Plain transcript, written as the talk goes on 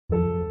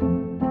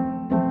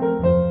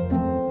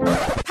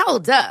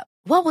Hold up.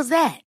 What was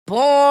that?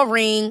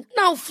 Boring.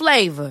 No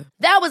flavor.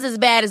 That was as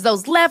bad as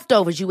those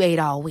leftovers you ate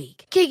all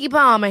week. Keke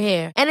Palmer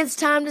here, and it's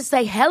time to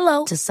say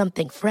hello to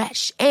something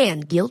fresh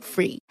and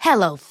guilt-free.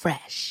 Hello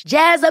Fresh.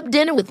 Jazz up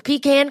dinner with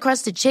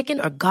pecan-crusted chicken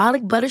or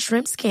garlic butter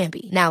shrimp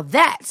scampi. Now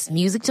that's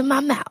music to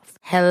my mouth.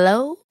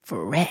 Hello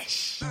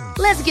Fresh.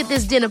 Let's get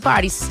this dinner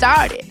party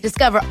started.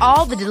 Discover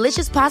all the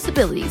delicious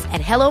possibilities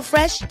at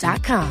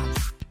hellofresh.com.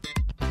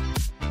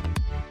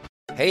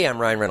 Hey, I'm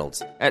Ryan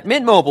Reynolds. At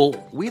Mint Mobile,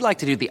 we like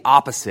to do the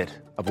opposite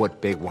of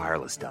what Big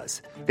Wireless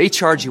does. They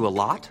charge you a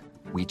lot,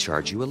 we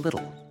charge you a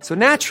little. So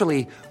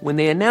naturally, when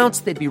they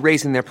announced they'd be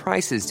raising their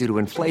prices due to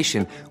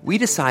inflation, we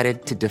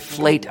decided to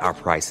deflate our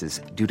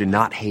prices due to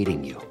not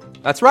hating you.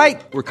 That's right.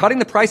 We're cutting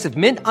the price of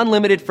Mint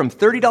Unlimited from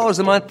 $30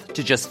 a month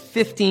to just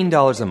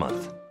 $15 a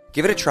month.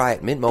 Give it a try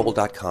at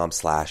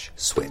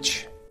mintmobile.com/switch.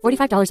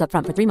 $45 up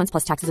front for 3 months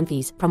plus taxes and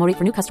fees. Promo rate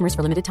for new customers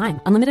for limited time.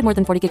 Unlimited more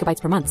than 40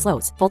 gigabytes per month.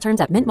 Slows full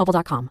terms at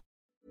mintmobile.com.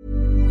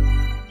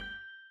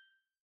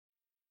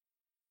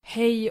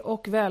 Hej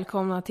och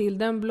välkomna till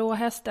Den blå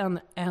hästen,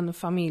 en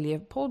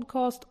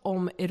familjepodcast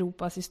om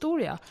Europas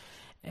historia.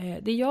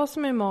 Det är jag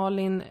som är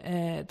Malin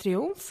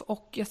Triumf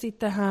och jag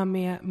sitter här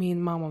med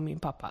min mamma och min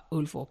pappa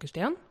Ulf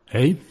Åkersten.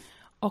 Hej.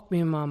 Och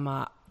min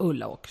mamma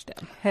Ulla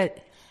Åkersten.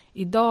 Hej.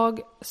 Idag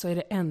så är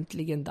det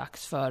äntligen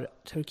dags för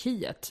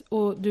Turkiet.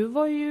 Och du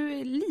var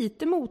ju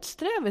lite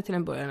motsträvig till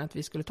en början att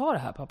vi skulle ta det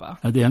här, pappa.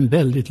 Ja, det är en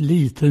väldigt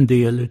liten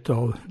del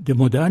av det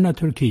moderna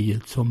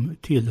Turkiet som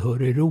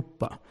tillhör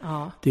Europa.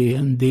 Ja. Det är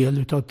en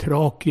del av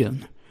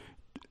Trakien.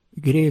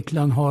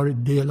 Grekland har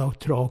en del av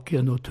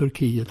Trakien och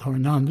Turkiet har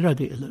den andra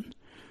delen.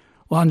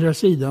 Å andra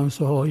sidan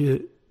så har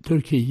ju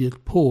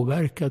Turkiet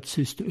påverkat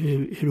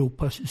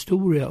Europas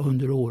historia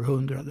under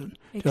århundraden.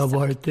 Exakt. Det har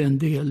varit en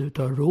del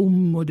av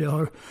Rom och det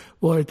har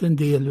varit en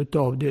del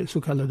av det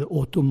så kallade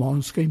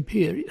ottomanska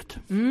imperiet.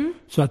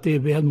 Så att det är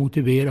väl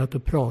motiverat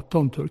att prata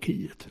om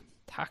Turkiet.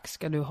 Tack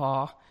ska du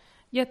ha.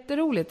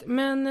 Jätteroligt.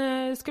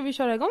 Men ska vi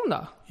köra igång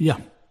då? Ja.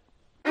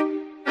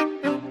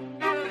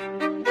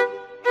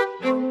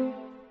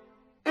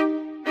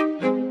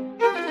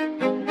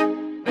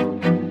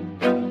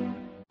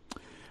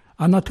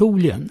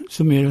 Anatolien,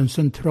 som är den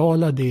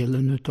centrala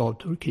delen av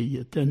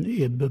Turkiet, den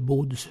är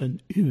bebodd sedan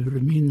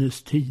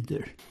urminnes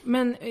tider.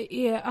 Men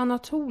är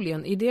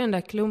Anatolien, är det den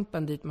där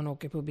klumpen dit man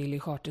åker på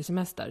billig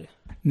chartersemester?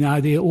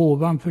 Nej, det är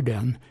ovanför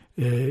den.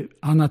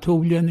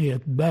 Anatolien är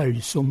ett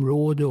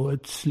bergsområde och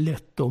ett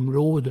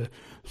slättområde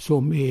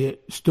som är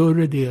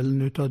större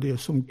delen av det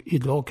som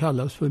idag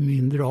kallas för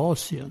Mindre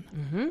Asien.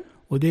 Mm-hmm.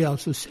 Och det är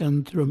alltså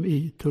centrum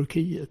i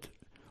Turkiet.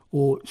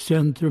 Och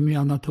centrum i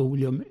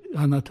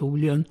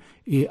Anatolien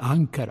är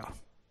Ankara.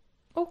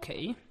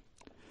 Okej.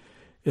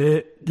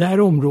 Det här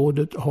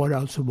området har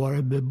alltså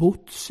varit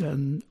bebott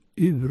sedan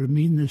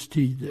urminnes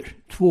tider.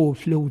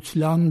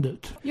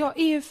 Tvåflodslandet. Ja,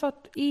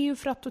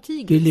 Eufrat och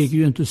Tigris. Det ligger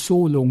ju inte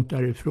så långt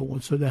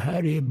därifrån. Så det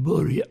här är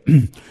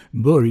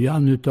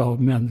början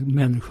av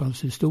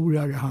människans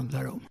historia det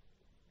handlar om.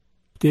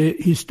 Det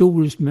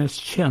historiskt mest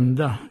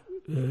kända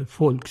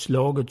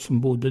folkslaget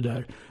som bodde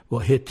där var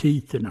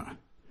hetiterna.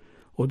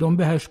 Och de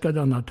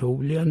behärskade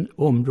Anatolien,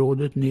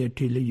 området ner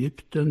till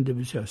Egypten, det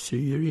vill säga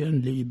Syrien,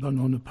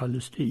 Libanon och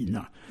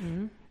Palestina.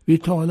 Mm. Vi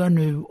talar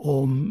nu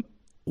om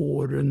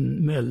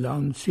åren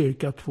mellan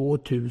cirka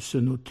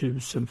 2000 och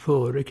 1000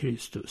 före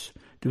Kristus.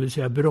 Det vill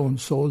säga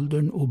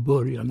bronsåldern och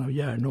början av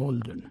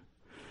järnåldern.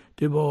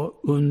 Det var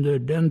under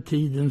den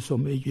tiden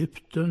som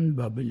Egypten,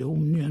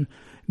 Babylonien,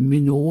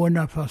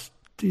 minorerna, fast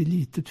det är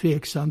lite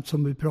tveksamt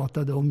som vi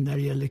pratade om när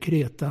det gäller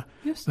Kreta.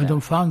 Men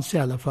de fanns i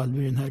alla fall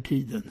vid den här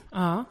tiden.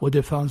 Och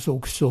det fanns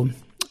också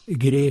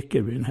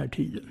greker vid den här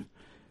tiden.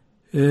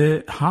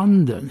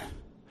 Handeln,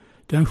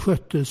 den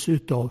sköttes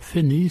av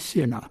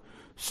fenicierna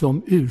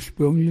som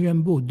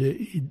ursprungligen bodde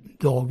i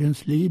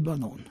dagens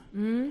Libanon.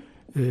 Mm.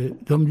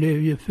 De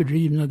blev ju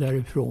fördrivna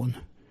därifrån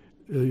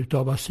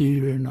utav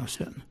assyrierna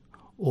sen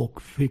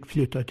och fick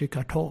flytta till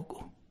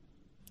Kartago.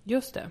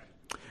 Just det.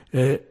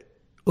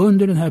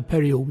 Under den här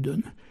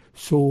perioden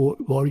så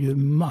var det ju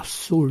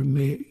massor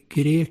med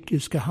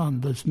grekiska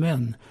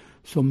handelsmän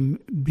som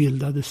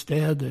bildade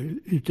städer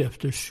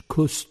utefter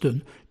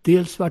kusten.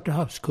 Dels Svarta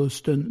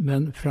havskusten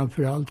men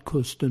framförallt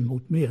kusten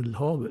mot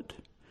Medelhavet.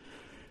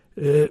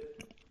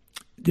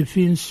 Det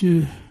finns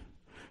ju,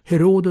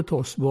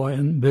 Herodotos var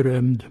en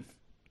berömd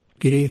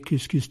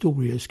grekisk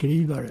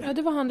historieskrivare. Ja,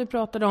 det var han du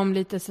pratade om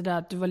lite sådär,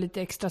 att du var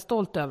lite extra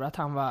stolt över att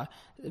han var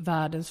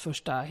världens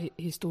första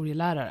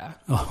historielärare.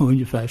 Ja,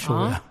 ungefär så.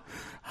 Ja.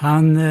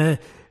 Han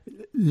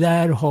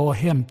lär ha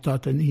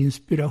hämtat en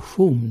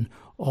inspiration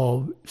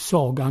av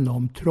sagan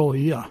om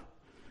Troja.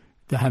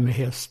 Det här med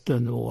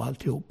hästen och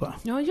alltihopa.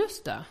 Ja,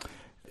 just det.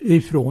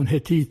 Ifrån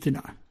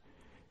hetiterna.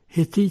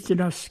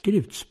 Hetiternas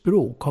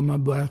skriftspråk har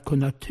man börjat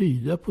kunna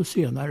tyda på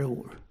senare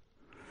år.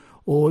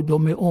 Och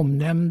de är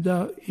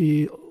omnämnda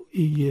i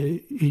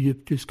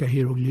egyptiska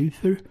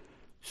hieroglyfer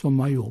som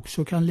man ju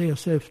också kan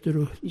läsa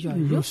efter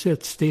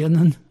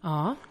rosettstenen.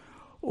 Ja.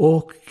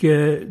 Och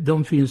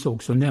de finns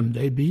också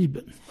nämnda i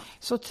Bibeln.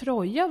 Så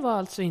Troja var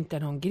alltså inte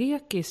någon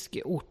grekisk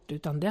ort,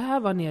 utan det här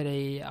var nere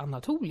i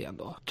Anatolien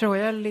då?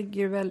 Troja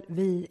ligger väl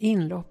vid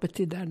inloppet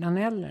till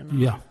Dardanellerna.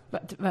 Ja.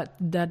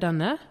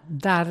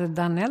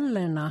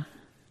 Dardanellerna.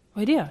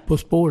 Vad är det? På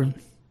spåren.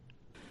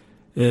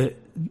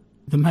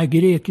 De här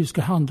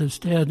grekiska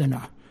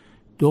handelsstäderna,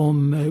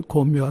 de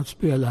kom ju att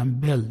spela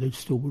en väldigt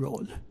stor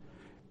roll.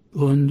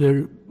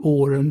 Under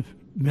åren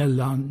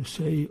mellan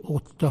sig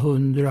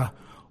 800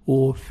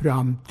 och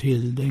fram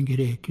till den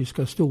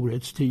grekiska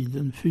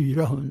storhetstiden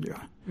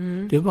 400.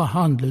 Det var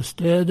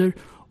handelsstäder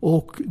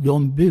och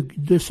de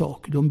byggde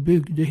saker. De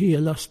byggde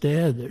hela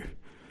städer.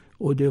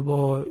 Och det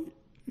var,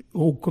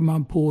 åker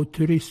man på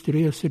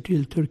turistresor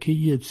till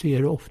Turkiet så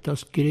är det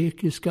oftast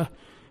grekiska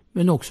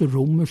men också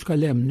romerska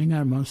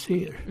lämningar man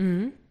ser.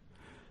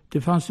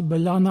 Det fanns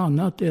bland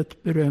annat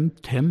ett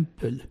berömt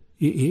tempel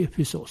i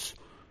Efesos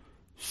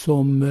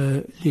som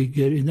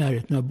ligger i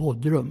närheten av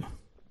Bodrum.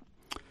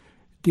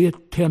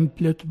 Det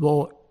templet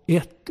var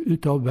ett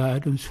utav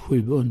världens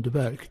 7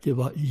 underverk. Det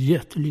var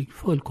jättelikt,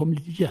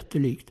 fullkomligt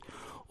jättelikt.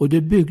 Och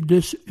det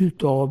byggdes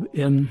utav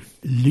en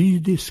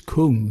lydisk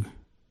kung.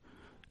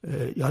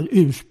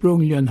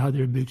 Ursprungligen hade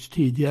det byggts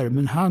tidigare,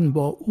 men han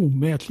var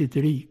omätligt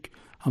rik.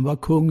 Han var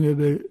kung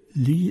över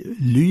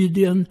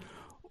Lydien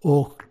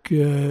och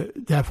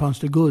där fanns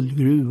det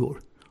guldgruvor.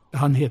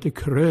 Han heter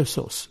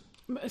Krösos.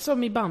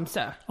 Som i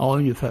Bamse? Ja,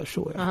 ungefär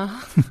så. Ja.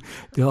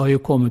 Det har ju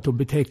kommit att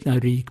beteckna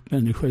en rik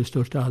människa i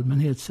största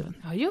allmänhet sen.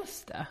 Ja,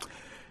 just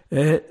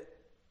det.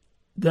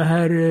 Det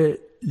här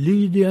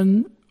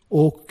Lydien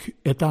och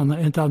ett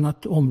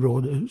annat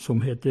område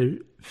som heter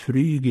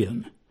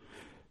Frygien.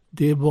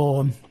 Det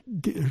var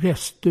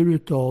rester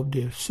utav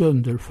det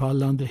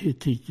sönderfallande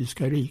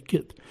hettitiska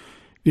riket.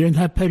 Vid den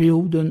här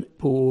perioden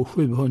på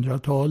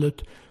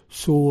 700-talet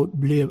så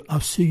blev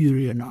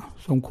assyrierna,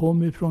 som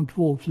kom ifrån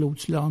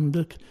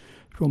tvåflodslandet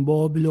från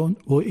Babylon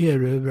och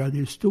erövrade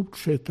i stort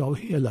sett av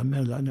hela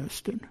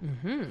Mellanöstern.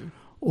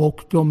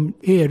 Och de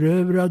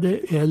erövrade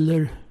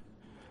eller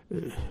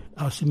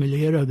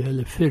assimilerade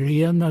eller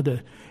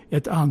förenade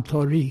ett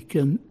antal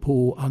riken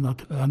på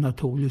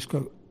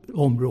anatoliska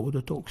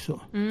området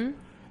också.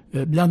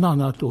 Bland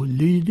annat då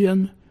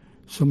Lydien,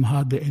 som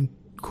hade en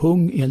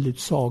kung enligt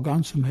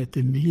sagan som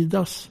hette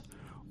Midas.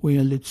 Och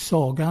enligt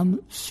sagan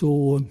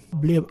så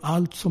blev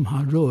allt som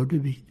han rörde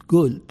vid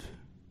guld.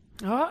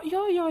 Ja,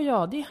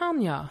 det är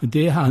han ja.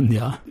 Det är han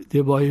ja.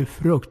 Det var ju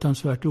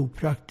fruktansvärt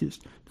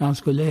opraktiskt. När han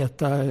skulle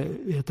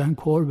äta en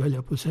korv, höll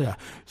jag på att säga,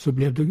 så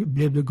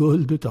blev det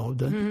guld utav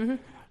den.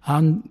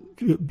 Han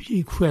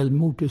gick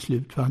självmord till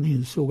slut för han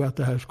insåg att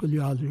det här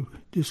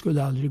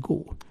skulle aldrig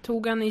gå.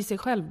 Tog han i sig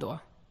själv då?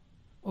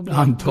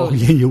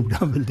 Antagligen gjorde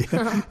han väl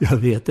det. Jag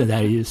vet, det där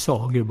är ju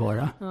sagor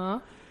bara. Ja.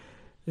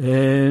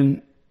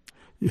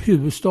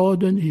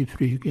 Huvudstaden i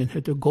Frygien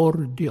heter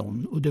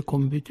Gordion och det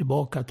kommer vi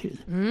tillbaka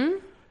till.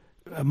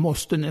 Jag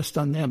måste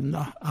nästan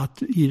nämna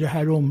att i det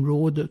här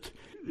området,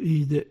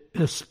 i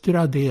den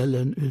östra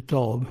delen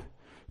utav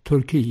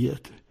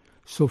Turkiet,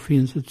 så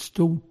finns ett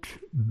stort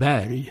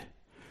berg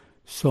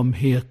som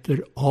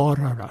heter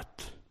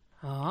Ararat.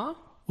 Ja.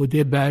 Och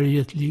det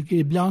berget ligger,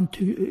 ibland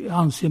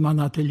anser man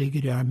att det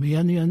ligger i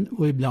Armenien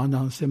och ibland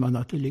anser man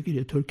att det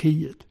ligger i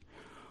Turkiet.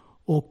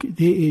 Och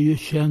det är ju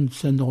känt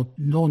sedan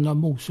någon av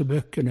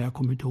Moseböckerna, jag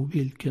kommer inte ihåg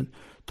vilken,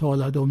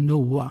 talade om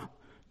Noa.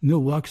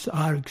 Noaks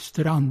ark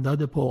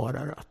strandade på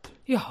Ararat.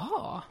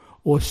 Jaha.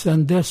 Och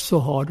sedan dess så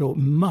har då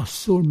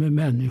massor med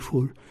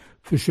människor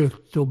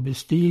försökt att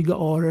bestiga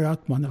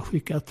Ararat. Man har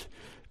skickat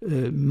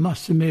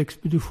massor med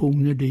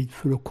expeditioner dit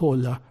för att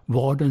kolla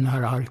var den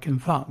här arken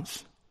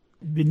fanns.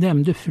 Vi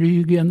nämnde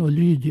Frygien och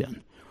Lydien.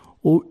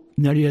 Och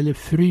när det gäller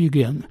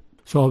Frygien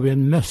så har vi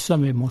en mössa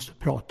vi måste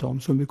prata om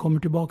som vi kommer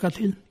tillbaka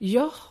till.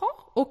 Jaha,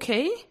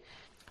 okej.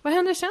 Vad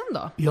händer sen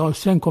då? Ja,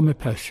 sen kommer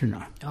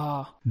perserna.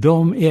 Ja.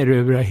 De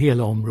erövrar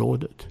hela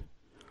området.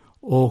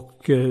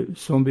 Och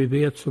som vi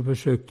vet så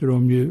försökte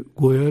de ju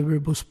gå över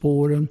på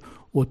spåren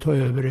och ta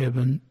över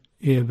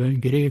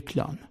även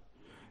Grekland.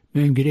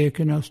 Men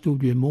grekerna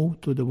stod ju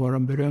emot och det var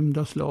de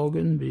berömda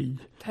slagen vid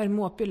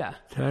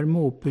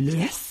Thermopyle.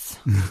 Yes!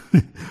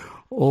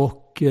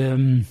 Och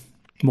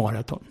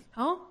Marathon.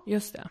 Ja,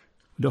 just det.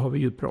 Det har vi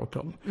ju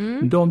pratat om.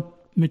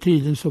 Med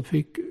tiden så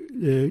fick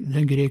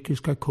den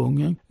grekiska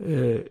kungen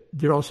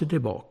dra sig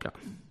tillbaka.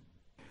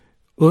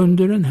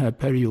 Under den här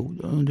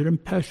perioden, under den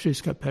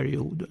persiska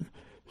perioden,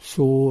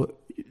 så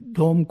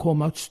de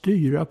kom att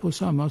styra på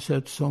samma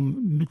sätt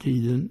som med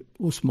tiden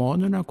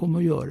osmanerna kom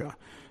att göra.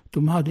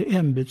 De hade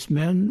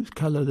ämbetsmän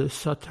kallade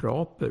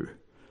satraper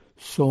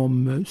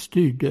som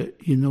styrde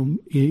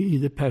i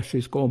det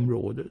persiska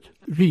området.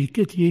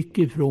 Riket gick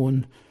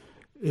ifrån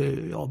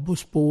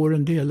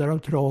Bosporen, delar av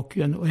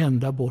Trakien och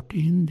ända bort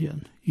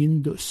Indien.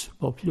 Indus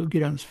var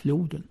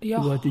gränsfloden.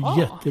 Jaha. Det var ett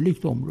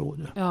jättelikt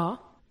område. Ja.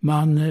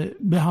 Man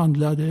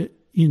behandlade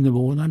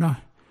invånarna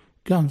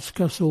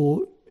ganska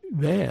så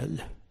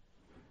väl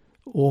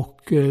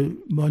och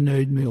var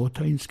nöjd med att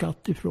ta in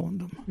skatt ifrån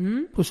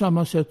dem. På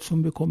samma sätt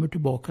som vi kommer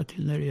tillbaka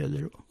till när det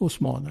gäller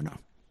osmanerna.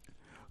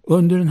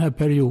 Under den här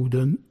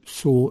perioden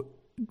så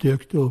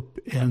dök det upp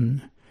en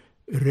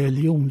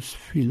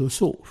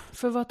religionsfilosof.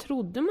 För vad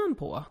trodde man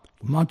på?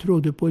 Man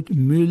trodde på ett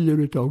myller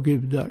utav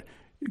gudar.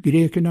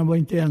 Grekerna var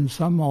inte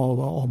ensamma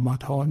om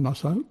att ha en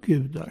massa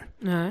gudar.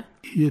 Nej.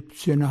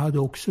 Egyptierna hade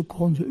också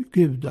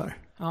gudar.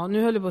 Ja,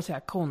 nu höll jag på att säga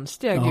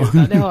konstiga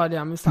gudar, det hörde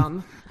jag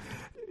minsann.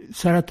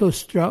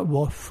 Zarathustra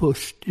var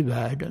först i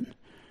världen,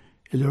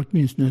 eller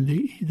åtminstone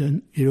i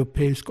den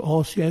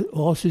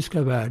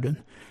asiska världen,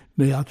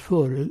 med att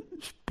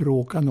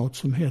förespråka något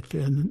som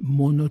hette en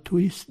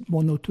monoteistisk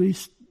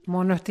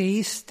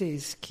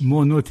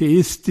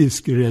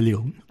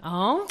religion.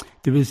 Ja.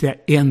 Det vill säga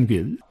en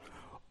gud.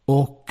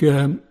 Och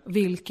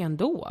vilken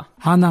då?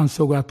 Han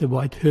ansåg att det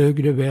var ett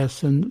högre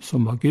väsen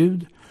som var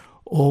Gud,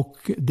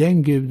 och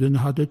den guden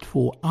hade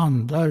 2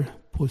 andar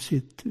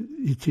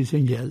till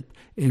sin hjälp.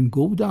 En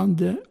god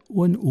ande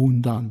och en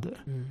ond ande.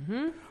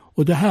 Mm-hmm.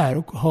 Och det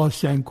här har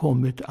sen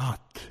kommit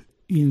att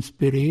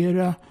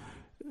inspirera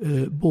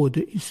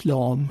både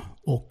islam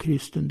och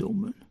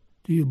kristendomen.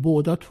 Det är ju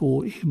båda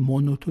två är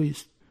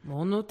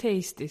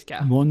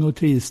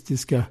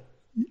monoteistiska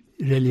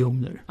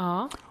religioner.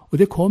 Ja. Och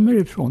det kommer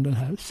ifrån den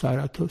här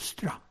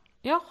Zarathustra.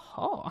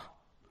 Jaha.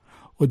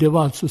 Och det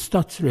var alltså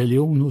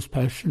statsreligion hos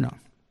perserna.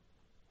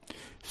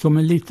 Som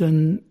en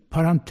liten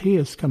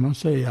parentes kan man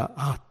säga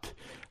att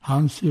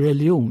hans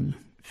religion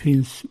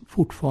finns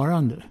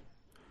fortfarande.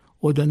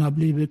 Och den har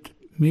blivit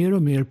mer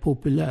och mer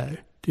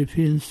populär. Det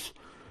finns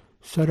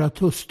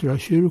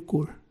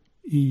Zarathustra-kyrkor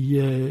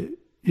i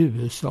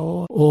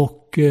USA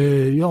och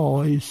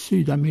i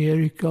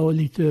Sydamerika och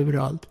lite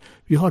överallt.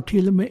 Vi har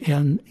till och med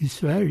en i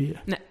Sverige.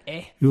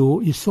 Nej.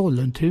 Jo, i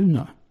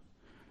Sollentuna.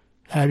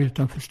 Här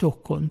utanför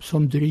Stockholm.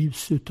 Som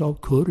drivs utav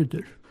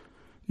kurder.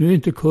 Nu är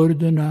inte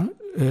kurderna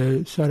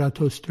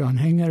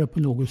Zarathustra-anhängare på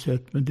något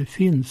sätt. Men det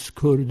finns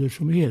kurder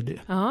som är det.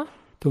 Ja.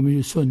 De är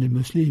ju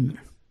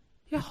sunnimuslimer.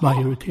 Jaha.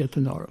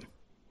 Majoriteten av dem.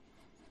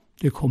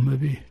 Det kommer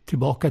vi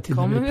tillbaka till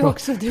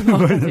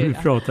när vi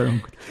pratar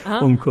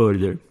om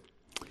kurder.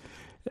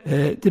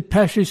 Det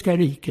persiska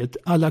riket,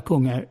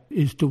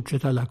 i stort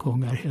sett alla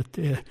kungar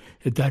hette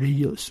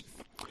Darius.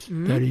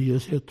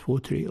 Darius 1, 2,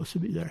 3 och så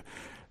vidare.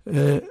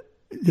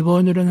 Det var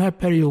under den här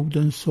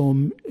perioden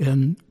som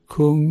en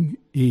kung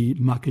i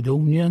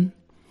Makedonien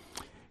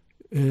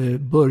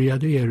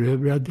började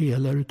erövra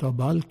delar av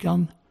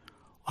Balkan.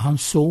 Och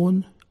hans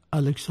son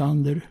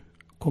Alexander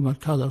kom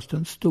att kallas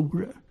den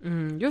store.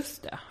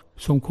 Just det.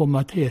 Som kom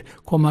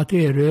att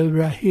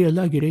erövra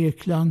hela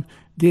Grekland,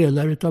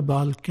 delar av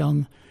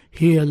Balkan,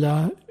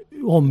 hela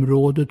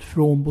området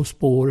från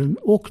Bosporen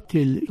och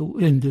till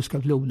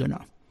Indiska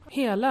floderna.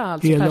 Hela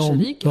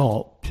Perseriket?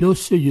 Ja,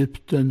 plus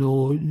Egypten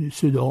och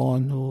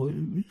Sudan och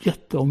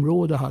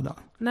jätteområde hade han.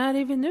 När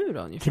är vi nu då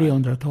ungefär?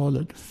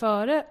 300-talet.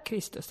 Före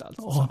Kristus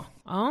alltså?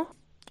 Ja.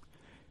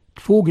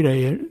 2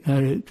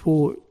 grejer,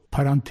 2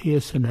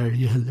 parenteser när det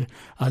gäller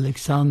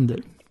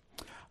Alexander.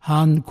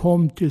 Han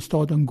kom till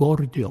staden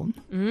Gordion.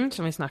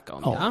 Som vi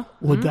snackade om. Ja.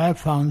 Och där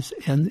fanns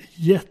en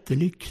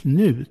jättelig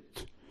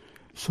knut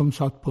som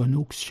satt på en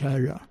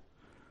oxkärra.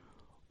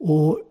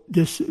 Och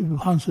det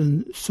fanns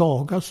en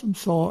saga som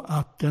sa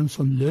att den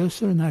som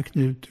löser den här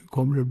knuten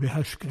kommer att bli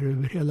härskare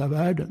över hela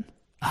världen.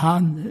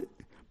 Han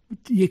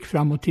gick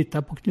fram och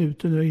tittade på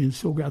knuten och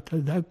insåg att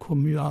det där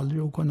kommer ju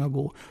aldrig att kunna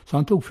gå. Så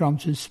han tog fram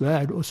sitt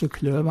svärd och så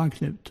klöv han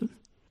knuten.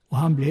 Och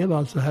han blev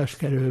alltså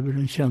härskare över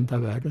den kända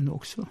världen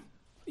också.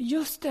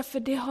 Just det, för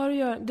det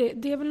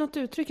är väl något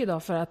uttryck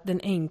idag för att den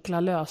enkla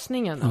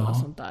lösningen eller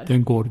sånt där.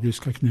 Den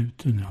gordiska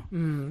knuten, ja.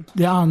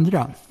 Det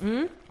andra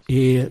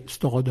är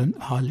staden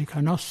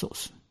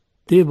Halikarnassos.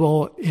 Det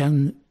var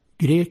en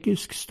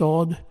grekisk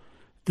stad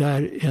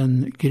där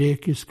en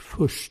grekisk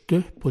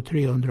furste på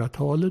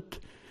 300-talet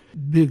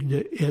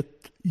byggde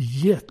ett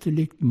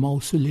jättelikt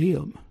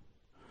mausoleum.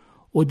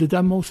 Och det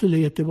där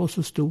mausoleet var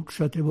så stort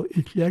så att det var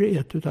ytterligare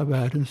ett av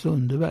världens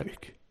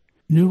underverk.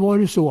 Nu var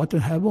det så att det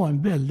här var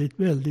en väldigt,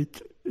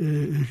 väldigt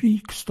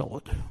rik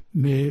stad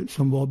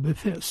som var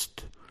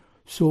befäst.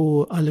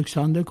 Så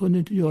Alexander kunde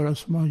inte göra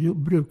som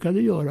han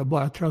brukade göra,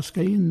 bara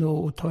traska in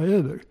och ta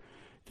över.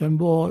 Den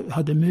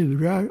hade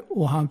murar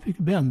och han fick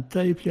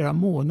vänta i flera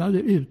månader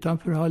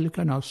utanför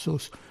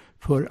Halikarnassos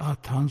för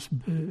att hans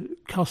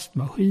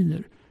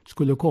kastmaskiner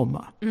skulle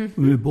komma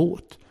med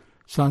båt.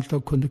 Så att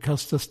de kunde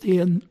kasta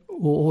sten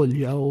och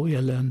olja och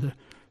elände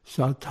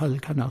så att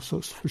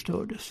Halikarnassos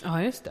förstördes.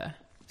 Ja, just det.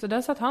 Så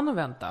där satt han och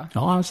väntade?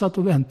 Ja, han satt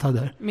och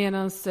väntade.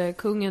 Medan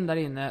kungen där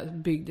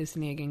inne byggde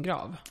sin egen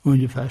grav?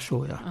 Ungefär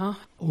så, ja. Aha.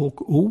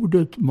 Och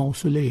ordet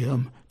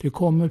mausoleum, det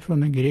kommer från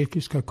den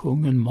grekiska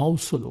kungen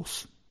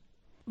Mausolos.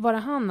 Var det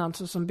han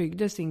alltså som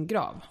byggde sin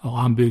grav? Ja,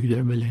 han byggde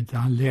den väl inte.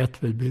 Han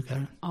lät väl bygga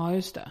den. Ja,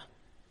 just det.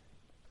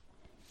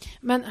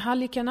 Men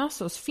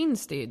Halikarnassos,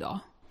 finns det idag?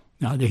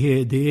 Ja,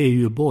 det är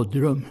ju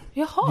Bodrum.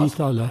 Jaha. Dit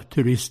alla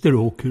turister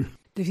åker.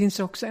 Det finns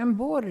också en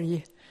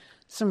borg.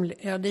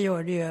 Det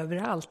gör det ju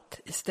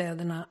överallt i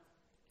städerna.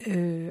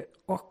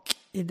 Och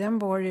i den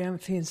borgen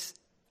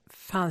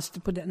fanns det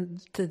på den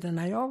tiden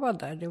när jag var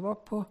där. Det var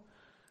på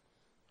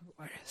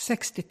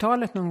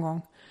 60-talet någon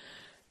gång.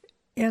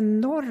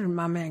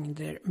 enorma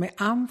mängder med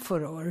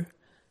amforor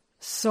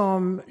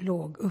som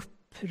låg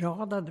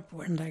uppradade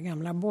på den där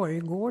gamla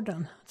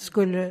borggården.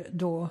 Skulle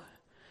då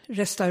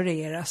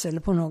restaureras eller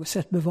på något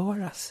sätt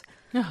bevaras.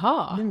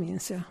 Jaha. Det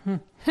minns jag.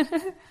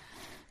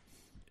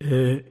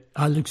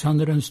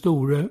 Alexander den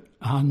store,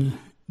 han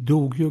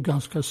dog ju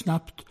ganska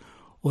snabbt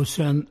och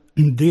sen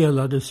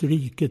delades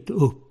riket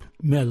upp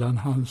mellan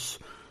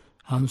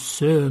hans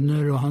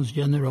söner och hans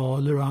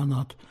generaler och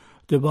annat.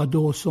 Det var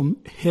då som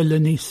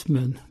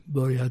hellenismen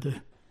började.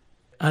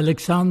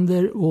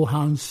 Alexander och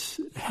hans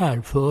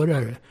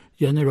härförare,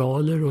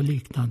 generaler och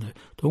liknande,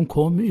 de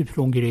kom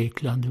ifrån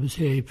Grekland, det vill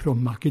säga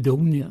ifrån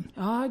Makedonien.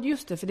 Ja,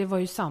 just det, för det var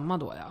ju samma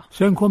då, ja.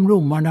 Sen kom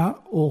romarna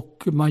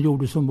och man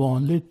gjorde som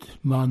vanligt.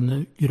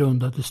 Man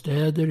grundade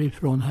städer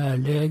ifrån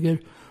härläger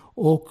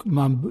och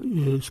man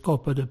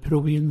skapade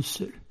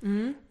provinser.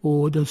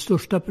 Och den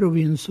största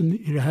provinsen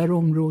i det här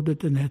området,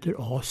 den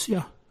heter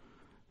Asia.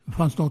 Det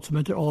fanns något som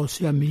heter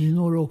Asia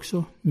Minor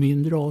också,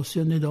 mindre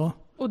Asien idag.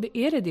 Och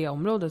är det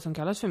området som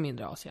kallas för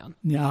mindre Asien?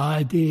 Ja,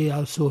 det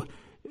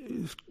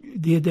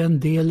är den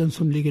delen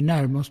som ligger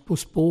närmast på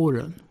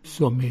spåren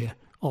som är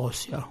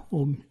Asia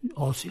och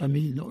Asia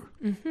Minor.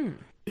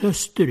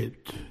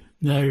 Österut,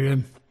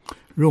 när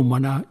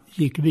romarna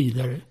gick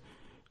vidare,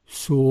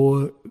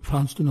 så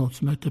fanns det något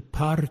som hette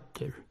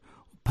parter.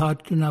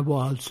 Parterna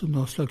var alltså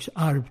någon slags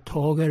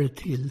arvtagare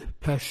till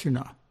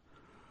perserna.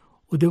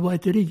 Och det var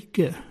ett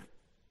rike,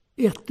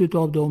 ett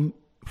av de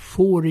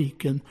få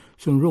riken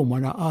som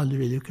romarna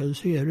aldrig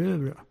lyckades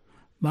erövra.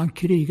 Man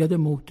krigade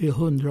mot det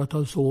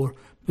hundratals år,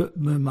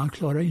 men man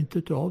klarade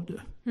inte av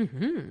det.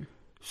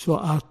 Så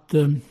att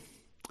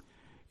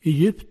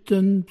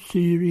Egypten,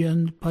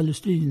 Syrien,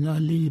 Palestina,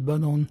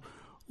 Libanon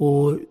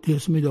och det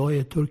som idag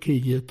är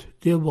Turkiet,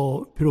 det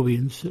var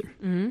provinser.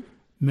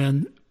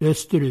 Men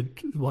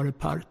österut var det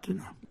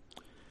parterna.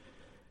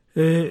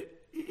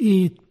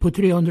 På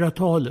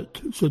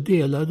 300-talet så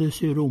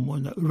delades ju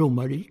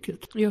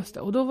romarriket. Just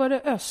det, och då var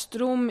det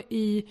Östrom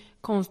i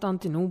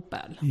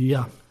Konstantinopel.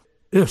 Ja,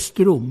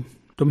 Östrom,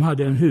 de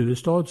hade en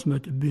huvudstad som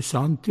hette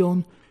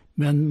Byzantion,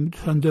 men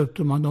sen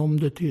döpte man om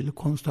det till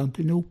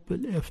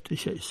Konstantinopel efter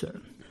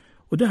kejsaren.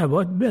 Och det här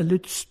var ett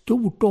väldigt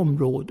stort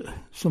område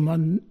som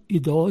man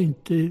idag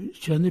inte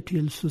känner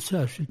till så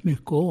särskilt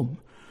mycket om.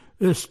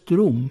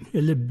 Östrom,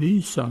 eller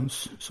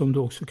Bysans som det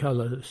också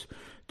kallades,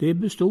 det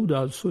bestod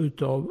alltså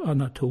av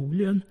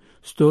Anatolien,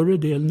 större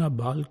delen av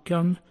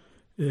Balkan,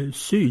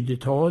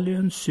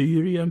 Syditalien,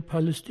 Syrien,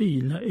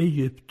 Palestina,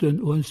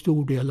 Egypten och en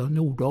stor del av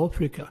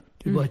Nordafrika.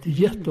 Det var ett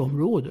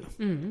jätteområde.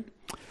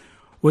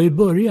 Och i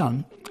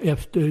början,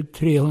 efter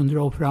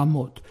 300 år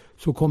framåt,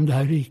 så kom det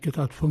här riket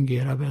att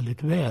fungera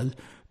väldigt väl.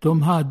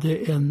 De hade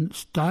en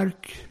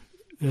stark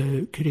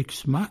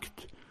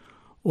krigsmakt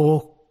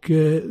och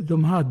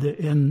de hade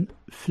en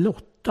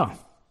flotta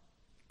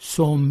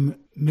som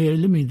mer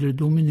eller mindre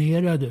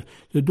dominerade.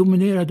 Det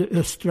dominerade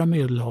östra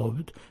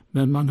Medelhavet,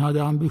 men man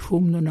hade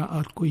ambitionerna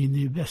att gå in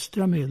i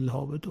västra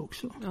Medelhavet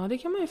också. Ja, det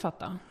kan man ju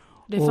fatta.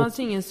 Det fanns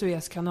ingen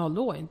Suezkanal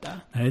då inte.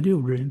 Nej, det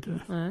gjorde det inte.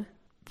 Nej.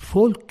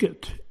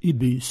 Folket i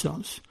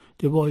Bysans,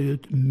 det var ju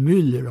ett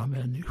myller av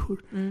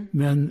människor.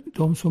 Men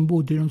de som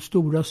bodde i de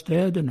stora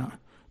städerna,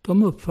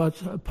 de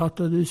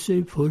uppfattade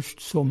sig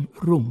först som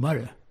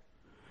romare.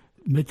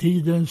 Med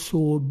tiden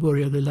så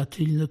började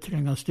latinet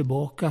trängas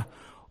tillbaka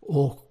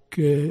och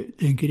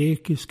den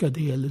grekiska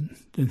delen,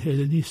 den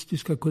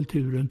hellenistiska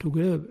kulturen tog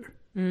över.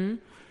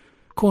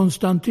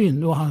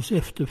 Konstantin och hans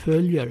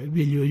efterföljare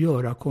ville ju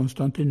göra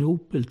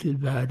Konstantinopel till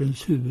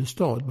världens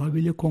huvudstad. Man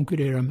ville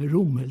konkurrera med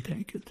Rom helt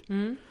enkelt.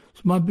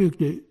 Så man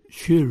byggde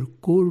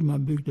kyrkor,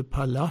 man byggde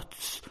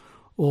palats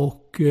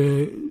och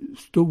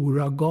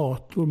stora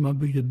gator. Man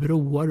byggde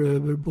broar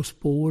över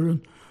Bosporen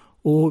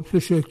och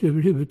försökte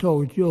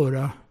överhuvudtaget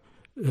göra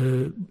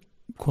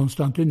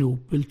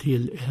Konstantinopel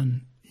till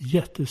en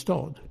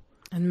jättestad.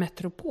 En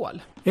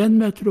metropol? En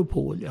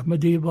metropol, ja. Men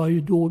det var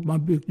ju då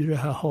man byggde det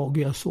här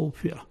Hagia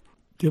Sophia.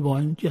 Det var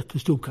en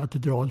jättestor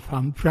katedral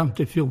fram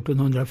till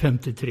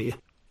 1453.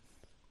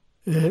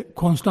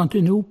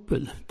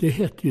 Konstantinopel, det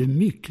hette ju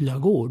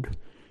Miklagård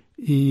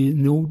i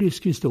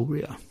nordisk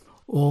historia.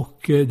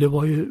 Och det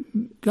var ju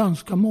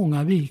ganska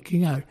många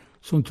vikingar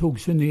som tog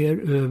sig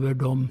ner över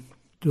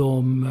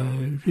de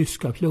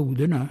ryska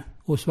floderna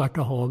och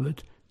Svarta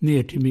havet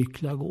ner till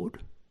Miklagård.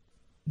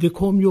 Det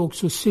kom ju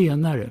också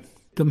senare,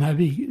 de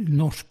här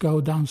norska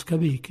och danska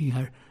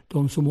vikingar,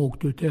 de som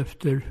åkte ut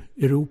efter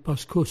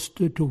Europas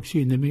kuster, tog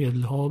sig in i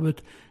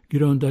Medelhavet,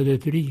 grundade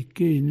ett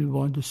rike i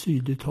nuvarande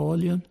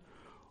Syditalien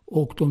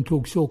och de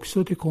tog sig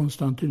också till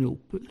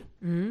Konstantinopel.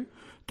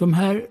 De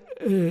här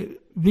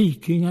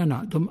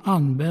vikingarna, de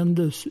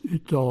användes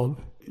utav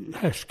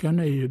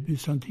härskarna i det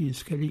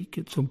bysantinska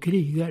riket som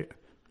krigare.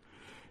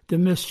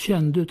 Den mest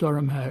kände av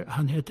de här,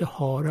 han hette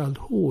Harald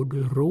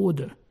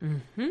Hårderåde.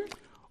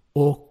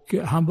 Och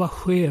han var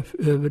chef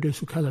över det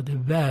så kallade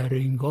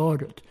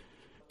Väringardet.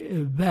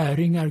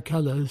 Väringar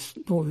kallades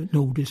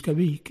nordiska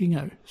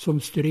vikingar som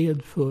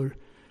stred för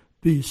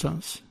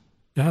Bysans.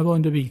 Det här var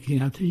under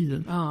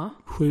vikingatiden,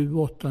 7,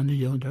 8,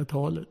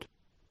 900-talet.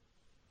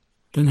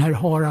 Den här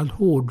Harald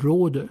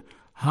Hårdråde,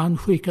 han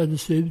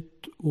skickades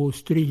ut och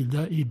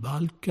strida i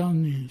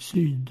Balkan, i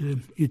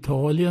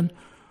Syditalien.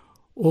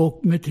 Och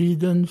med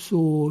tiden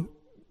så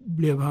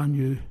blev han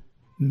ju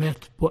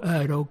mätt på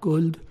ära och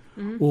guld.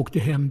 Åkte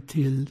hem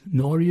till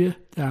Norge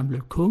där han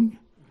blev kung.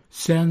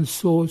 Sen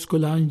så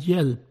skulle han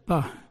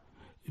hjälpa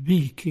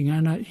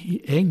vikingarna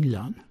i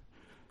England.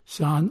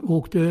 Så han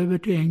åkte över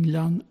till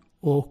England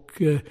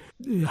och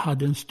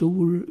hade en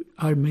stor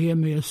armé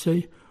med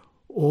sig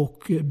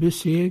och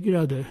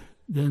besegrade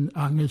den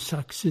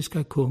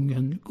angelsaxiska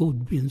kungen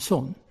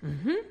Godwinson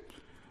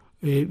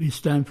vid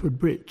Stamford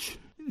Bridge.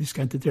 Vi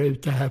ska inte dra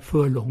ut det här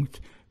för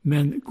långt,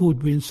 men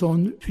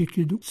Godwinson fick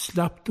ju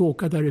slappt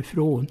åka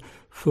därifrån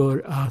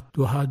för att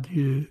då hade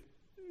ju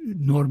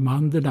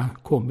normanderna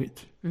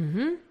kommit.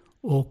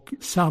 Och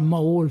samma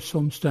år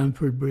som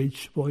Stamford Bridge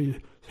var ju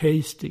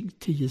Hastings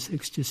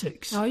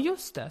 1066. Ja,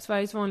 just det.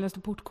 Sveriges vanligaste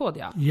portkod,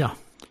 ja. Ja,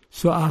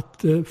 så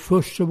att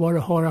först så var det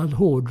Harald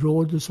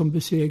Hårdråde som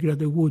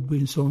besegrade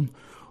Godwinson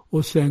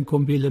och sen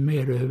kom Willem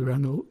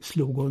Erövraren och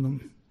slog honom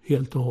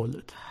helt och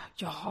hållet.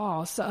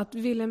 Jaha, så att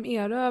Willem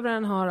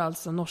Erövraren har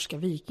alltså norska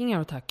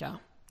vikingar att tacka?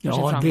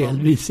 Ja,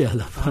 delvis i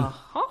alla fall.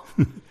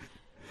 Jaha.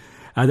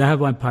 Ja, det här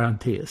var en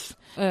parentes.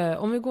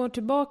 Om vi går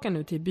tillbaka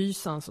nu till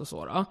Bysans och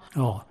så då.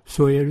 Ja,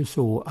 så är det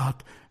så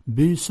att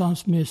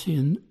Bysans med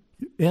sin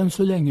än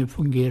så länge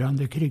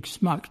fungerande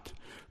krigsmakt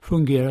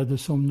fungerade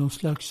som någon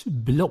slags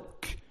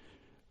block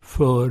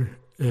för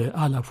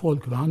alla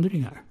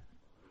folkvandringar.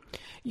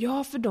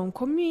 Ja, för de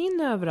kom ju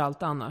in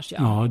överallt annars.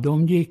 Ja,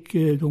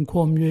 de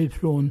kom ju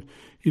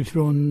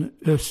ifrån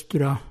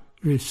östra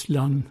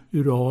Ryssland,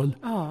 Ural.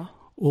 Ja.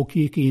 Och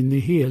gick in i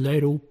hela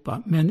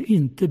Europa, men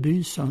inte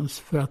Bysans,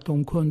 för att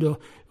det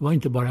var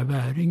inte bara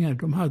väringar,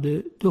 de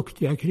hade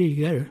duktiga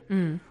krigare.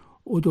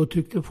 Och då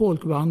tyckte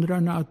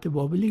folkvandrarna att det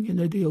var väl ingen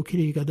idé att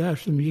kriga där,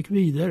 som gick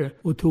vidare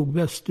och tog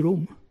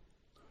Västrom.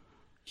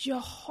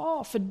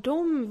 Jaha, för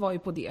de var ju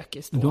på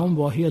dekis då. De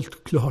var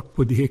helt klart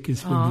på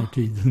dekis för den här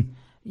tiden.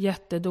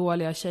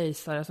 Jättedåliga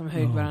kejsare som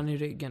högg varandra i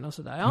ryggen och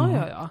sådär.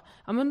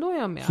 Ja, men då är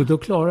jag med. Så då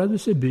klarade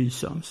sig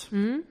Bysans.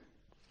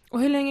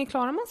 Och hur länge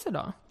klarar man sig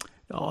då?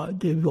 Ja,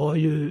 det var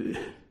ju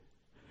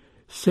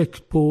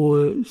på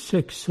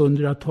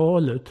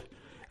 600-talet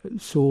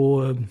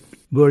så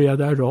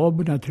började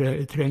araberna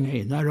tränga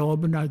in.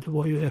 Araberna, det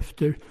var ju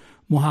efter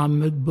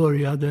Mohammed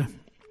började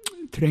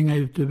tränga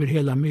ut över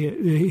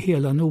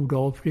hela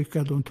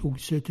Nordafrika. De tog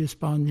sig till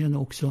Spanien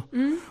också.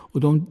 Och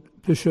de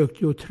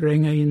försökte ju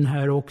tränga in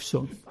här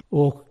också.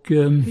 Och,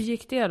 hur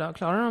gick det då?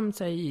 Klarade de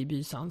sig i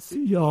Bysans?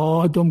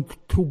 Ja, de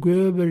tog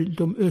över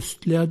de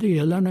östliga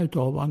delarna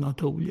av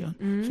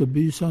Anatolien. Så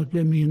Bysans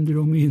blev mindre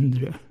och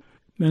mindre.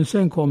 Men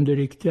sen kom det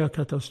riktiga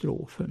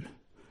katastrofen.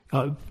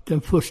 Ja,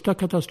 den första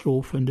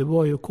katastrofen, det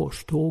var ju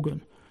korstågen.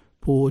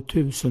 På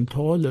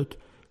 1000-talet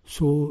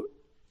så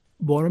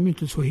var de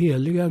inte så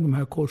heliga, de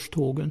här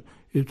korstågen,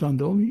 utan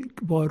de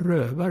var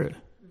rövare.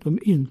 De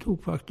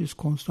intog faktiskt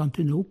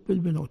Konstantinopel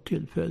vid något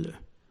tillfälle.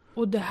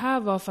 Och det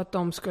här var för att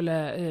de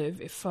skulle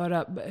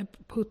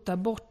putta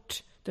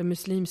bort den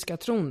muslimska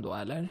tron då,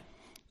 eller?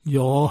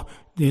 Ja,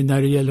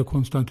 när det gäller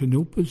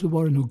Konstantinopel så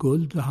var det nog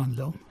guld det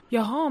handlade om.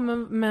 Jaha,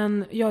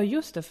 men ja,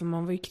 just det, för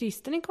man var ju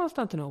kristen i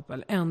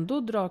Konstantinopel.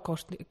 Ändå drar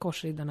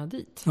korsriddarna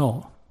dit.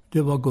 Ja,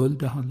 det var guld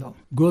det handlade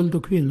om. Guld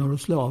och kvinnor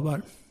och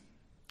slavar.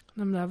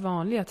 De där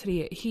vanliga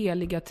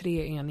heliga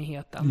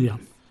treenigheten. Ja.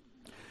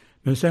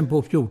 Men sen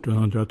på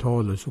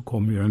 1400-talet så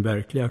kom ju den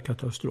verkliga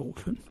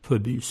katastrofen för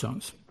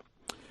Bysans.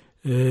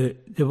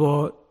 Det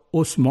var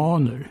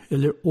osmaner,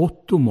 eller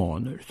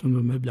ottomaner som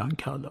de ibland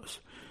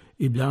kallas.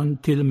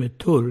 Ibland till och med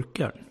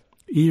turkar.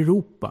 I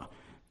Europa,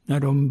 när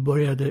de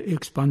började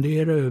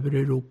expandera över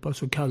Europa,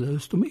 så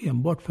kallades de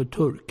enbart för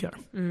turkar.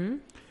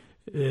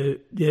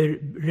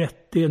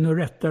 Det är nog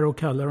rättare att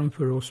kalla dem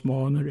för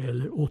osmaner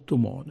eller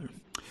ottomaner.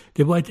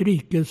 Det var ett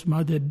rike som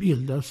hade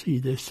bildats i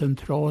det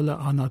centrala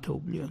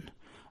Anatolien.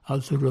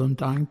 Alltså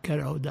runt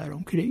Ankara och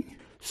däromkring.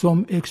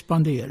 Som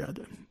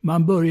expanderade.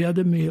 Man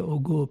började med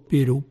att gå upp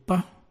i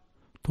Europa,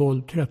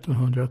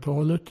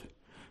 1200-1300-talet.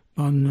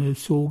 Man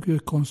såg ju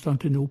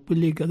Konstantinopel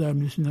ligga där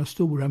med sina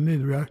stora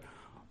murar.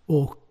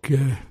 Och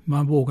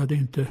man vågade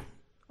inte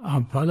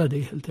anfalla det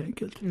helt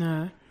enkelt.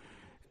 Nej.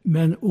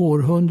 Men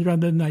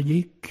århundradena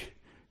gick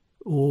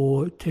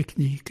och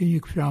tekniken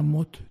gick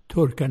framåt.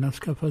 Turkarna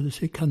skaffade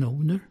sig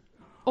kanoner.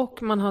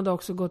 Och man hade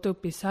också gått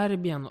upp i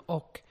Serbien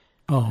och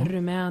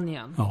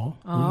Rumänien.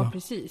 Ja,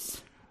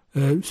 precis.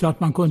 Så att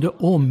man kunde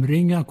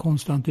omringa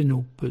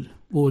Konstantinopel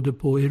både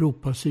på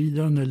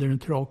Europasidan eller den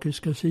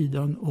trakiska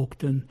sidan och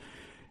den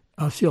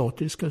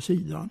asiatiska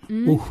sidan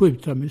och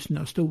skjuta med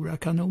sina stora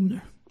kanoner.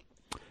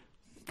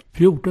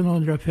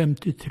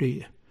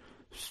 1453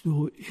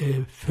 så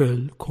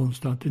föll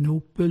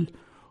Konstantinopel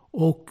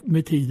och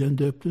med tiden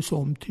döptes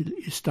om till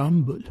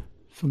Istanbul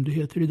som det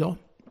heter idag.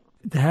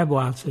 Det här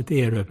var alltså ett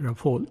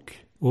erövrarfolk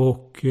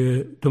och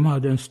de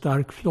hade en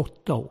stark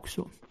flotta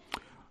också.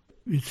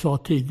 Vi sa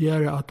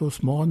tidigare att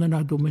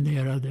osmanerna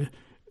dominerade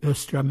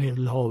östra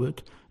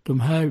Medelhavet. De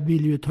här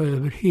ville ju ta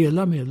över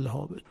hela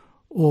Medelhavet.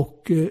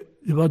 Och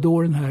Det var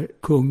då den här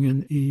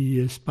kungen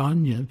i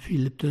Spanien,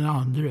 Filip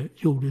II,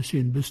 gjorde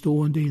sin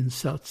bestående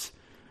insats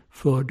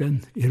för den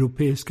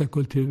europeiska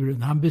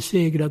kulturen. Han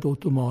besegrade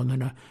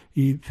ottomanerna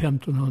i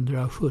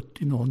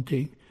 1570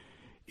 någonting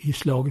i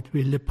slaget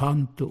vid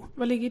Lepanto.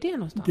 Var ligger det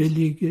någonstans?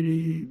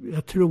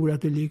 Jag tror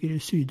att det ligger i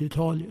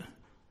Syditalien.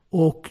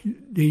 Och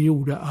det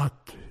gjorde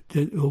att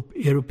de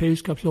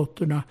europeiska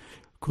flottorna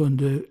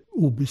kunde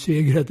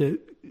obesegrade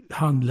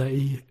handla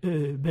i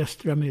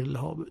västra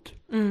Medelhavet.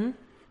 Mm.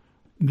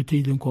 Med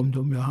tiden kom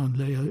de att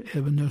handla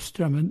även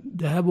östra. Men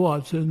det här var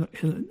alltså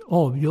en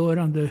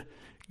avgörande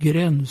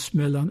gräns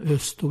mellan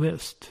öst och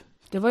väst.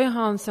 Det var ju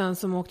han sen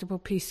som åkte på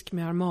pisk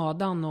med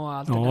armadan och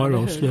allt det där. Ja,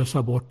 och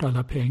slösa bort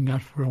alla pengar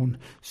från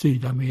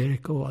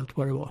Sydamerika och allt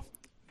vad det var.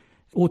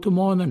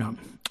 Ottomanerna,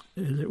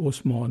 eller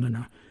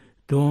osmanerna,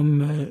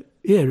 de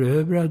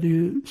erövrade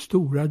ju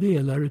stora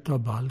delar av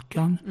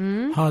Balkan,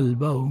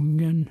 halva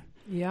Ungern,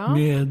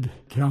 med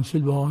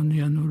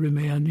Transylvanien och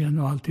Rumänien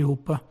och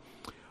alltihopa.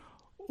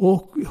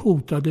 Och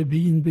hotade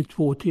Wien vid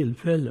 2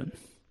 tillfällen.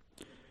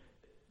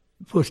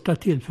 Första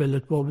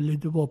tillfället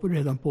var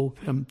redan på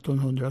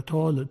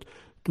 1500-talet.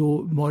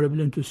 Då var det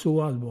väl inte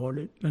så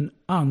allvarligt. Men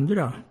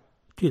andra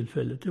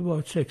tillfället, det var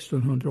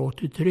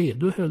 1683.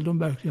 Då höll de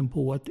verkligen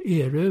på att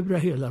erövra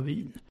hela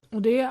Wien.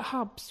 Och det är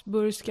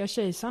habsburgska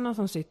kejsarna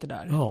som sitter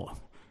där? Ja,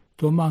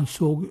 de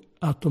ansåg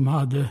att de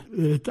hade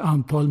ett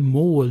antal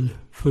mål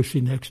för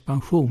sin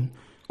expansion.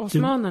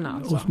 Osmanerna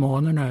alltså?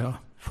 Osmanerna, ja.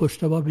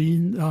 Första var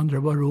Wien, det andra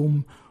var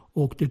Rom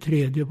och det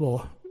tredje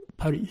var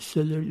Paris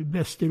eller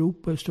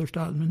Västeuropa i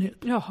största allmänhet.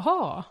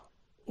 Jaha.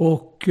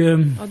 Och,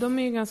 ja, de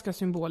är ju ganska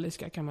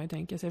symboliska kan man ju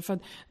tänka sig. För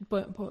att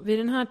vid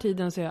den här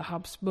tiden så är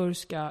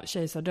habsburgska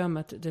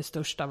kejsardömet det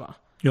största, va?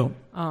 Ja.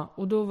 Ja,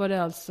 och då var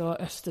det alltså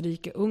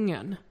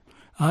Österrike-Ungern.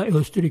 Ja,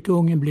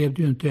 Österrike-Ungern blev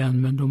det ju inte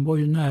än, men de var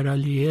ju nära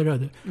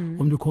allierade.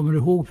 Om du kommer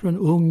ihåg från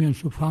Ungern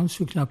så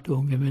fanns ju knappt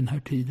Ungern vid den här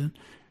tiden.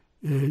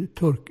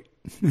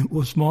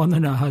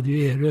 Osmanerna hade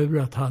ju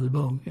erövrat halva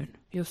Ungern.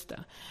 Just det.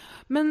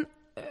 Men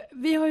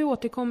vi har ju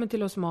återkommit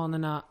till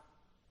osmanerna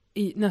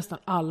i nästan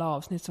alla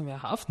avsnitt som vi har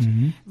haft.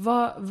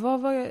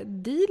 Vad var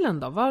dealen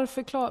då?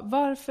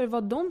 Varför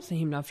var de så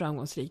himla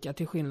framgångsrika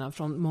till skillnad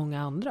från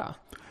många andra?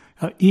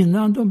 Ja,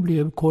 innan de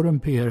blev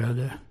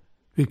korrumperade,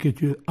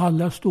 vilket ju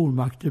alla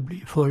stormakter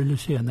blir förr eller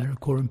senare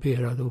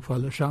korrumperade och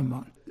faller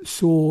samman,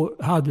 så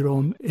hade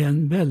de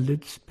en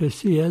väldigt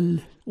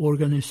speciell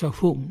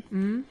organisation.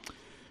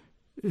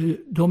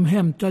 De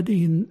hämtade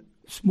in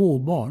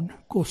småbarn,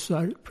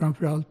 gossar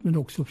framförallt, men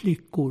också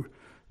flickor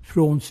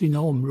från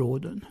sina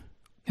områden.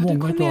 Ja, det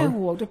kommer jag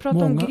ihåg. Du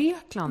pratade om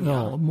Grekland.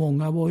 Ja,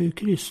 många var ju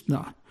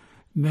kristna.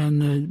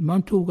 Men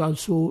man tog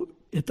alltså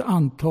ett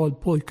antal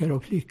pojkar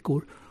och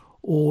flickor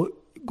och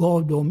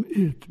gav dem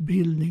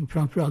utbildning,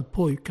 framförallt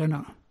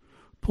pojkarna.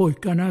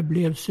 Pojkarna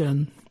blev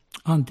sen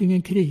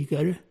antingen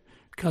krigare,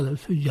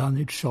 kallades för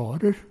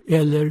janitsarer,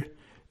 eller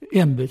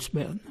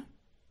ämbetsmän.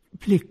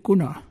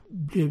 Flickorna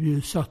blev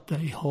ju satta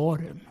i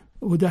harem.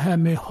 Och det här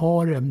med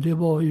harem,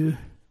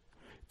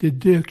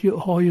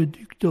 har ju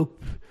dykt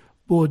upp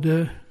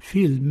både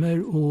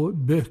filmer och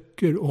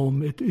böcker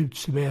om ett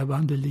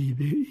utsvävande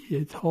liv i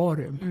ett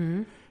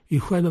harem. I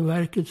själva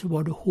verket så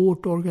var det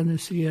hårt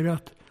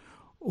organiserat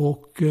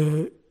och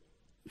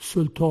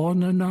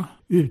sultanerna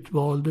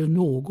utvalde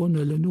någon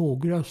eller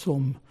några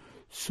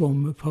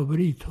som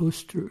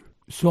favorithustru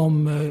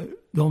som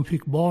de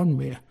fick barn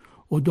med.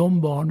 Och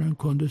de barnen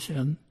kunde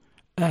sedan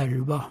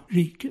ärva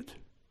riket.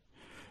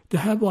 Det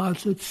här var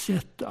alltså ett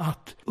sätt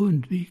att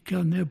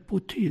undvika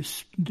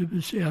nepotism, det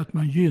vill säga att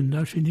man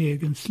gynnar sin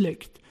egen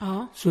släkt.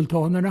 Ja.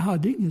 Sultanerna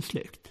hade ingen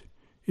släkt,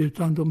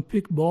 utan de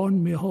fick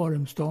barn med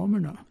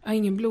haremsdamerna.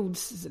 Ingen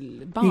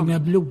blodsband? Inga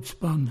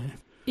blodsband.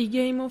 I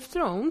Game of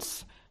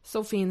Thrones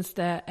så finns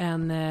det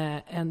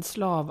en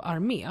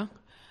slavarmé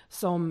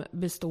som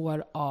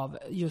består av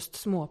just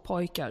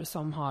småpojkar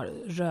som har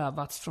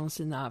rövats från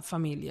sina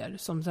familjer,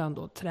 som sedan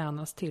då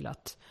tränas till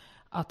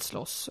att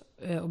slåss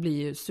och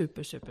bli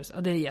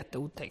super. Det är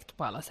jätteotäckt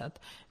på alla sätt.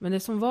 Men det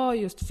som var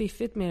just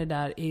fiffigt med det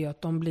där är ju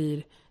att de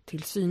blir,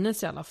 till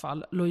synes i alla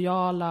fall,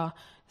 lojala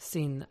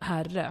sin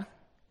herre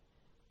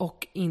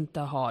och inte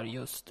har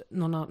just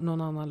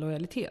någon annan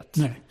lojalitet.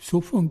 Nej,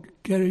 så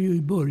funkar det ju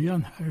i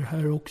början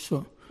här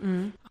också.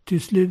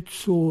 Till slut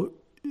så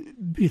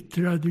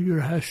bittrade ju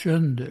det här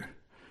sönder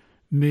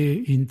med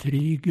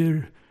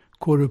intriger,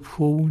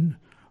 korruption.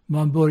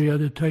 Man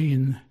började ta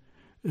in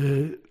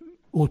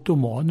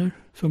ottomaner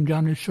som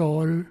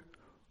janitsarer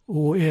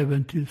och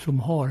även som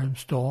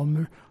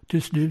haremsdamer.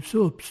 Till slut så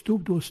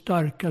uppstod då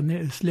starka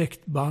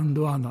släktband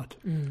och annat.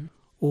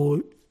 Och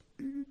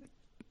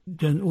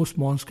den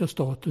osmanska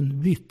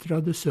staten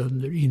vittrade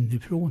sönder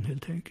inifrån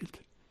helt enkelt.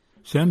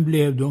 Sen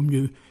blev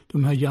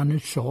de här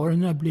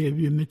janitsarerna blev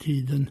ju med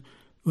tiden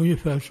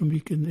ungefär som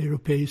vilken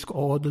europeisk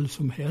adel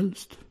som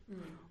helst.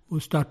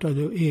 Och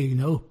startade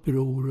egna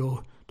uppror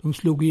och de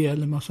slog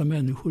ihjäl en massa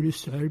människor i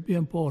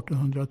Serbien på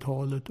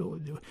 1800-talet. Och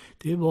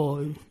det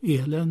var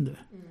elände.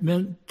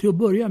 Men till att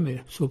börja med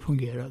så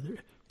fungerade det.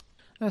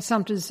 Ja,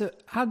 samtidigt så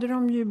hade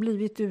de ju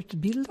blivit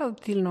utbildade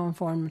till någon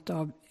form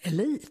av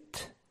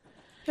elit.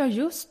 Ja,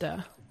 just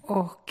det.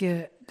 Och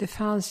det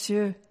fanns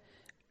ju,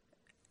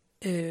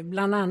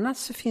 bland annat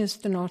så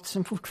finns det något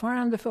som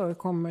fortfarande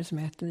förekommer som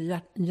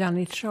heter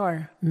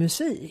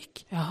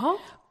janitschar-musik. Jaha.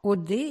 Och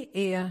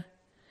det är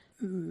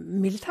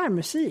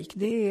militärmusik.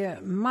 Det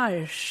är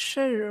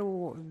marscher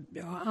och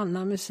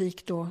annan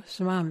musik då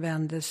som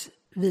användes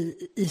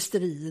i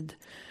strid.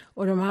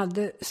 Och de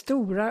hade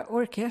stora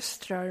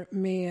orkestrar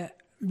med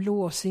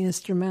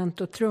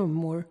blåsinstrument och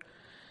trummor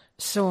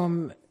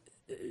som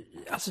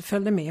alltså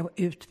följde med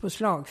ut på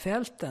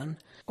slagfälten.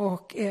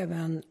 Och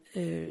även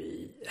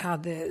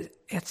hade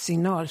ett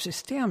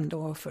signalsystem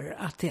då för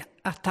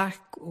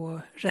attack och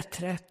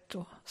reträtt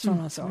och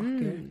sådana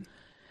saker.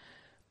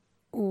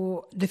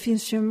 Och det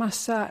finns ju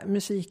massa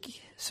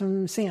musik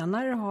som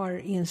senare har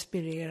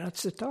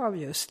inspirerats av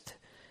just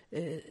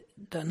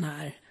den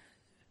här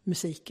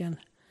musiken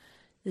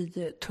i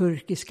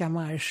turkiska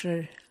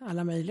marscher,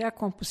 alla möjliga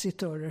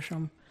kompositörer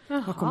som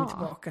har kommit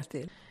tillbaka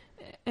till.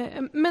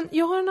 Men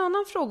jag har en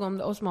annan fråga om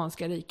det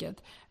Osmanska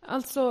riket.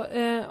 Alltså,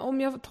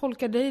 om jag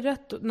tolkar dig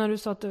rätt när du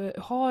sa att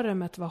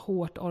haremet var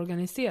hårt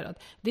organiserat.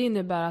 Det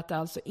innebär att det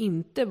alltså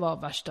inte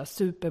var värsta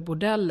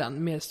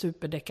superbordellen med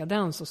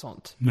superdekadens och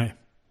sånt? Nej,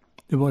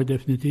 det var det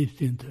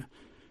definitivt inte.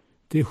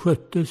 Det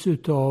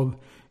sköttes av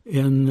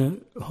en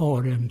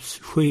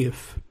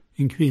haremschef,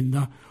 en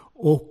kvinna.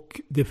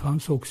 Och det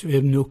fanns också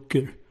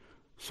eunucker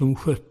som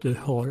skötte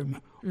harem.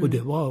 Och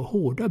det var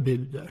hårda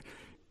bud där.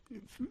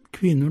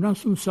 Kvinnorna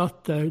som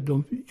satt där,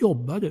 de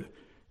jobbade.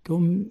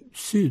 De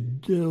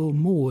sydde och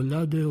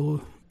målade och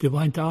det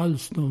var inte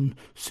alls någon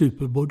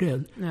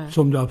superbordell. Nej.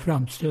 Som det har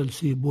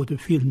framställts i både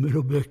filmer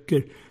och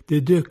böcker. Det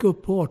dök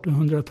upp på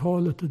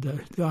 1800-talet det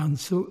där. Det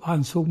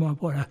ansåg man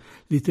bara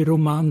lite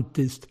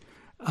romantiskt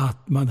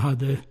att man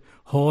hade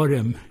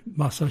harem,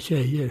 massa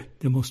tjejer,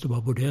 det måste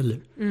vara bordeller.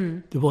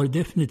 Det var det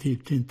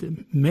definitivt inte.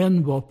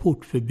 Män var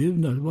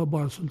portförbjudna, det var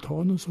bara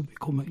sultanen som fick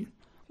komma in.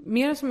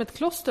 Mer som ett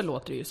kloster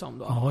låter det ju som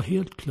då. Ja,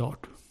 helt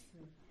klart.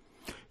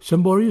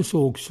 Sen var det ju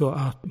så också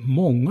att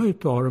många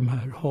av de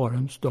här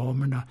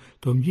haremsdamerna,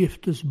 de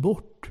giftes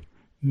bort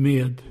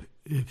med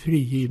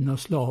frigivna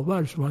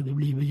slavar som hade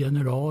blivit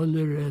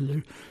generaler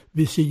eller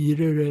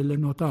visirer eller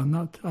något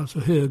annat. Alltså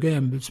höga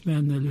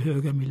ämbetsmän eller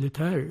höga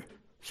militärer.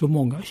 Så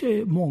många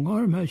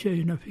av de här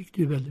tjejerna fick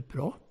det ju väldigt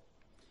bra.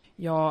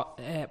 Ja,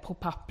 på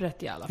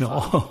pappret i alla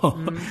fall.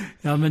 Ja,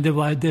 ja, men det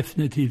var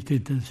definitivt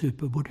inte en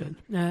superbordell.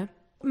 Nej.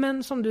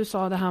 Men som du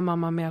sa, det här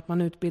mamma med att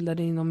man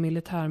utbildade inom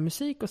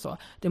militärmusik och så.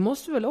 Det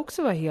måste väl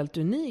också vara helt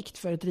unikt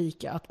för ett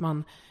rike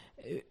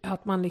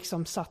att man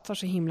liksom satsar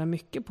så himla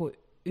mycket på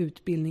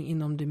utbildning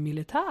inom det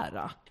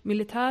militära.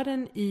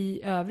 Militären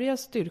i övriga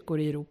styrkor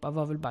i Europa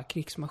var väl bara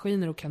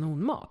krigsmaskiner och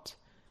kanonmat?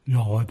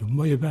 Ja, de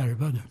var ju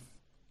värvade.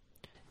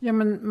 Ja,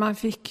 men man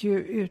fick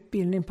ju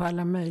utbildning på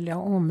alla möjliga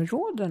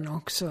områden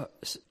också.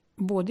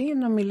 Både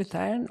inom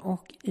militären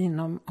och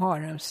inom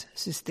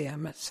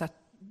haremssystemet. Så att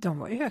de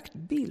var ju högt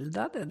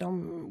bildade.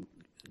 De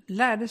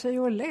lärde sig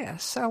att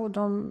läsa och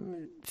de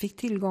fick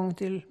tillgång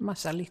till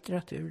massa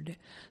litteratur. Det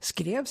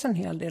skrevs en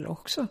hel del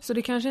också. Så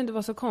det kanske inte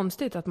var så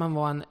konstigt att man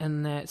var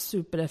en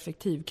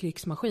supereffektiv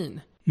krigsmaskin?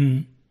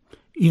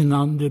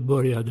 Innan det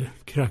började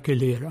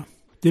krackelera.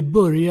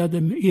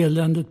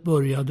 Eländet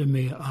började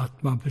med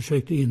att man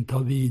försökte inta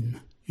Wien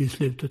i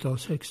slutet av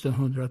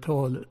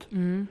 1600-talet.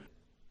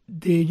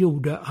 Det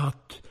gjorde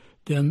att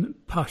den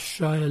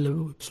pascha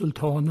eller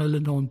sultan eller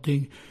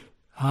någonting,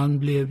 han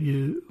blev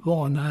ju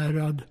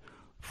vanärad.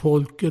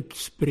 Folket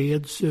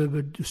spreds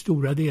över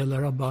stora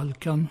delar av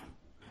Balkan.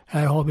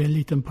 Här har vi en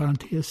liten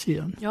parentes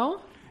igen. Ja.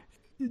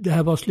 Det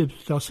här var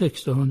slutet av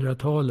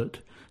 1600-talet.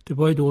 Det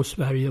var ju då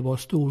Sverige var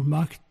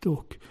stormakt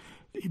och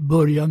i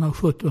början av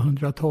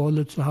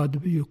 1700-talet så hade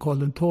vi ju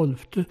Karl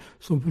XII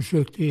som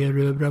försökte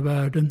erövra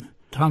världen.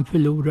 Han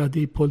förlorade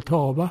i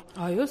Poltava.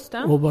 Ja, just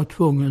det. Och var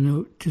tvungen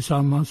att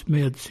tillsammans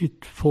med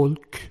sitt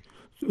folk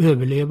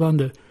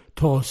överlevande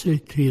ta sig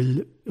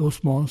till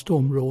osmanskt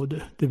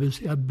område, det vill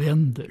säga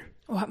Bender.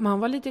 Och man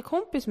var lite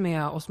kompis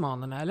med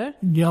osmanerna, eller?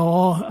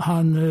 Ja,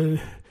 han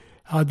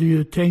hade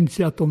ju tänkt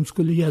sig att de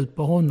skulle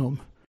hjälpa honom.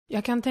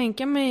 Jag kan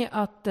tänka mig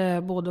att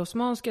både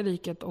Osmanska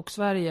riket och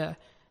Sverige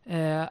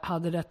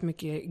hade rätt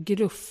mycket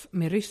gruff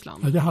med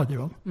Ryssland. Ja, det hade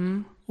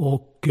de.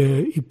 Och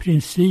i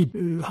princip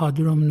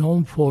hade de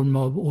någon form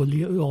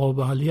av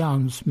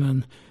allians,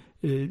 men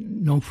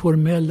någon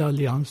formell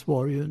allians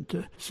var det ju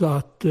inte. Så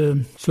att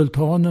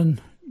sultanen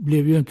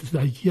blev ju inte så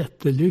där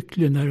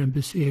jättelycklig när en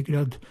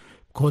besegrad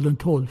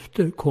Karl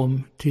XII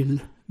kom till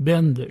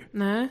Bender.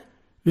 Nej.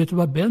 Vet du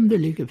var Bender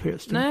ligger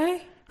förresten?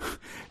 Nej.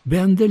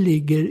 Bender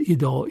ligger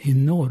idag i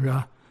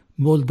norra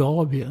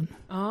Moldavien.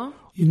 Ja.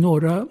 I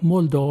norra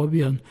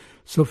Moldavien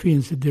så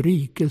finns ett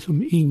rike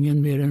som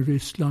ingen mer än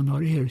Ryssland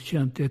har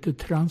erkänt. Det heter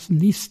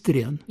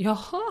Transnistrien.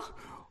 Jaha.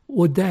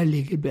 Och där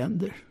ligger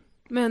Bender.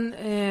 Men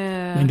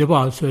det var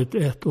alltså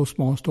ett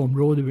osmanskt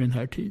område vid den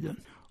här tiden.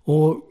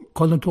 Och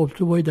Karl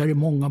XII var ju där i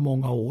många,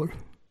 många år.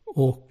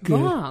 Och, var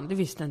han? Det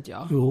visste inte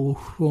jag. Jo,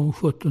 från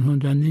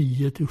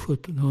 1709 till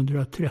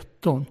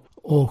 1713.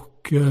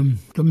 Och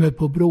de är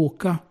på att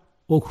bråka.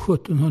 Och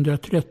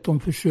 1713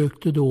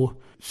 försökte då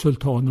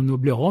sultanen att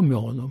bli av med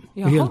honom.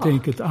 Jaha. Och helt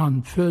enkelt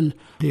anföll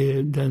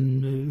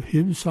den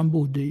hus han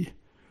bodde i.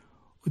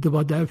 Och det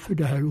var därför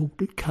det här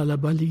ordet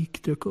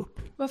kalabalik dök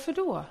upp. Varför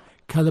då?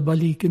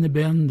 Kalabaliken i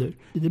Bender.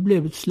 Det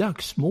blev ett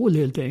slagsmål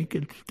helt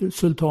enkelt.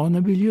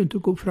 Sultanen ville ju inte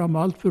gå fram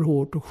allt för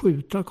hårt och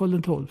skjuta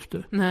Karl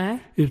XII. Nej.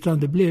 Utan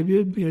det blev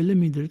ju mer eller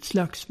mindre ett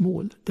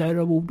slagsmål.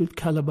 Därav ordet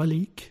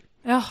kalabalik.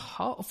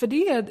 Jaha, för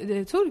det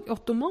är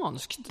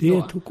ottomanskt då?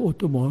 Det tog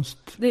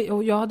ottomanskt.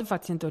 Och jag hade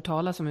faktiskt inte hört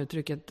talas om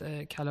uttrycket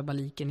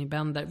kalabaliken i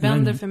Bender.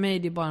 Bender för mig,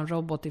 det är bara en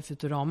robot i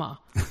Futurama.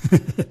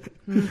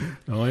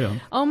 Ja.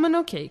 Ja, men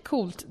okej,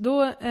 coolt.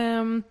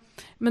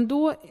 Men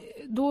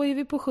då är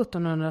vi på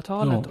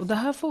 1700-talet. Ja. Och det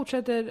här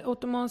fortsätter,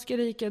 Ottomanska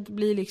riket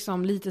blir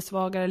liksom lite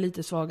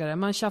svagare.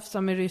 Man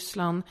tjafsar med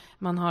Ryssland,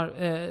 man har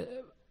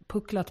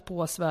pucklat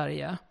på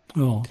Sverige.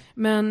 Ja.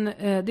 Men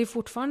det är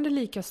fortfarande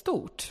lika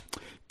stort.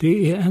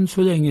 Det är än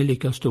så länge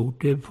lika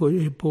stort. Det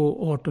är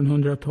på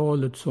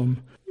 1800-talet som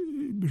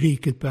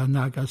riket börjar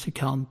naggas i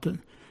kanten.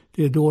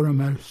 Det är då de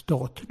här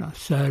staterna,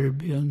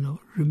 Serbien och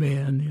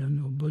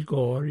Rumänien och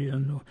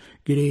Bulgarien och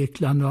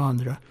Grekland och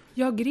andra.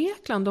 Ja,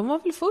 Grekland, de var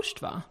väl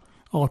först, va?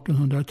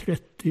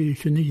 1830,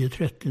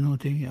 29-30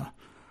 någonting, ja.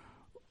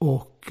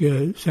 Och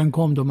sen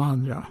kom de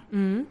andra.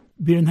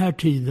 Vid den här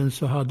tiden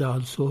så hade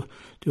alltså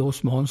det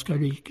Osmanska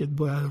riket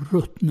börjat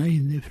ruttna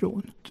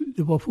inifrån.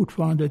 Det var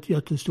fortfarande ett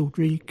jättestort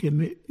rike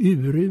med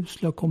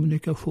urusla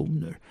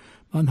kommunikationer.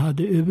 Man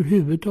hade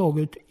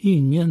överhuvudtaget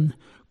ingen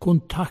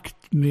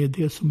kontakt med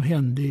det som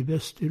hände i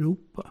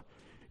Västeuropa.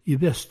 I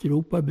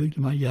Västeuropa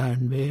byggde man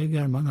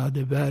järnvägar, man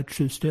hade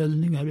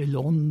världsutställningar i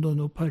London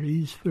och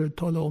Paris för att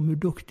tala om hur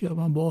duktiga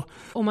man var.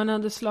 Och man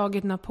hade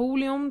slagit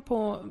Napoleon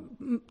på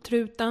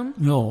truten.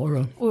 Ja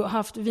då. Och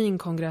haft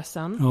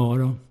Wienkongressen. Ja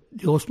då.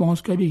 Det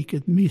Osmanska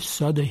riket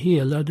missade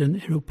hela den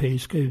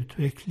europeiska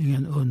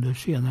utvecklingen under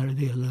senare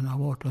delen av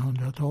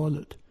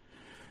 1800-talet.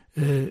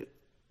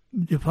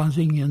 Det fanns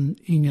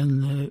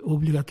ingen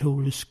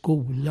obligatorisk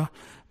skola.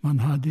 Man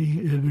hade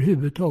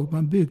överhuvudtaget,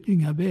 man byggde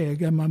inga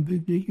vägar,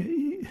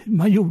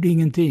 man gjorde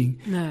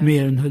ingenting. Nej.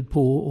 Mer än höll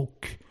på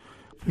och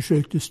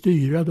försökte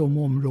styra de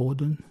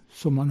områden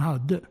som man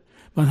hade.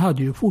 Man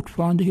hade ju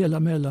fortfarande hela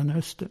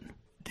Mellanöstern.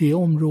 Det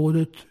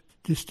området,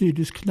 det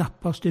styrdes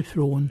knappast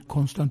ifrån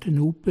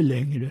Konstantinopel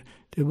längre.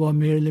 Det var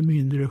mer eller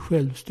mindre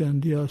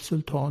självständiga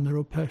sultaner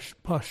och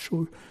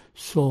parsor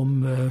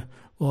som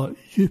var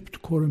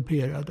djupt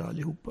korrumperade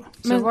allihopa.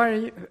 Så var det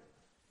ju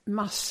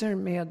massor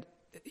med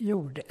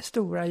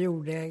stora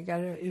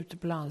jordägare ute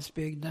på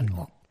landsbygden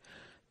och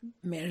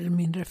mer eller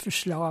mindre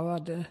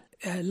förslavade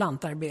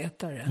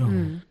lantarbetare.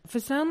 För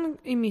sen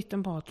i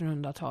mitten på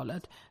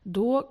 1800-talet,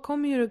 då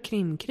kom ju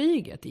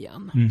Krimkriget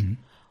igen.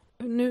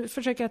 Nu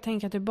försöker jag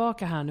tänka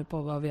tillbaka här nu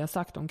på vad vi har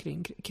sagt om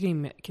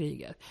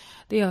Krimkriget.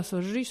 Det är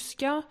alltså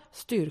ryska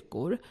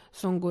styrkor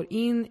som går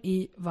in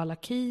i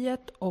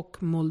Valakiet och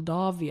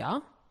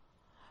Moldavia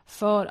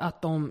för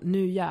att de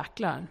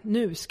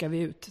nu ska vi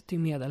ut till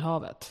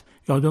Medelhavet.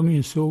 Ja, de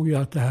insåg ju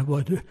att det här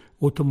var det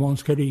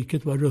Ottomanska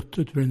riket var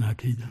ruttet vid den här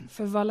tiden.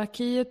 För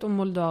Valakiet och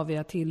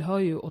Moldavia tillhör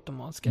ju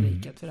Ottomanska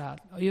riket för det här.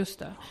 Ja, just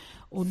det.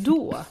 Och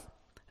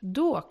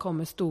då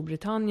kommer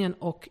Storbritannien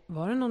och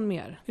var det någon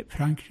mer?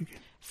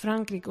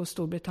 Frankrike och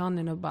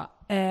Storbritannien och bara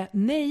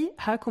nej,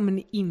 här kommer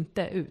ni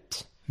inte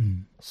ut.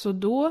 Så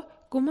då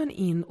går man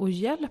in och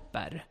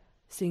hjälper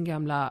sin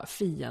gamla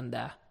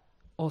fiende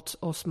åt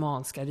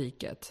Osmanska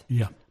riket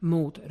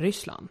mot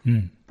Ryssland.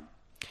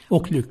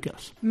 Och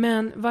lyckas.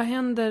 Men vad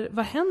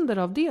händer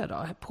av det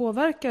då?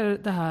 Påverkar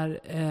det här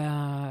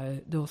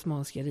det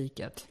Osmanska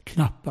riket?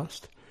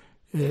 Knappast.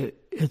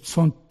 Ett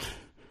sånt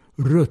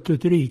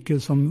ruttet rike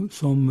som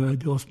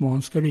det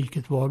Osmanska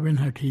riket var vid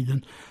den här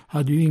tiden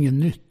hade ju ingen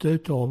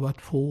nytta av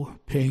att få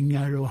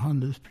pengar och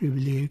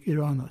handelsprivilegier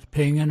och annat.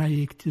 Pengarna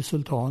gick till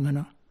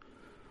sultanerna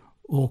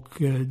och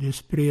det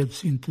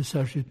spreds inte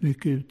särskilt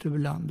mycket ut över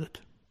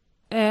landet.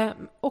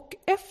 Och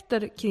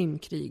efter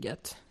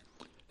Krimkriget?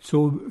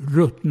 Så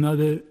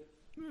ruttnade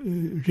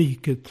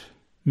riket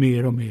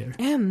mer och mer.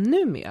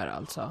 Ännu mer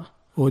alltså?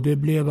 Och det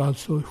blev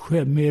alltså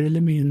mer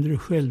eller mindre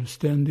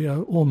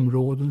självständiga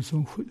områden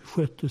som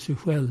skötte sig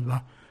själva.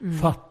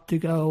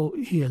 Fattiga och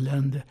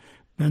elände.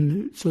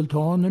 Men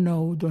sultanerna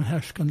och den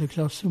härskande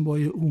klassen var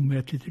ju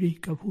omätligt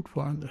rika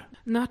fortfarande.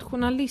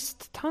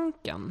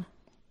 Nationalisttanken?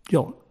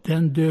 Ja,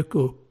 den dök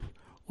upp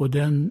och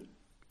den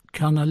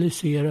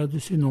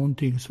kanaliserades i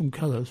någonting som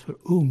kallas för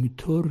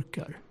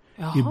ungturkar.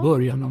 Jaha. I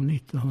början av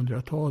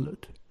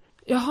 1900-talet.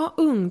 Jaha,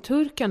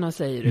 ungturkarna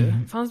säger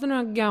du. Fanns det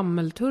några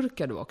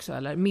gammelturkar då också?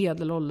 Eller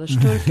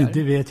medelåldersturkar?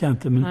 Det vet jag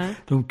inte, men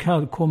de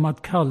kom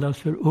att kallas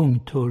för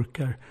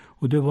ungturkar.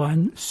 Och det var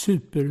en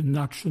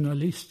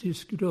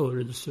supernationalistisk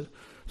rörelse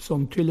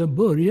som till att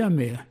börja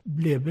med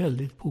blev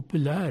väldigt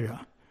populära.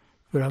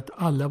 För att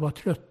alla var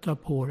trötta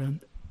på den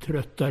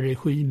trötta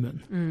regimen.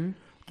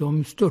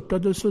 De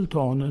störtade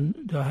sultanen,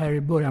 det här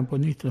i början på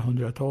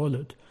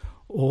 1900-talet.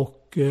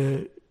 och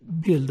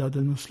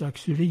bildade någon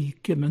slags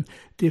rike. Men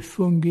det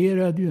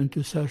fungerade ju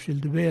inte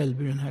särskilt väl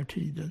vid den här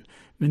tiden.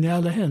 Men i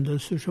alla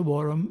händelser så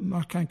var de,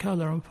 man kan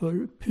kalla dem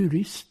för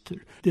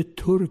purister. Det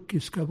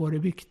turkiska var det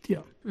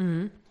viktiga.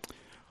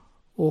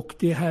 Och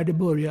det är här det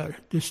börjar,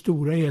 det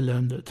stora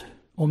eländet.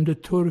 Om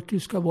det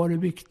turkiska var det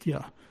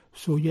viktiga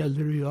så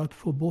gäller det ju att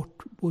få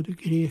bort både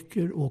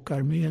greker och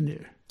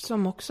armenier.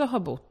 Som också har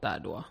bott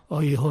där då?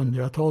 Ja, i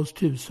hundratals,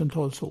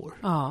 tusentals år.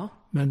 Ja.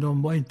 Men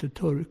de var inte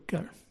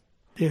turkar.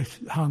 Det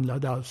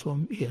handlade alltså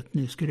om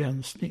etnisk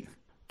rensning.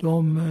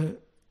 De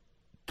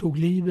tog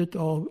livet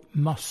av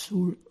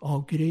massor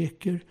av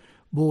greker.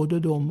 Både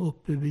de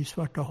uppe vid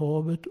Svarta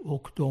havet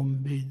och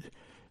de vid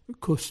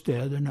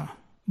kuststäderna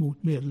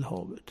mot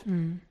Medelhavet.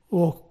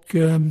 Och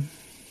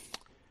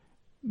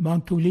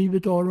man tog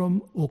livet av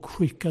dem och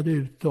skickade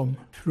ut dem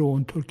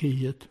från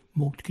Turkiet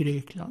mot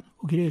Grekland.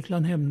 Och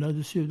Grekland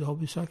hämnades ju, det har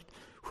vi sagt,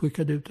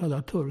 skickade ut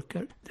alla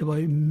turkar. Det var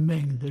ju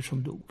mängder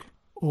som dog.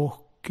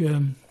 Och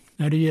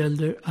när det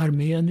gällde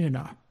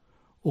armenierna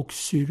och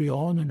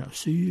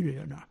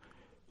syrierna,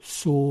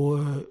 så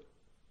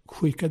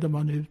skickade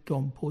man ut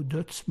dem på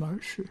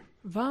dödsmarscher.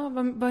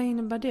 Vad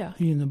innebär det?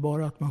 Det innebar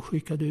att man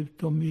skickade ut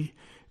dem i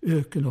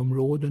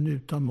ökenområden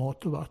utan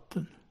mat och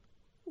vatten.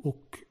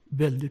 Och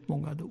väldigt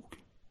många dog.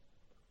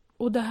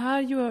 Och det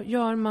här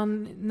gör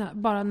man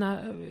bara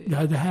när...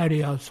 Ja, det här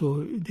är alltså,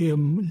 det är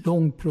en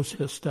lång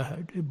process det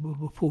här. Det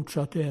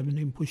fortsatte även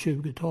in på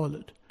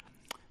 20-talet.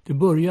 Det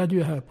började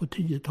ju här på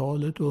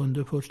 10-talet och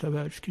under första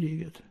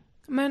världskriget.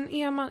 Men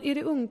är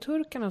det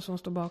ungturkarna som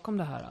står bakom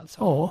det här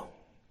alltså? Ja,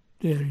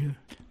 det är det ju.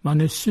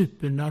 Man är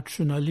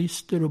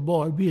supernationalister och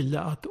bara ville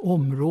att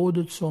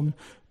området som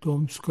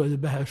de skulle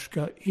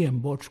behärska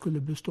enbart skulle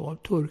bestå av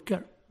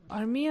turkar.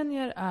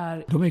 Armenier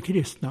är... De är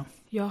kristna.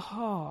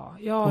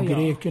 Jaha, och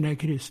grekerna är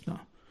kristna.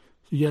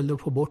 Så det gäller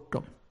att få bort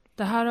dem.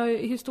 Det här har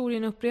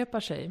historien upprepar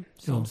sig,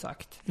 som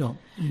sagt. Ja,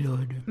 det gör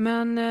det.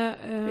 Men...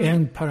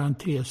 En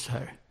parentes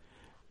här.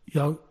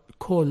 Jag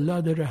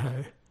kollade det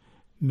här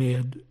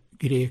med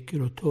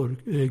greker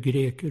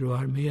och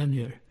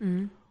armenier.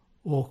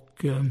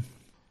 Och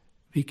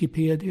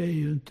Wikipedia är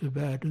ju inte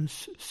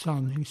världens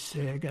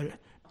sanningssägare.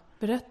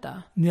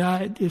 Berätta.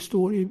 Nej, det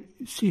står i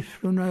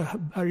siffrorna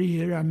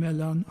varierar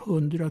mellan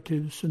 100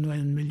 000 och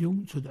 1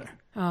 miljon sådär.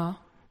 Ja.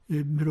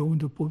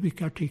 Beroende på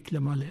vilka artiklar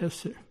man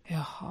läser.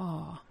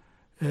 Jaha.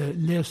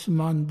 Läser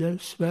man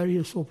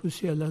Sveriges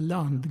officiella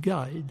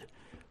landguide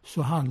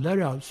så handlar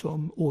det alltså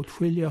om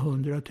åtskilliga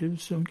 100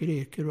 000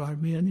 greker och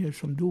armenier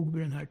som dog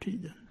vid den här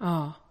tiden.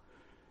 Ja.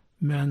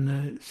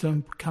 Men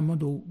sen kan man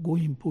då gå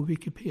in på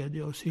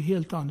Wikipedia och se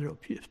helt andra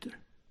uppgifter.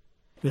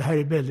 Det här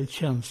är väldigt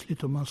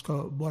känsligt och man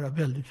ska vara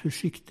väldigt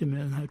försiktig med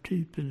den här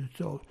typen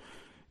av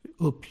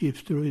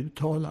uppgifter och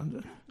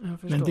uttalanden.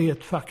 Men det är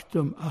ett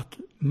faktum att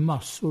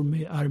massor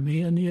med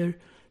armenier,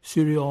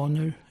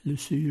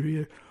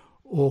 syrier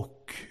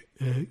och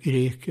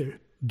greker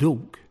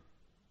dog.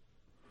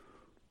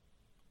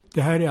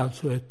 Det här är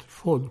alltså ett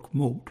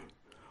folkmord.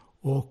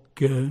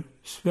 Och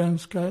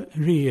svenska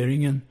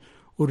regeringen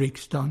och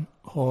riksdagen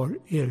har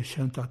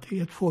erkänt att det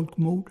är ett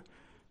folkmord.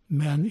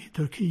 Men i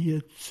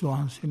Turkiet så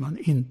anser man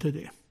inte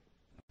det.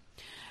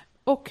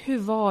 Och hur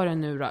var det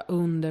nu då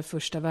under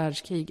första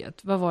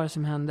världskriget? Vad var det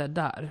som hände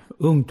där?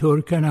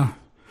 Ungturkarna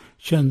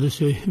kände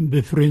sig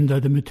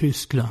befryndade med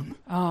Tyskland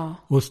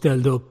och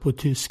ställde upp på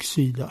tysk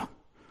sida.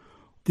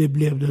 Det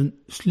blev den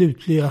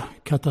slutliga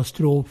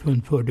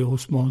katastrofen för det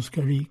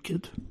Osmanska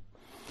riket.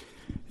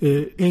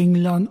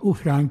 England och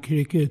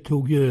Frankrike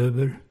tog ju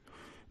över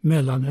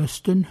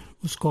Mellanöstern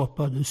och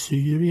skapade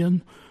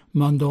Syrien,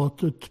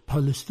 mandatet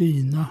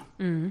Palestina.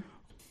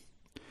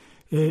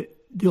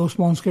 Det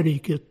Osmanska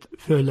riket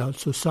föll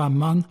alltså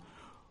samman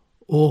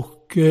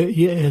och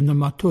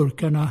genom att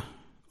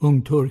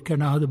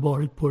ungturkarna hade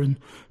varit på den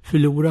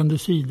förlorande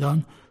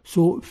sidan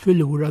så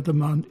förlorade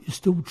man i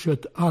stort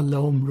sett alla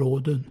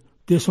områden.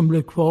 Det som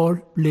blev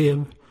kvar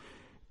blev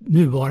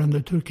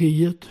nuvarande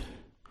Turkiet,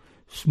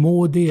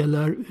 små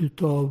delar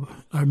utav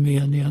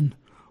Armenien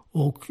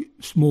och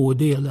små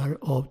delar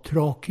av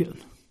Trakien.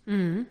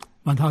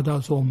 Man hade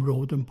alltså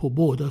områden på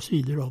båda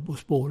sidor av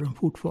Bosporen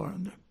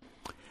fortfarande.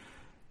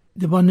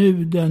 Det var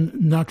nu den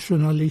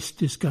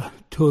nationalistiska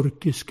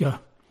turkiska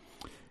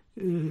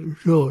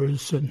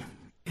rörelsen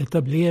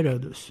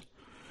etablerades.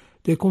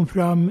 Det kom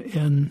fram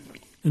en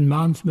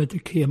man som heter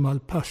Kemal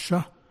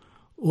Pasha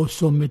och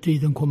som med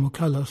tiden kom att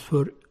kallas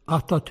för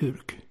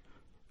Atatürk,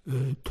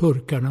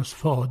 turkarnas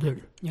fader.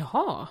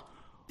 Jaha.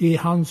 Det är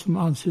han som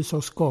anses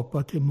ha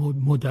skapat det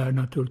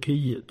moderna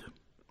Turkiet.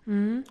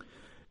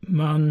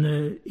 Man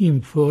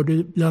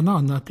införde bland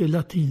annat det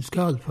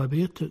latinska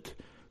alfabetet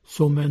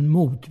som en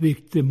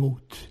motvikt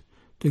mot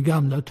det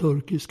gamla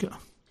turkiska.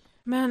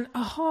 Men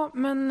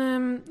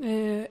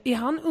är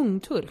han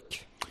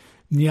ungturk?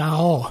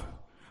 Ja,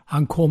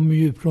 han kommer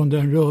ju från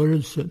den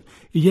rörelsen.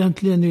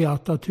 Egentligen är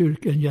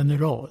Atatürk en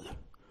general.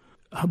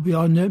 Vi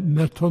har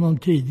mött honom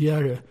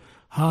tidigare.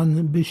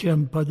 Han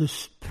bekämpade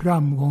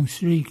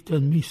framgångsrikt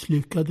den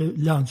misslyckade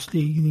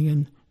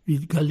landstigningen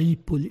vid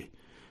Gallipoli.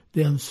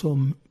 Den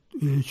som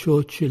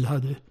Churchill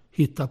hade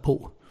hittat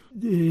på.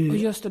 Och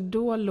just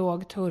då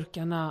låg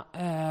turkarna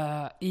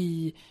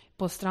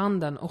på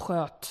stranden och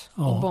sköt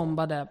och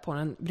bombade på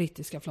den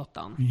brittiska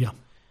flottan. Ja.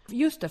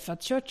 Just det, för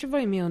att Churchill var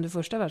ju med under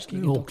första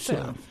världskriget också.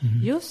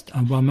 Just det.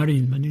 Han var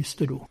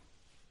marinminister då.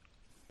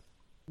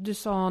 Du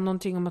sa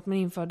någonting om att man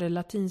införde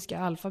latinska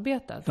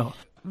alfabetet. Ja.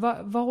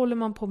 Vad håller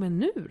man på med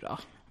nu då?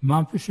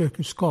 Man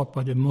försöker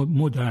skapa det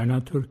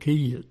moderna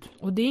Turkiet.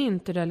 Och det är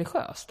inte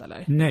religiöst,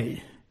 eller?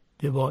 Nej,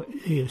 det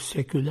är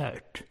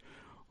sekulärt.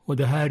 Och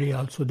det här är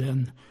alltså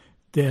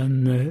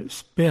den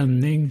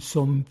spänning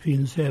som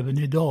finns även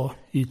idag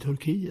i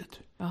Turkiet.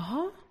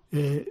 Jaha.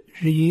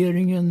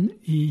 Regeringen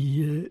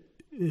i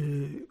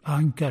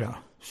Ankara,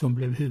 som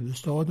blev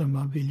huvudstaden,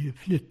 man vill ju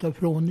flytta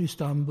från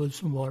Istanbul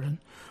som var den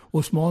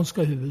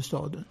osmanska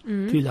huvudstaden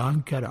till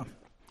Ankara.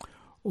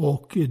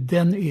 Och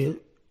den är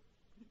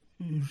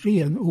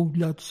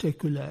renodlat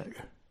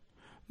sekulär.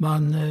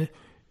 Man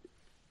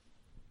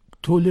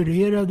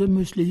tolererade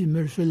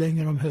muslimer så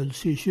länge de höll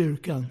sig i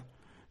kyrkan.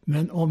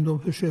 Men om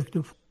de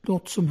försökte få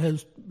något som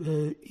helst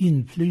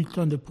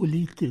inflytande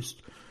politiskt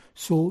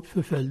så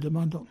förföljde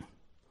man dem.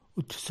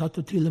 Och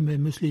satte till och med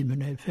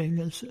muslimerna i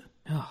fängelse.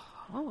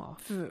 Jaha.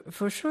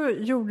 Först så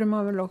gjorde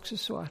man väl också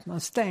så att man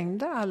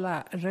stängde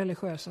alla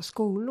religiösa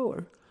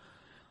skolor.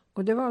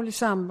 Och det var väl i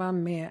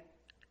samband med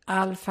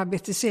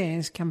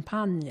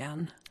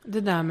alfabetiseringskampanjen.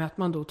 Det där med att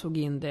man då tog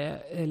in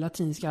det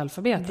latinska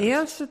alfabetet.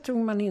 Dels så tog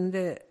man in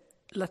det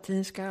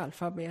latinska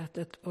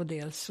alfabetet och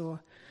dels så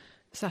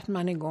satte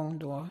man igång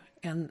då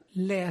en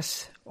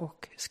läs-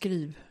 och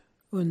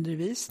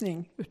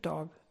skrivundervisning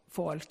utav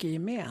folk i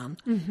gemen.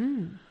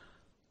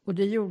 Och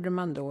det gjorde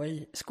man då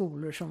i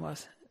skolor som var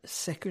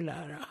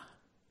sekulära.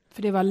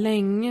 För det var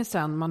länge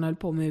sedan man höll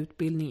på med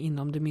utbildning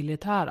inom det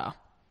militära.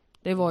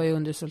 Det var ju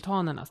under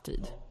sultanernas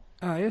tid.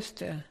 Ja, just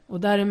det. Och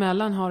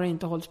däremellan har det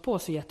inte hållits på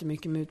så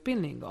jättemycket med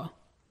utbildning då?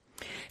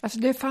 Alltså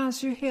det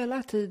fanns ju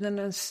hela tiden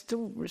en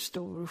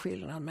stor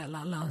skillnad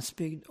mellan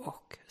landsbygd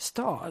och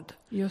stad.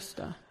 Just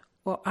det.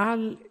 Och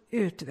all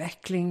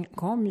utveckling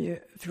kom ju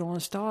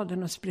från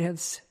staden och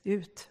spreds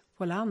ut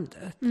på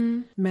landet.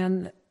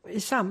 Men i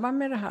samband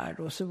med det här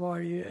då så var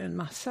det ju en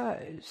massa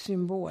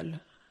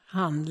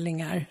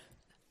symbolhandlingar.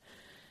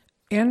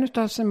 En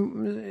av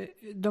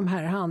de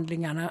här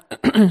handlingarna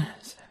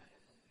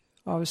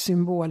av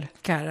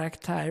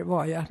symbolkaraktär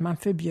var ju att man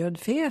förbjöd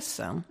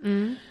fesen.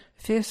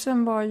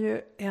 Fesen var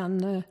ju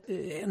en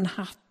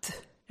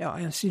hatt,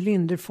 en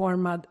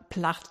cylinderformad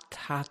platt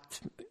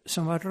hatt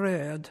som var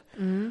röd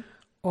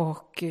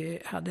och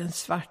hade en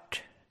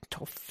svart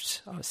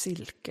tofs av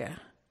silke.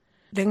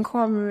 Den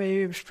kom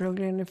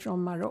ursprungligen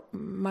från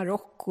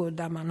Marocko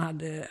där man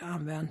hade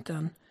använt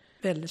den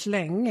väldigt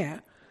länge.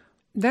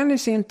 Den i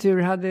sin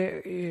tur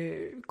hade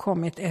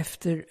kommit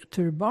efter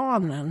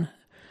turbanen.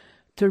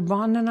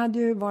 Turbanen hade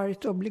ju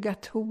varit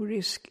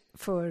obligatorisk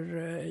för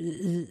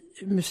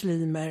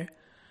muslimer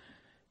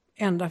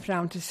ända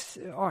fram till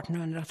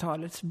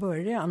 1800-talets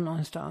början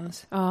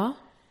någonstans. Ja.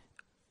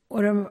 Och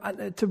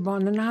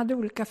turbanerna hade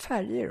olika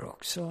färger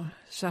också.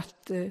 Så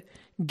att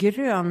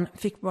grön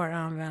fick bara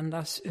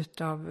användas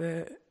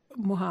utav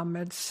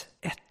Mohammeds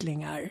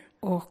ättlingar.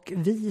 Och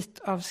vit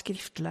av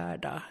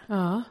skriftlärda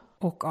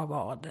och av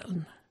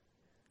adeln.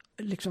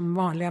 Liksom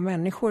vanliga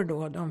människor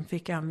då, de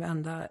fick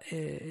använda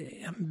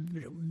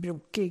en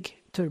brokig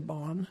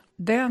turban.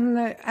 Den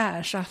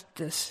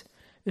ersattes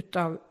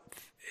utav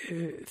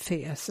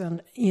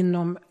fesen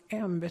inom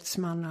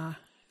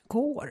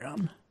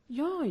ämbetsmannakåren.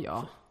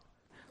 Ja.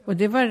 Och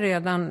det var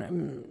redan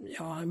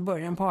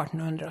början på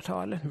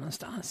 1800-talet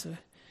någonstans.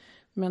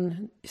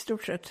 Men i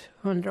stort sett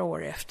 100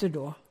 år efter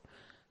då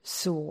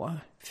så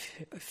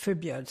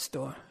förbjöds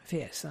då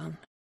fesen.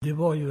 Det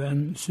var ju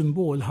en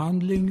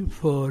symbolhandling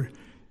för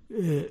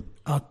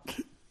att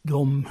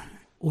de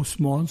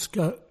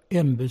osmanska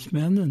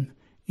ämbetsmännen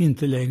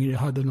inte längre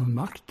hade någon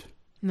makt.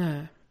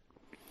 Nej.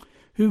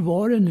 Hur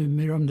var det nu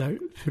med de där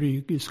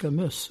frygiska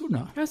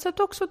mössorna? Jag satt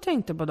också och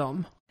tänkte på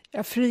dem.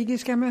 Ja,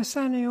 frygiska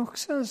mössan är ju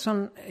också en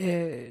sån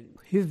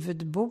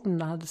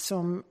huvudbonad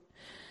som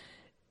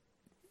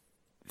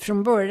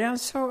från början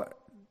så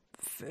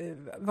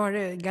var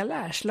det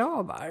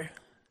galärslavar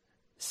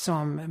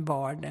som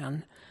bar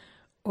den.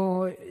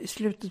 Och i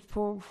slutet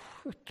på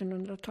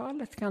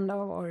 1700-talet kan det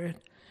ha varit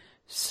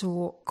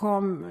så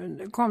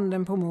kom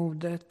den på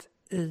modet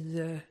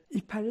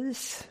i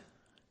Paris.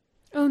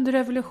 Under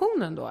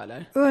revolutionen då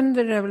eller?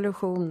 Under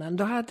revolutionen.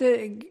 Då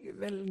hade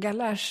väl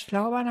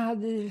galärslavarna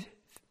hade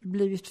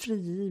blivit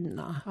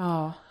frigivna.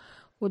 Ja.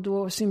 Och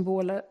då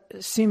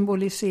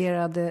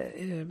symboliserade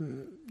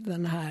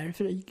den här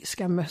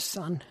frygiska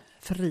mössan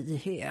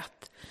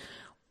frihet.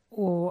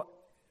 Och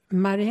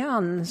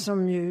Marianne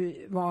som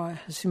ju var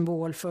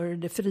symbol för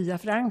det fria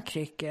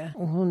Frankrike.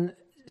 Och hon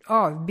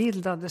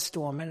avbildades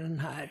då med den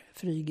här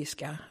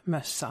frygiska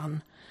mössan.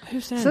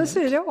 Hur ser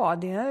den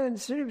ut? Det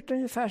ser ut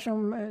ungefär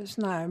som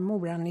sån här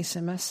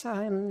moranissemössa,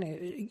 en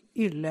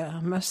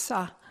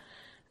yllemössa.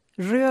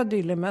 Röd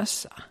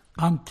yllemössa.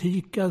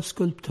 Antika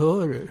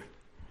skulptörer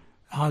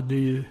hade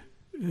ju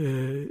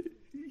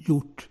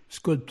gjort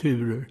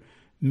skulpturer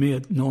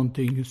med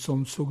någonting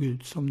som såg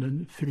ut som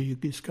den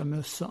frygiska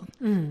mössan.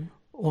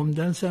 Om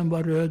den sen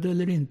var röd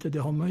eller inte, det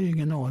har man ju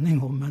ingen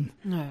aning om, men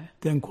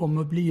den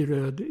kommer att bli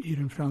röd i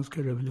den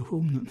franska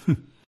revolutionen.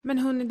 Men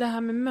hörni, det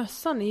här med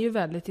mössan är ju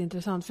väldigt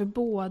intressant, för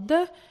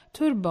både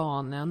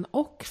turbanen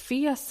och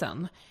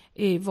fesen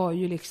var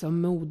ju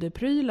liksom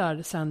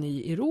modeprylar sen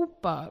i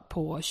Europa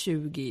på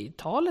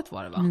 20-talet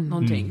var det va?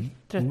 Någonting,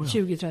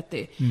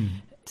 20-30.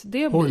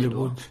 Det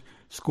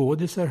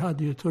Hollywood-skådisar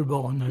hade ju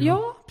turbaner.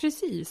 Ja,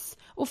 precis.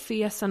 Och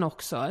fesen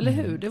också, eller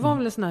hur? Det var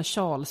väl en sån här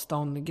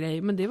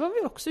Charleston-grej, men det var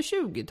väl också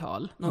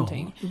 20-tal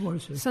någonting. Ja, det var det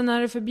så. Så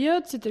när det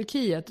förbjöds i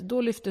Turkiet,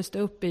 då lyftes det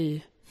upp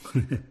i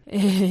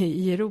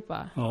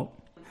Europa. Ja.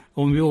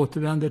 Om vi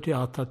återvänder till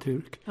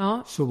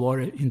Atatürk så var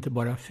det inte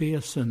bara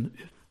fesen.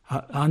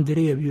 Han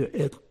drev ju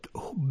ett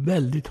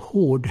väldigt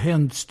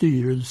hårdhänt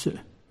styrelse.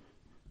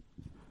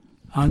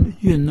 Han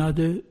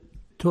gynnade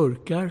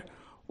turkar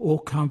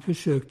och han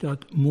försökte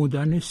att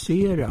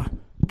modernisera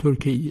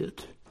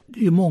Turkiet.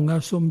 Det är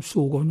många som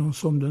såg honom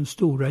som den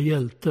stora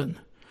hjälten.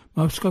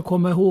 Man ska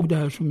komma ihåg det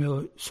här som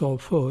jag sa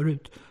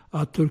förut,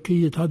 att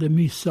Turkiet hade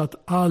missat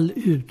all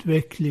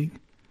utveckling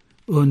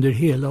under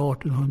hela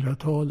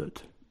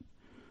 1800-talet.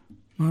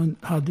 Man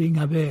hade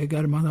inga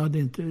vägar, man hade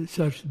inte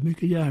särskilt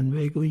mycket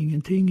järnväg och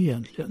ingenting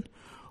egentligen.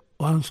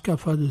 Och han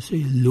skaffade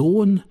sig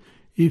lån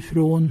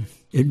ifrån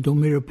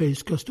de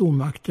europeiska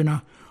stormakterna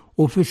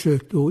och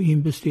försökte att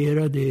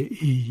investera det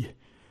i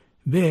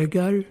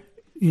vägar,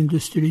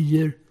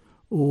 industrier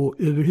och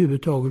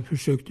överhuvudtaget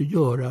försökte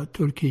göra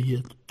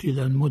Turkiet till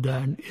en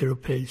modern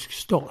europeisk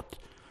stat.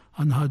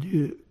 Han hade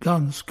ju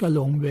ganska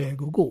lång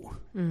väg att gå.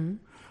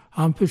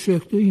 Han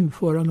försökte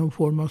införa någon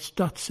form av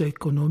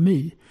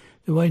statsekonomi.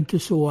 Det var inte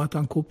så att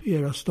han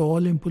kopierade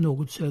Stalin på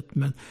något sätt,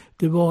 men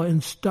det var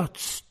en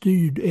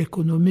statsstyrd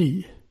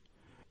ekonomi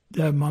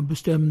där man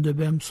bestämde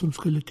vem som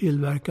skulle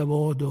tillverka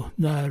vad och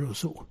när och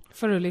så.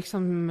 För att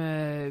liksom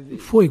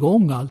få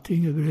igång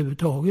allting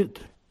överhuvudtaget.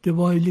 Det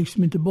var ju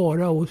liksom inte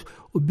bara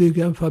att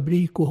bygga en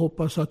fabrik och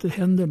hoppas att det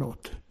händer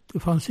något. Det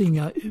fanns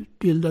inga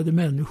utbildade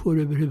människor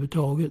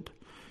överhuvudtaget.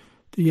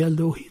 Det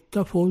gällde att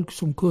hitta folk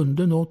som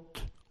kunde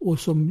något och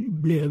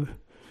som blev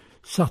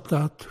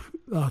satta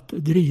att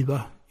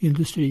driva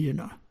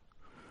industrierna.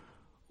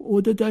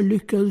 Och det där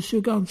lyckades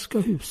ju ganska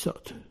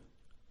hyfsat.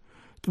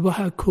 Det var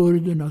här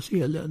kurdernas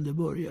elände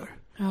börjar.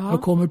 Ja.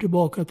 Jag kommer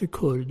tillbaka till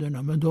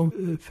kurderna, men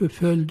de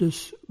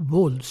förföljdes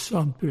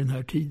våldsamt på den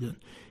här tiden.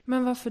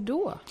 Men varför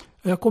då?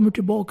 Jag kommer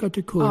tillbaka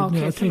till kurderna.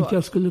 Jag tänkte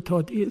jag skulle ta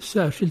ett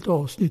särskilt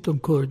avsnitt om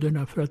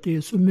kurderna för att det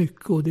är så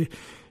mycket och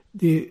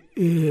det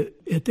är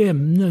ett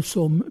ämne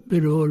som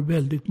berör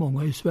väldigt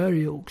många i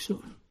Sverige också.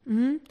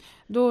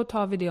 Då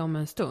tar vi det om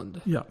en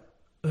stund. Ja.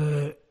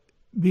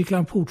 Vi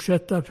kan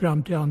fortsätta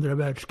fram till andra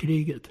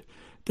världskriget.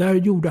 Där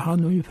gjorde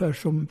han ungefär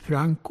som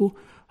Franco.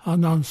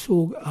 Han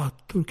ansåg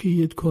att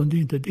Turkiet kunde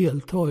inte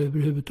delta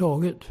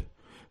överhuvudtaget.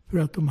 För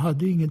att de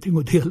hade ingenting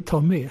att delta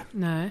med.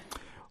 Nej.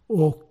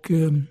 Och,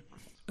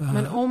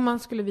 men om man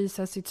skulle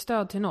visa sitt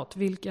stöd till något,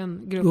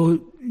 vilken grupp? Då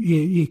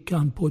gick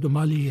han på de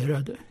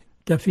allierade.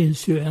 Där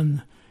finns ju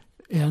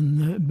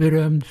en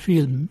berömd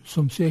film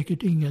som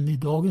säkert ingen i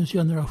dagens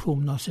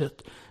generation har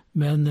sett.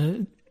 Men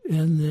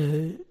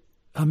en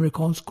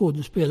amerikansk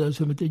skådespelare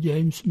som heter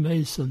James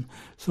Mason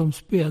som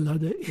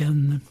spelade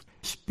en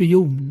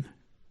spion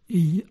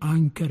i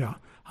Ankara.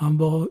 Han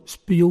var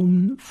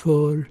spion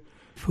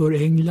för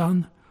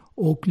England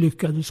och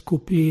lyckades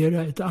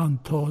kopiera ett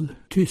antal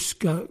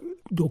tyska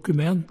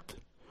dokument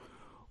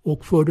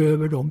och förde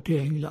över dem till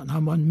England.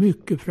 Han var en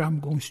mycket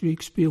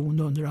framgångsrik spion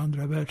under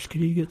andra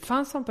världskriget.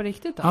 Fanns han på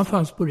riktigt alltså? Han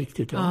fanns på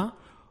riktigt, ja.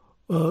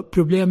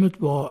 Problemet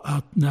var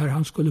att när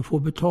han skulle få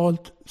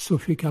betalt så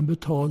fick han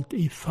betalt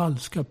i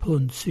falska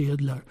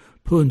pundsedlar.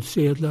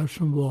 Pundsedlar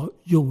som var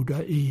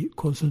gjorda i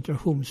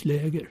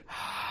koncentrationsläger.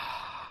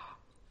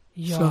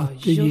 Ja, så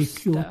att det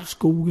gick ju åt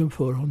skogen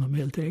för honom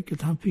helt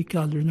enkelt. Han fick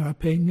aldrig några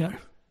pengar.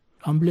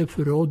 Han blev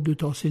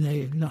förrådd av sina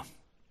egna.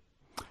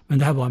 Men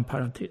det här var en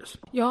parentes.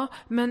 Ja,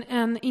 men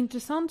en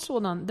intressant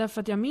sådan.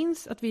 Därför att jag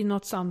minns att vi i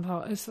något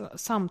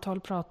samtal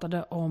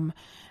pratade om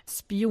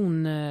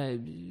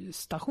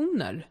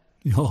spionstationer.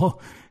 Ja,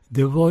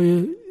 det var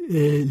ju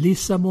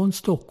Lissabon,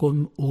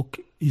 Stockholm och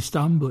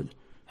Istanbul.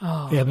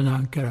 Även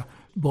Ankara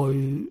var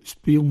ju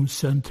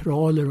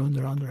spioncentraler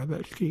under andra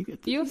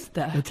världskriget. Just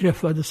det. Där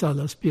träffades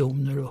alla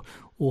spioner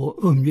och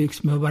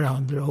umgicks med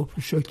varandra och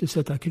försökte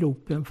sätta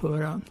kroppen för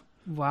varandra.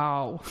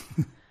 Wow.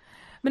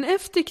 Men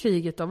efter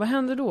kriget då, vad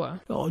hände då?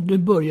 Ja, det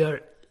börjar,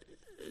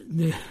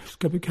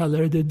 ska vi kalla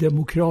det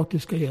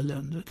demokratiska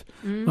eländet.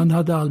 Man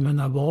hade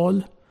allmänna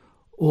val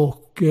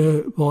och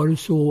var det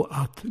så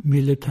att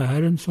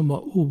militären som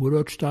var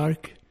oerhört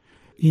stark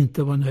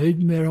inte var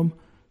nöjd med dem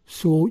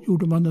så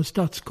gjorde man en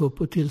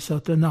statskupp och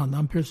tillsatte en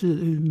annan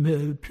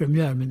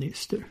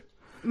premiärminister.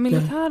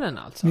 Militären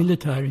alltså?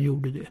 Militären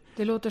gjorde det.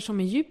 Det låter som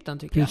Egypten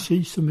tycker jag.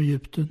 Precis som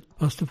Egypten.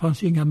 Fast det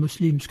fanns inga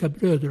muslimska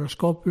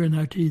brödraskap på den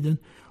här tiden.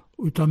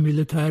 Utan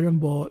militären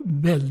var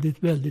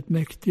väldigt, väldigt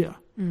mäktiga.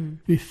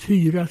 Vid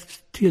 4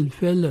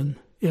 tillfällen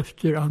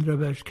efter andra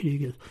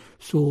världskriget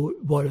så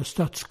var det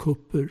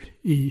statskupper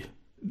i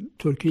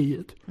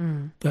Turkiet.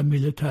 Där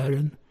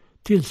militären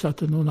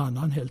tillsatte någon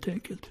annan helt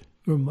enkelt.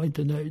 De var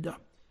inte nöjda.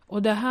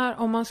 Och det här,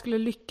 om man skulle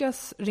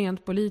lyckas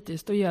rent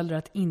politiskt, då gäller det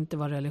att inte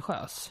vara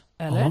religiös,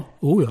 eller? Ja,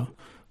 ja.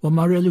 Var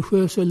man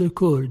religiös eller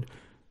kurd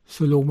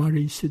så låg man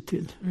risigt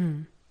till.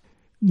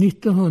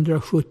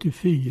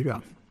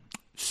 1974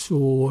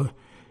 så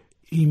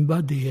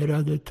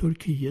invaderade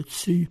Turkiet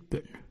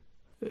Cypern.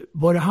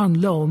 Vad det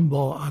handlade om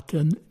var att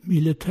en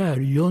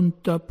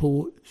militärjunta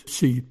på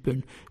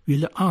Cypern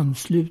ville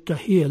ansluta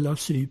hela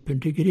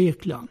Cypern till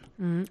Grekland.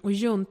 Och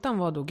juntan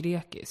var då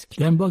grekisk?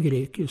 Den var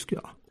grekisk,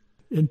 ja.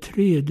 En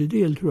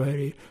tredjedel tror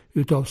jag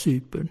utav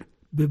Cypern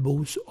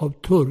bebos av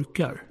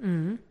turkar.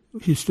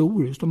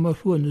 Historiskt, de har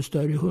funnits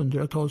där i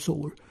hundratals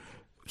år.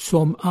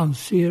 Som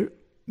anser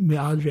med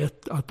all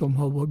rätt att de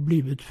har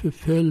blivit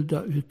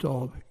förföljda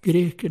utav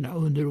grekerna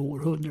under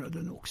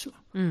århundraden också.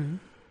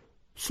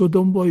 Så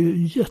de var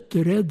ju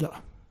jätterädda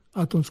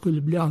att de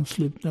skulle bli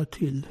anslutna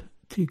till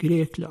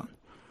Grekland.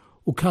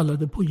 Och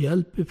kallade på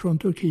hjälp från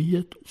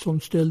Turkiet som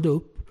ställde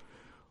upp.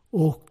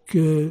 Och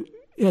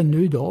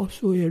ännu idag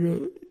så är det,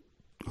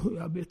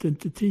 jag vet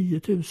inte,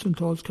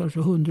 10-tusentals, kanske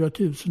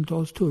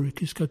 100-tusentals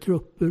turkiska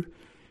trupper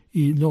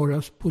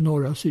på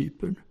norra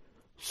Cypern.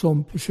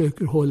 Som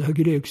försöker hålla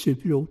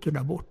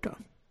grekcyprioterna borta.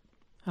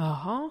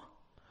 Jaha.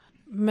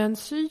 Men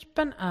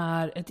Cypern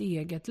är ett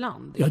eget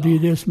land idag. Ja, det är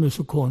det som är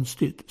så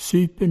konstigt.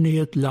 Cypern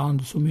är ett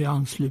land som är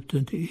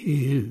ansluten till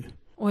EU.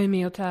 Och är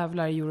med och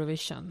tävlar i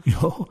Eurovision.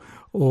 Ja,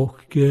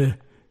 och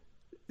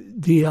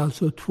det är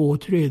alltså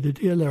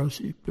 2/3 av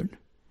Cypern.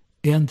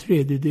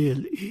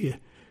 1/3 är,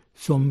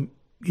 som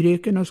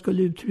grekerna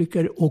skulle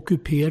uttrycka det,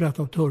 ockuperat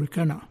av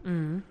turkarna.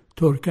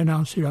 Turkarna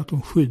anser att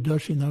de skyddar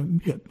sina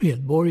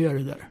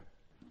medborgare där.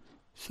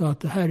 Så att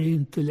det här är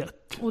inte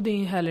lätt. Och det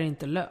är heller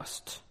inte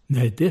löst.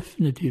 Nej,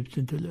 definitivt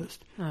inte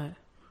löst. Nej.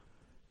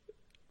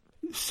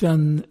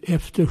 Sen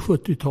efter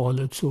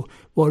 70-talet så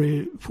var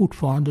det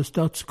fortfarande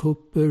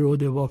statskupper och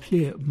det var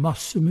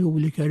massor med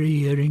olika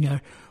regeringar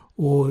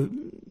och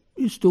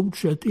i stort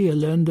sett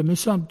elände. Men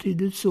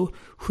samtidigt så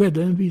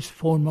skedde en viss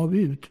form av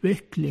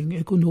utveckling,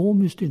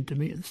 ekonomiskt inte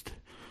minst.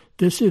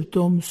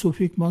 Dessutom så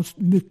fick man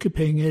mycket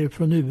pengar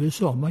från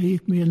USA. Man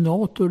gick med i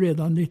NATO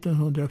redan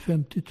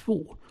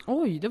 1952.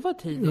 Oj, det var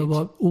tidigt. Det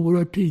var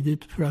oerhört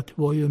tidigt för att det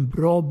var ju en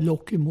bra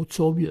block emot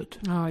Sovjet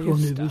från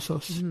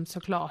USAs.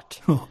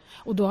 Såklart. Ja.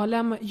 Och då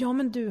har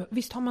men du,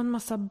 visst har man en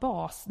massa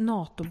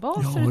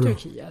NATO-baser i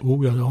Turkiet? Ja,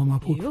 det har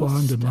man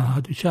fortfarande. Man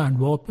hade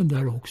kärnvapen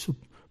där också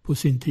på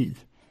sin tid.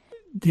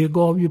 Det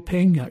gav ju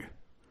pengar.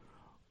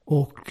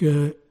 Och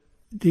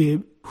det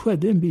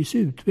skedde en viss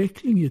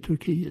utveckling i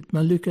Turkiet.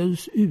 Man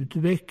lyckades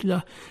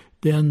utveckla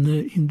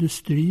den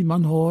industri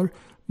man har.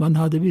 Man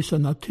hade vissa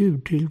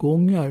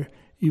naturtillgångar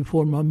i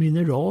form av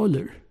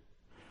mineraler.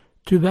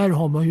 Tyvärr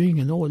har man ju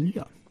ingen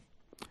olja.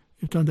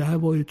 Utan det här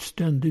var ju ett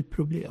ständigt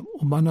problem.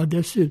 Och man har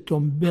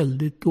dessutom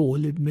väldigt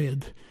dåligt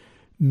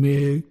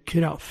med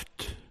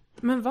kraft.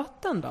 Men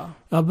vatten då?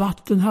 Ja,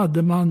 vatten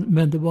hade man,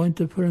 men det var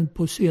inte förrän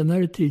på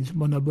senare tid som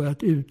man har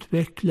börjat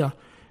utveckla.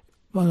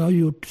 Man har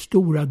gjort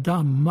stora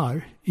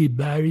dammar i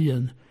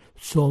bergen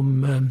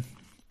som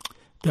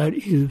där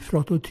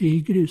Eufrat och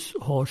Tigris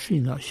har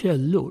sina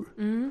källor.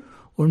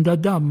 Och de där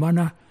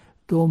dammarna,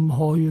 de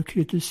har ju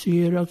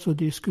kritiserats och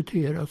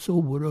diskuterats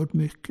oerhört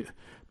mycket.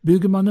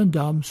 Bygger man en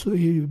damm så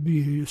blir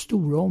det ju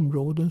stora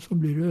områden som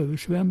blir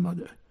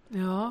översvämmade.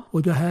 Ja.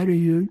 Och det här är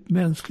ju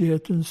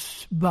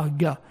mänsklighetens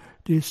vagga.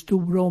 Det är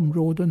stora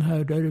områden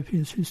här där det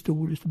finns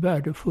historiskt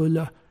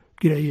värdefulla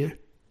grejer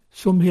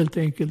som helt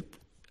enkelt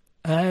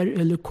är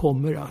eller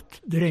kommer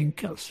att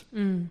dränkas.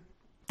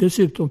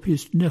 Dessutom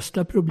finns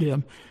nästa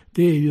problem.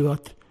 Det är ju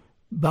att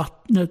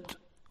vattnet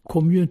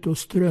kommer ju inte att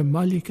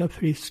strömma lika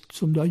friskt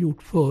som det har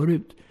gjort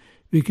förut.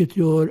 Vilket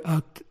gör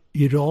att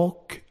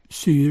Irak,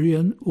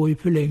 Syrien och i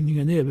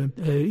förlängningen även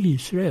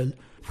Israel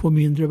får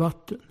mindre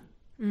vatten.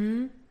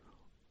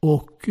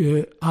 Och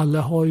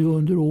alla har ju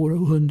under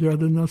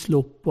århundradenas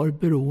lopp varit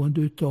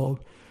beroende av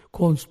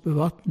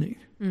konstbevattning.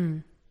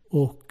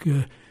 Och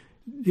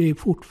det är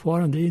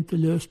fortfarande inte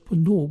löst på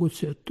något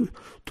sätt.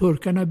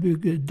 Turkarna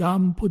bygger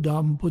damm på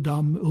damm på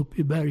damm upp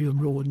i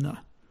bergområdena.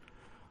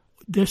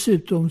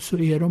 Dessutom så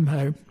är de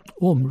här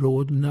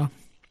områdena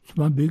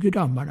som man bygger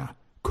dammarna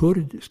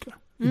kurdiska.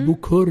 Det bor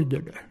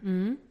kurder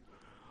där.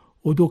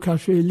 Och då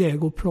kanske det är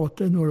läge att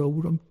prata några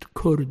ord om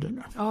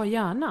kurderna. Ja,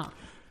 gärna.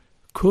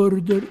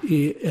 Kurder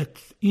är ett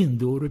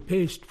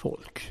indoeuropeiskt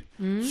folk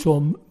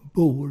som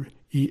bor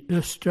i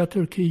östra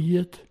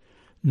Turkiet,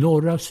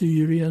 norra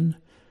Syrien,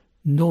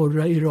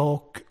 norra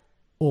Irak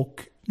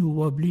och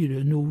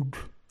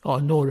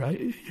norra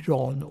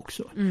Iran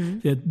också.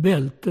 Det är ett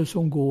bälte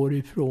som går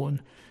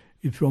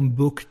ifrån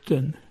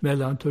bukten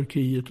mellan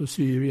Turkiet och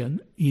Syrien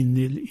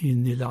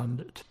in i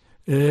landet.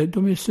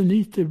 De är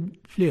sunniter,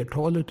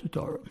 flertalet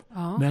utav dem.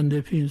 Ja. Men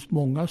det finns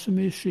många som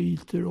är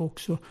shiiter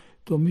också.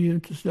 De är ju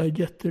inte så där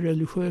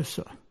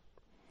jättereligiösa.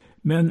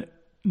 Men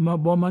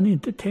vad man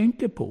inte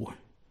tänker på,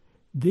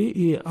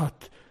 det är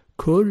att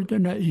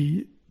kurderna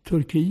i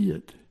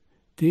Turkiet,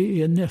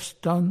 det är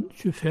nästan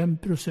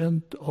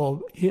 25%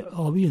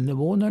 av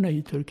invånarna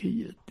i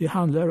Turkiet. Det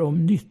handlar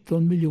om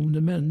 19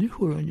 miljoner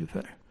människor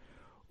ungefär.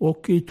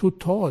 Och i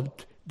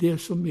totalt, det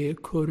som är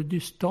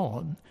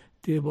Kurdistan,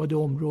 det var det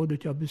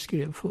området jag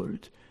beskrev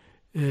förut,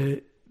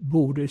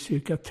 bor det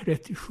cirka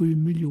 37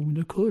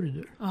 miljoner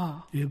kurder.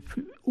 Det är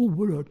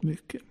oerhört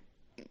mycket.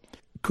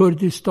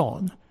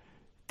 Kurdistan,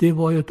 det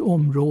var ett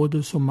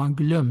område som man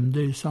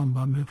glömde i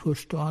samband med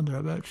första och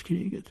andra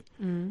världskriget.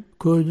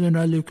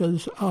 Kurderna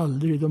lyckades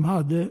aldrig.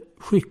 De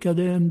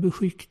skickade en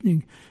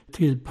beskickning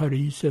till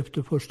Paris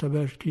efter första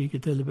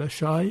världskriget eller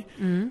Versailles.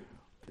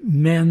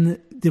 Men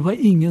det var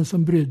ingen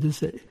som brydde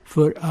sig.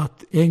 För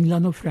att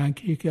England och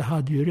Frankrike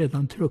hade ju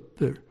redan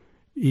trupper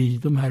i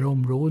de här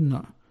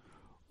områdena.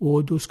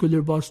 Och då skulle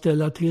det bara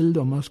ställa till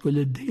dem. Man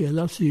skulle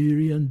dela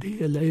Syrien,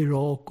 dela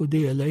Irak och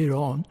dela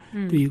Iran.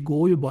 Det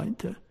går ju bara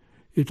inte.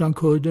 Utan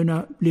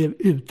kurderna blev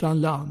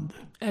utan land.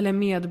 Eller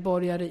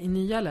medborgare i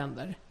nya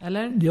länder,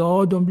 eller?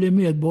 Ja, de blev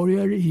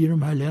medborgare i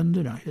de här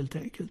länderna helt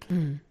enkelt.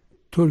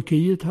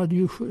 Turkiet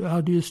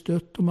hade ju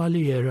stött de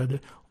allierade.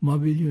 Och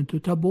man vill ju inte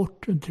ta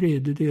bort en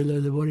tredjedel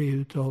eller vad det är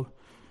utav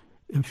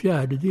en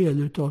fjärdedel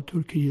utav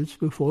Turkiets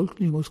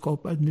befolkning och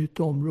skapa ett nytt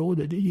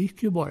område. Det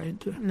gick ju bara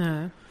inte.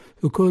 Nej.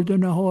 Så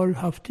kurderna har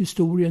haft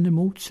historien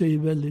emot sig i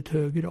väldigt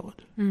hög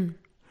grad.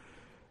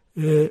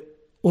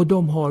 Och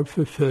de har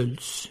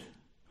förföljts.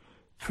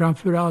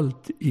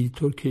 Framförallt i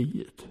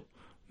Turkiet.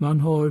 Man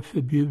har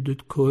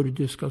förbjudit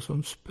kurdiska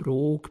som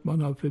språk.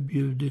 Man har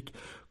förbjudit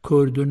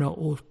kurderna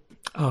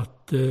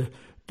att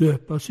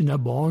döpa sina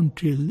barn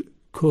till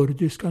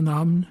kurdiska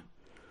namn.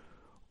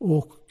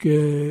 Och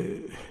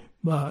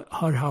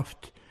har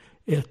haft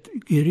ett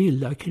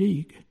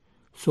gerillakrig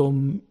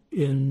som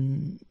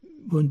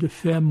under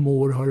 5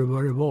 år har det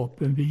varit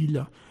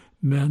vapenvila.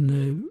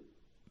 Men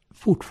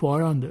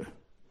fortfarande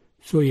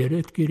så är det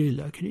ett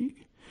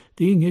gerillakrig.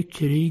 Det är inget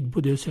krig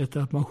på det sättet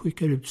att man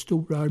skickar ut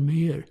stora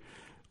arméer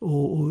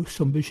och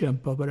som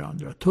bekämpar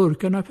varandra.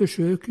 Turkarna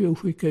försöker ju att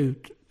skicka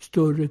ut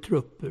större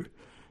trupper.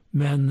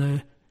 Men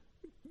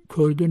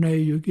kurderna är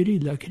ju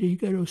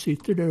gerillakrigare och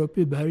sitter där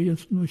uppe i bergen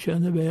som de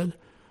känner väl.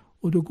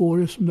 Och då går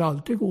det som det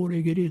alltid går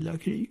i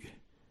gerillakrig.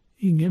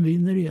 Ingen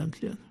vinner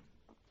egentligen.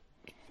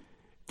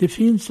 Det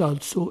finns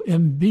alltså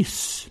en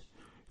viss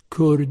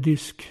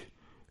kurdisk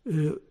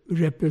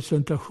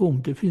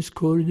representation. Det finns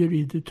kurder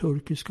i det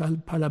turkiska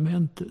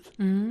parlamentet.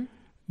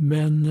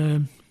 Men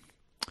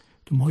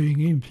de har ju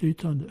inget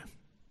inflytande.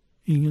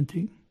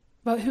 Ingenting.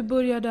 Hur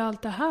började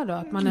allt det här då?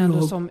 Att man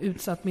ändå som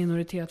utsatt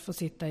minoritet får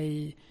sitta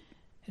i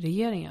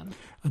regeringen?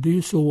 Ja, det är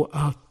ju så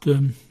att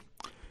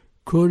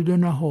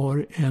kurderna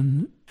har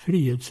en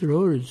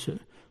frihetsrörelse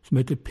som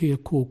heter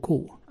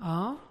PKK.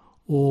 Ja.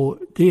 Och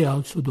det är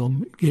alltså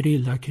de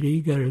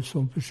gerillakrigare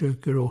som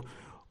försöker att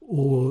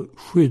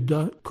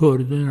skydda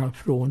kurderna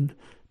från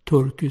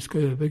turkiska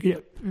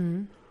övergrepp.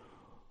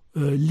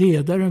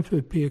 Ledaren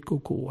för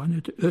PKK, han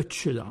heter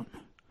Öcalan.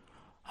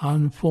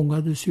 Han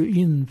fångades ju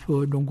in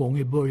för någon gång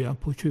i början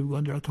på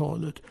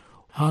 2000-talet.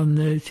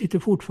 Han sitter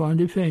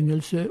fortfarande i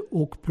fängelse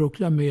och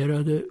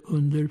proklamerade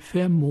under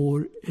 5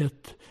 år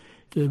ett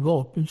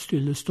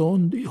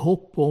vapenstillestånd i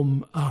hopp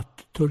om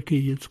att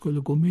Turkiet skulle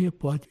gå med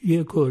på att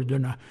ge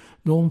kurderna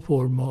någon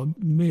form av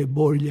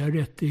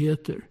medborgerliga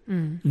rättigheter.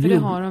 För det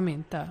har de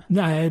inte?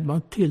 Nej,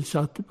 man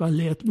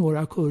lät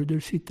några kurder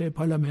sitta i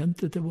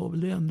parlamentet, det var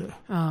väl det enda.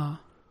 Ja.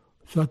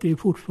 Så att det är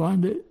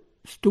fortfarande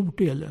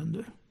stort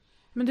elände.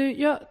 Men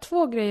du,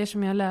 2 grejer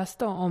som jag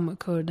läste om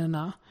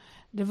kurderna.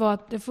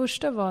 Det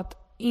första var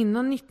att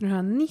innan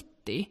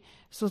 1990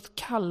 så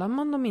kallar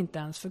man dem inte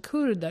ens för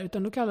kurder,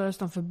 utan då kallades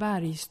de för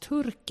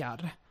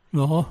bergsturkar.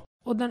 Ja.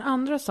 Och den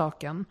andra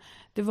saken,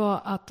 det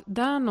var att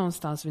där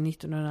någonstans vid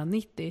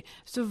 1990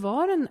 så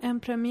var det en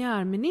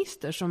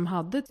premiärminister som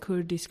hade ett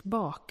kurdisk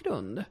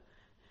bakgrund.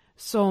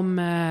 Som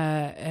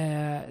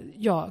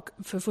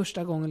för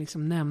första gången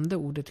liksom nämnde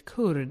ordet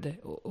kurd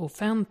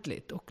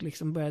offentligt och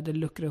liksom började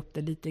luckra upp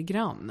det lite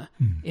grann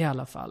i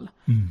alla fall.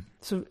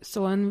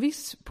 Så en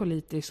viss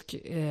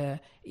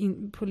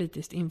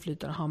politiskt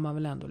inflytande har man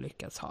väl ändå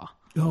lyckats ha.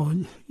 Ja,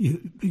 i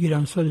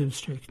begränsad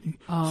utsträckning.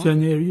 Ja.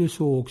 Sen är det ju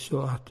så också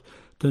att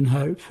den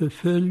här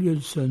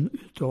förföljelsen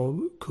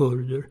av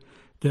kurder,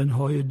 den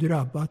har ju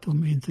drabbat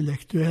de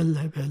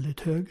intellektuella i väldigt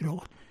hög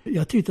grad.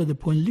 Jag tittade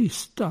på en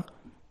lista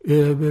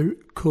över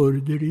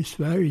kurder i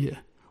Sverige.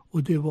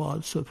 Och det var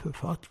alltså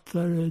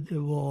författare, det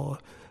var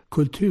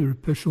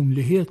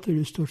kulturpersonligheter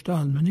i största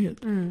allmänhet.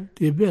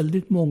 Det är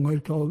väldigt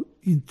många av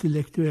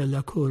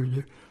intellektuella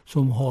kurder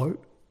som har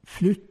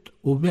flytt,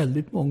 och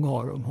väldigt många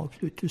av dem har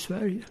flytt till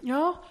Sverige.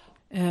 Ja,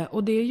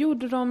 och det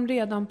gjorde de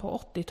redan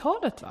på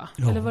 80-talet va?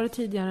 Ja. Eller var det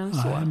tidigare än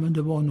så? Nej, men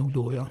det var nog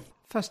då, ja.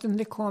 Fastän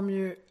det kom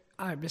ju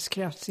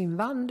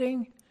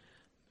arbetskraftsinvandring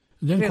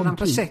Den redan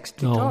på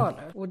 60-talet.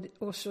 Ja.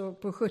 Och så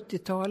på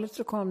 70-talet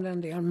så kom det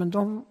en del. Men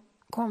de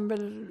kom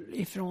väl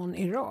ifrån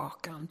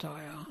Irak, antar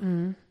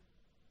jag.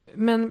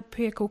 Men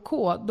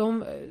PKK,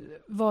 de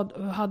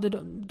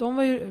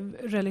var ju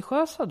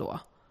religiösa då?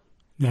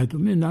 Nej,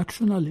 de är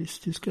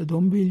nationalistiska.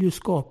 De vill ju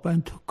skapa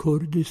en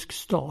kurdisk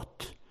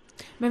stat.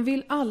 Men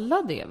vill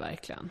alla det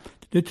verkligen?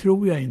 Det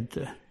tror jag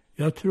inte.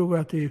 Jag tror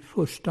att det i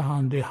första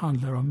hand det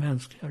handlar om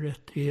mänskliga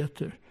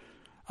rättigheter.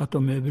 Att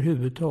de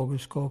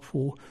överhuvudtaget ska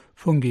få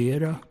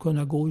fungera,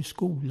 kunna gå i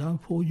skolan,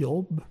 få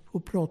jobb, få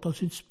prata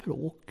sitt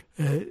språk.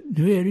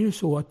 Nu är det ju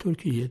så att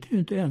Turkiet är ju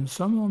inte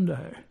ensam om det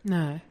här.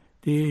 Nej.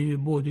 Det är ju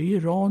både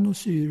Iran och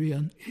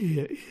Syrien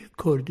är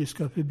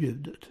kurdiska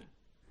förbjudet.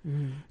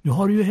 Nu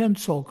har det ju hänt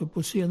saker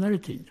på senare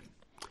tid.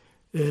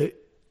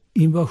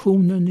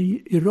 Invasionen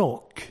i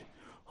Irak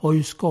har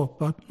ju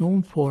skapat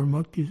någon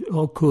form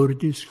av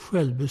kurdisk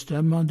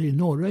självbestämmande i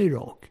norra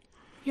Irak.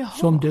 Jaha.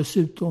 Som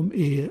dessutom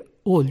är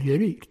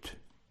oljerikt.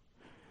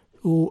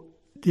 Och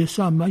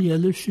detsamma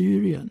gäller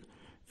Syrien.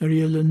 När det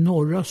gäller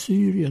norra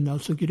Syrien,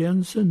 alltså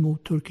gränsen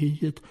mot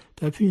Turkiet,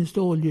 där finns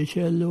det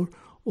oljekällor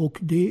och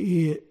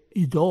det är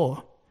idag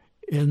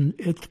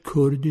ett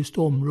kurdiskt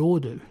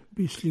område.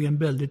 Visserligen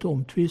väldigt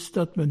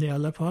omtvistat, men i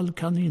alla fall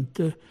kan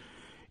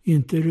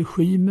inte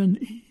regimen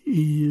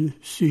i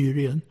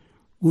Syrien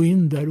gå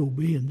in där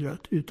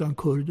obehindrat, utan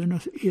kurderna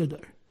är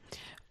där.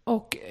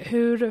 Och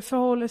hur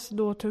förhåller sig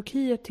då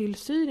Turkiet till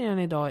Syrien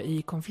idag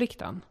i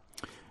konflikten?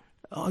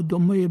 Ja,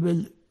 de är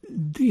väl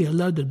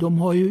delade. De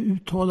har ju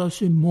uttalat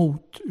sig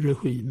mot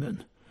regimen.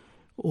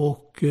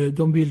 Och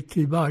de vill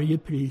till varje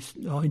pris,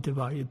 ja inte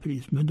varje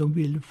pris, men de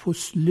vill få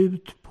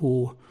slut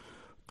på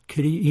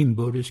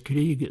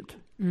inbördeskriget.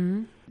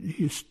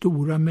 Det är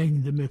stora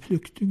mängder med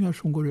flyktingar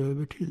som går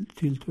över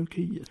till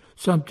Turkiet.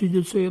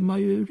 Samtidigt så är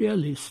man ju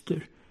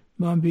realister.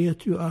 Man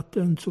vet ju att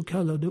den så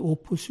kallade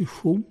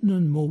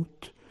oppositionen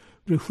mot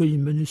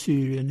regimen i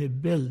Syrien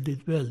är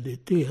väldigt,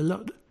 väldigt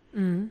delad.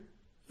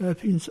 Där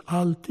finns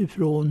allt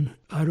ifrån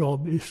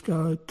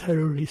arabiska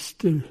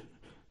terrorister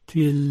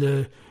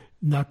till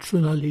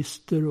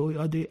nationalister och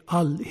ja, det är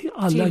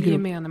alla till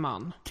gemene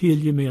man.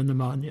 Till gemene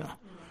man, ja.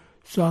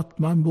 Så att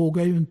man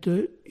vågar ju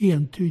inte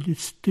entydigt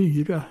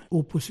styra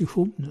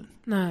oppositionen.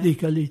 Nej.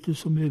 Lika lite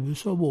som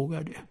USA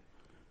vågar det.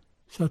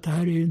 Så att det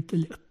här är ju inte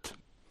lätt.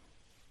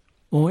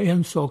 Och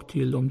en sak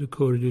till om det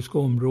kurdiska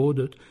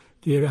området,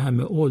 det är det här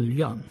med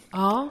oljan.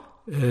 Ja.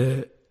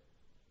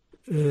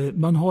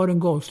 Man har en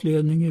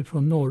gasledning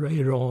från norra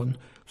Iran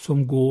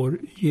som går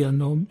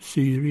genom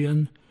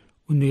Syrien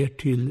och ner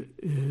till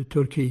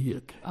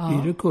Turkiet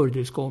i det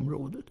kurdiska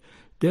området.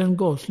 Den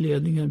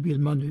gasledningen vill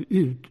man nu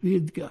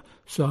utvidga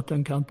så att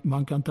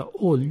man kan ta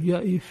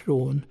olja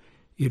ifrån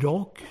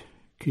Irak,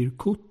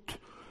 Kirkuk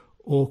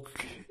och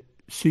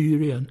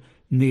Syrien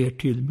ner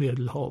till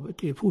Medelhavet.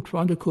 Det är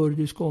fortfarande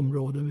kurdiska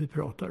områden vi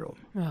pratar om.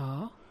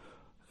 Ja.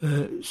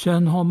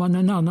 Sen har man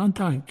en annan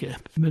tanke,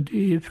 men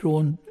det är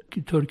från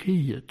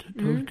Turkiet,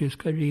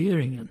 turkiska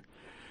regeringen.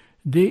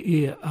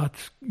 Det är att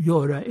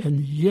göra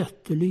en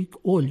jättelik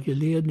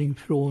oljeledning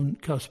från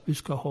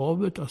Kaspiska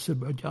havet,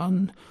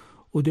 Azerbaijan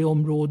och det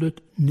området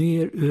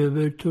ner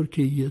över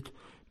Turkiet,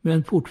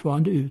 men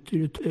fortfarande ut i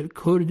det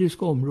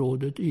kurdiska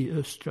området i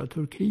östra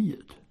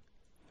Turkiet.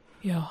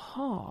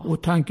 Jaha.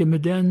 Och tanken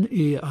med den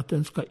är att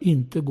den ska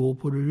inte gå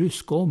på det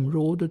ryska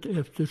området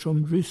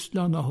eftersom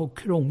Ryssland har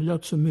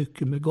krånglat så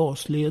mycket med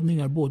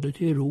gasledningar både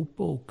till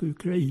Europa och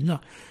Ukraina.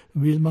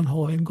 Vill man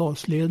ha en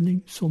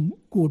gasledning som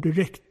går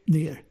direkt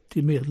ner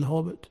till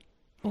Medelhavet.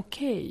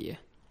 Okej.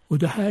 Och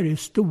det här är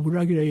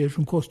stora grejer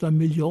som kostar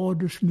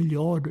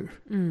miljarder.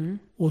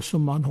 Och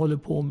som man håller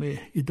på med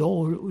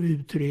idag och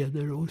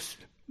utreder och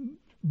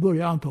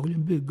börjar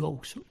antagligen bygga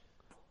också.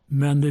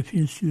 Men det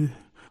finns ju,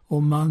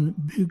 om man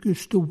bygger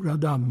stora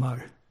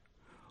dammar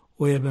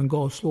och även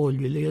gas- och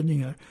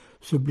oljeledningar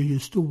så blir ju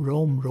stora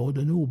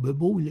områden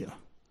obeboeliga.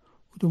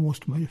 Och då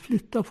måste man ju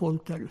flytta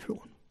folk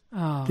därifrån.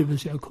 Ja. Det vill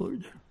säga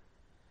kurder.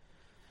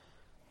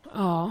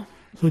 Ja.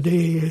 Så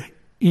det är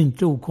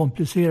inte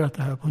okomplicerat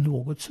det här på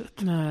något sätt.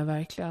 Nej,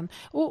 verkligen.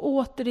 Och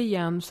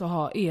återigen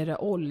så är det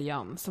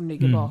oljan som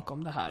ligger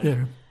bakom det här. Det är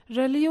det.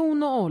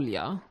 Religion och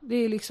olja, det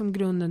är liksom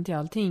grunden till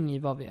allting i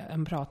vad vi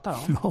än pratar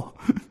om. Ja.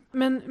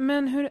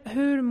 Men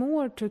hur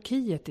mår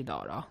Turkiet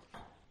idag då?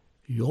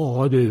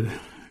 Ja du,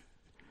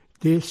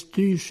 det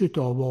styrs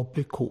av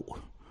APK.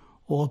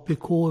 Och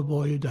APK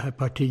var ju det här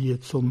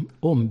partiet som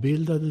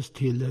ombildades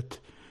till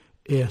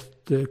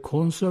ett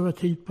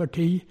konservativt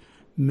parti.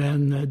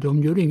 Men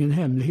de gör ingen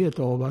hemlighet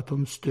av att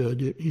de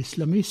stödjer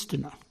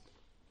islamisterna.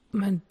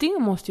 Men det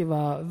måste ju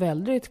vara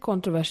väldigt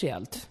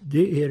kontroversiellt.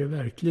 Det är det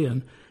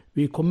verkligen.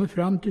 Vi kommer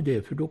fram till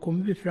det, för då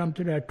kommer vi fram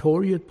till det här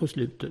torget på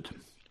slutet.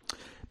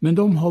 Men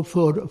de har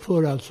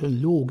för alltså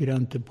en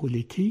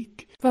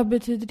lågräntepolitik. Vad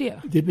betyder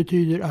det? Det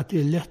betyder att det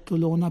är lätt att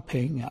låna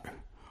pengar.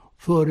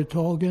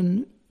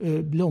 Företagen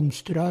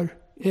blomstrar.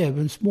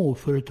 Även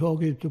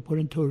småföretag ute på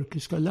den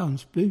turkiska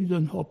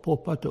landsbygden har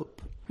poppat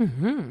upp.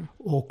 Mm-hmm.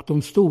 Och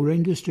de stora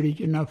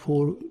industrierna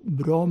får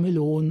bra med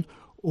lån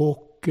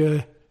och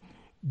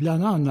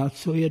bland annat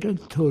så är den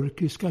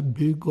turkiska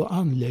bygg- och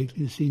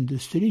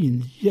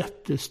anläggningsindustrin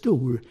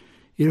jättestor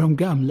i de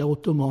gamla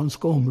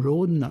ottomanska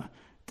områdena.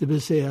 Det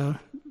vill säga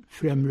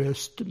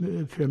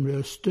Främre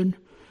Östern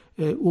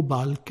och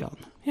Balkan.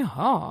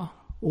 Jaha.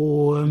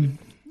 Och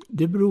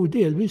Det beror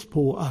delvis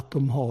på att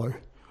de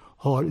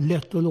har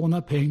lätt att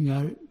låna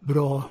pengar,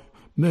 bra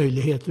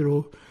möjligheter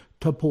att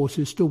ta på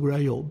sig stora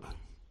jobb.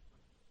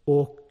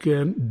 Och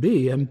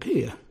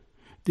BNP,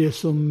 det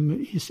som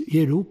i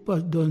Europa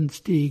den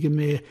stiger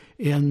med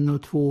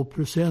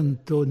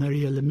 1-2% och när det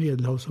gäller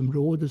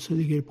Medelhavsområdet så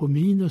ligger det på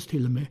minus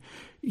till och med.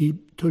 I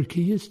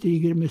Turkiet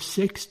stiger det med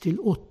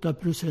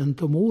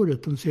 6-8% om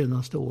året de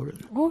senaste åren.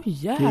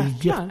 Jäklar.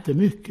 Det är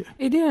jättemycket.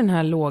 Är det den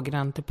här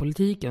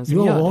lågräntepolitiken som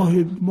gör det?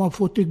 Ja, man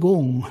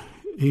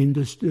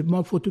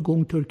har fått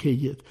igång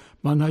Turkiet.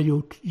 Man har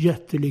gjort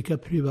jättelika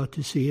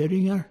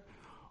privatiseringar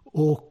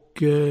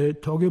och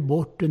tagit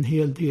bort en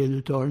hel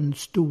del av den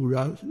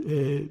stora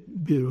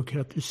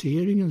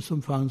byråkratiseringen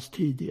som fanns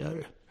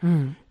tidigare.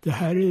 Det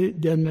här är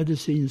den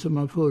medicin som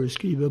man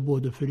föreskriver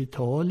både för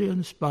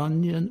Italien,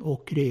 Spanien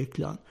och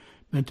Grekland.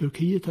 Men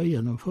Turkiet har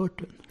genomfört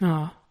den.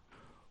 Ja.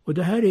 Och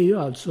det här är ju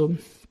alltså...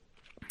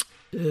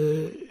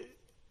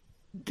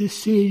 det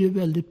ser ju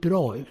väldigt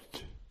bra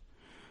ut.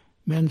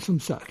 Men som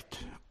sagt,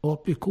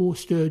 APK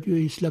stödjer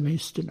ju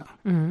islamisterna.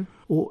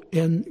 Och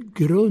en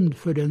grund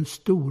för den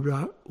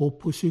stora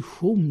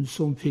opposition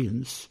som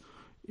finns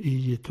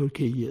i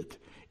Turkiet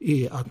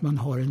är att man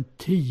har en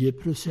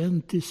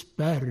 10%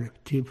 spärr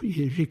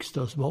i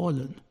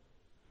riksdagsvalen.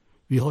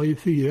 Vi har ju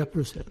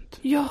 4%.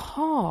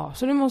 Jaha,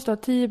 så du måste ha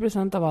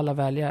 10% av alla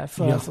väljare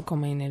för att få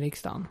komma in i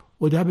riksdagen.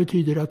 Och det här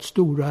betyder att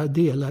stora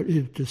delar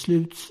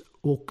utesluts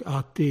och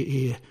att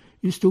det är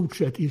i stort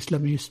sett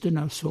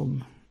islamisterna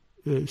som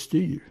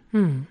styr.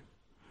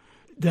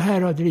 Det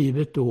här har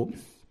drivit då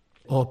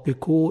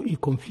APK i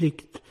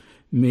konflikt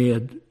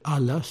med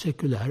alla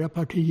sekulära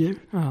partier,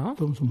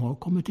 de som har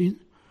kommit in.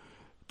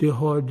 Det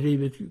har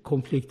drivit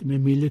konflikter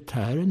med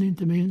militären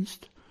inte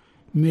minst,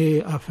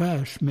 med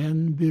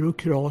affärsmän,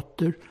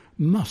 byråkrater,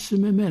 massor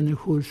med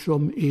människor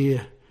som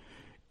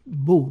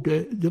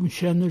de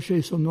känner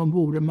sig som de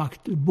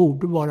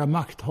borde vara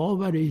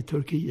makthavare i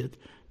Turkiet.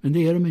 Men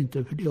det är de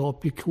inte, för det är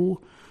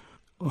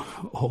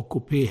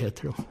AKP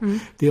heter de.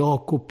 Det är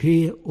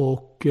AKP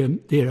och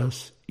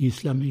deras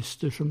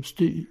islamister som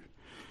styr.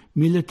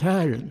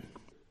 Militären,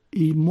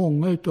 i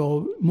många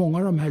av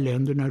de här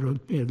länderna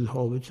runt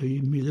Medelhavet så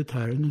är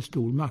militären en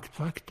stor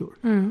maktfaktor.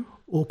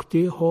 Och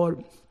det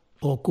har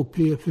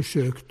AKP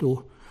försökt att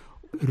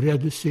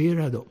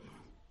reducera dem.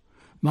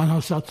 Man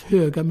har satt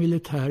höga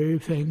militärer i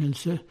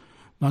fängelse.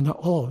 Man har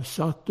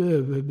avsatt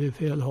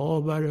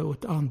överbefälhavare och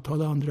ett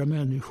antal andra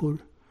människor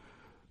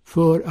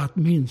för att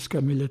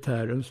minska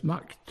militärens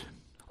makt.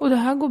 Och det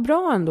här går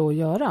bra ändå att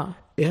göra?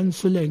 Än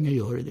så länge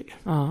gör det.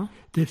 Ja.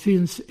 Det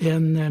finns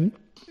en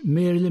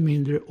mer eller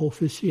mindre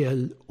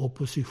officiell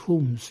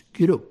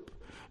oppositionsgrupp.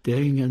 Det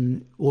är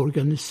ingen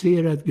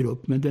organiserad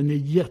grupp, men den är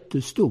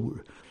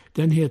jättestor.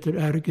 Den heter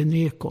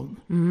Ergenekon.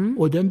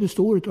 Och den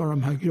består av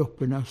de här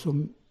grupperna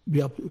som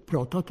vi har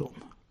pratat om.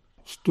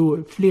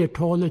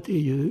 Flertalet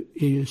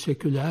är ju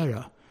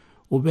sekulära.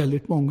 Och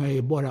väldigt många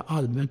är bara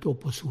allmänt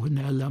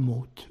oppositionella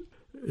mot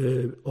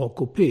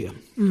AKP.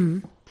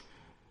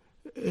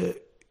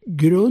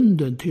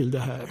 Grunden till det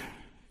här,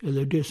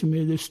 eller det som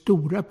är det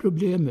stora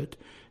problemet,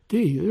 det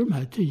är ju de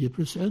här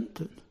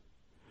 10%.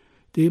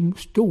 Det är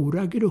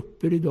stora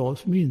grupper idag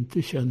som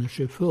inte känner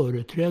sig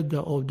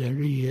företrädda av den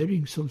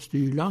regering som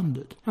styr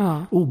landet.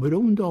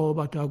 Oberoende av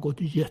att det har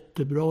gått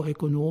jättebra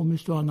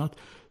ekonomiskt och annat,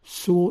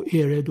 så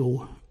är det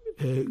då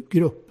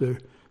grupper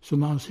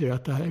som anser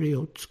att det här är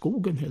åt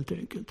skogen helt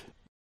enkelt.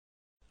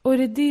 Och är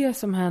det det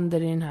som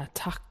händer i den här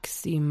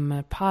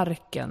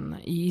Taksim-parken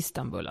i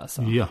Istanbul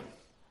alltså? Ja.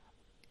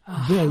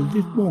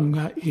 Väldigt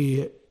många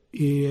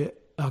är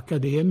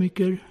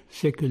akademiker,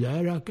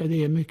 sekulära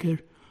akademiker,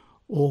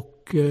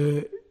 och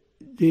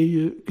det är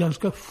ju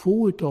ganska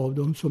få av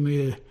dem som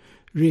är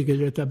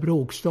regelrätta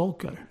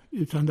bråkstakar,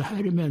 utan det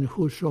här är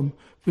människor som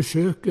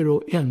försöker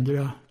att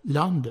ändra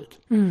landet.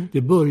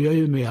 Det börjar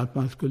ju med att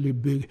man skulle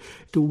bygga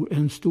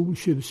en stor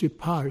tjusig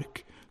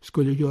park,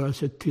 skulle göra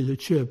sig till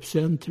ett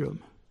köpcentrum,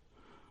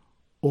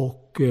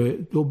 och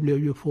då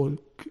blev ju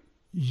folk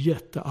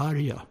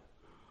jättearga.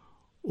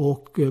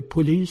 Och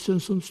polisen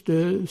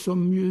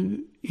som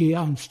ju är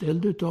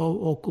anställd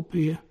av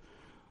AKP,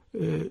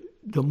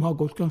 de har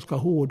gått ganska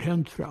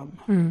hårdhänt fram.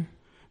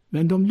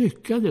 Men de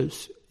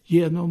lyckades,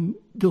 genom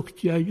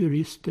duktiga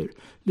jurister,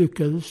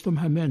 lyckades de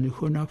här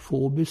människorna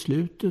få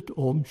beslutet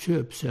om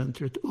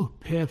köpcentret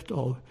upphävt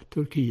av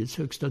Turkiets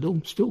högsta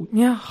domstol.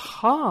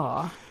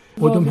 Jaha.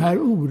 Och de här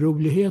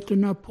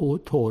oroligheterna på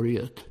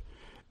torget,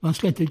 man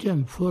ska inte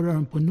jämföra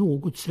dem på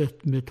något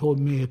sätt med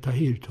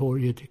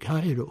Tahrirtorget i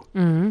Kairo.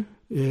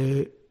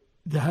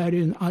 Det här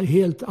är en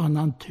helt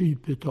annan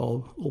typ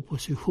av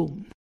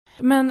opposition.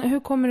 Men hur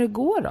kommer det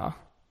gå då?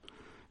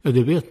 Ja,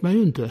 det vet man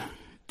ju inte.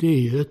 Det är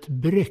ju ett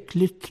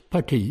bräckligt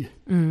parti.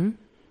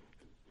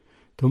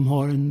 De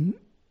har en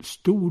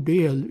stor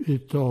del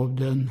av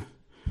den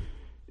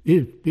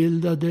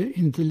utbildade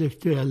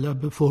intellektuella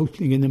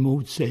befolkningen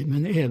emot sig,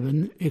 men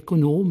även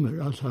ekonomer,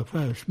 alltså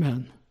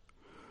affärsmän.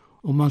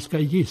 Om man ska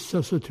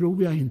gissa så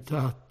tror jag inte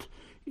att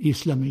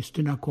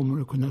islamisterna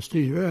kommer att kunna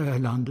styra det här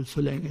landet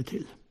så länge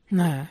till.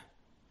 Nej.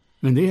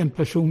 Men det är en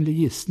personlig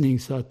gissning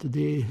så att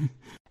det...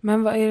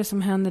 Men vad är det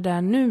som händer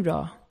där nu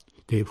då?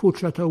 Det är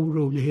fortsatta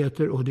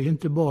oroligheter och det är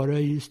inte bara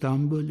i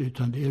Istanbul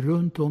utan det är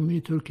runt om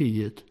i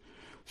Turkiet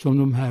som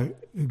de här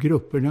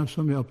grupperna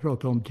som jag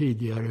pratade om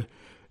tidigare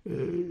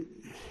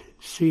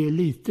ser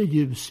lite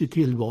ljus i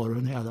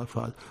tillvaron i alla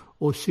fall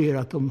och ser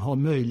att de har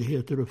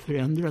möjligheter att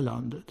förändra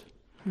landet.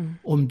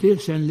 Om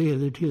det sen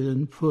leder till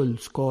en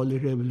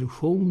fullskalig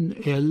revolution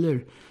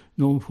eller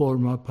någon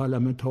form av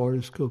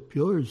parlamentarisk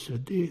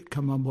uppgörelse, det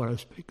kan man bara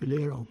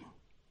spekulera om.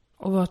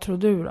 Och vad tror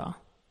du då?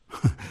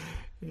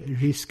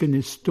 Risken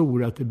är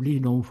stor att det blir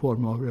någon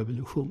form av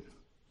revolution.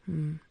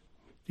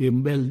 Det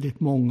är väldigt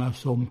många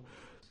som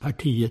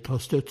partiet har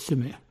stött sig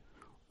med.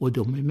 Och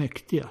de är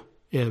mäktiga.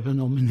 Även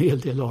om en hel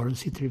del av dem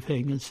sitter i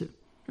fängelse.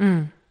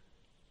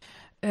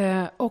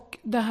 Och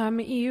det här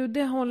med EU,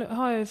 det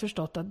har jag ju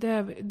förstått att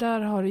där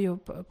har det ju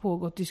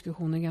pågått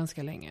diskussioner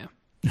ganska länge.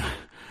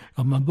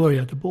 Ja, man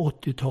började på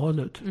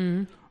 80-talet.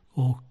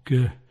 Och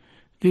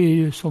det är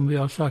ju som vi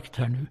har sagt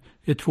här nu.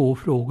 Det är 2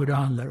 frågor det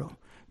handlar om.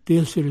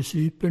 Dels är det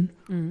Cypern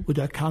och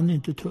där kan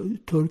inte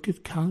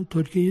Turkiet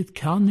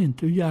kan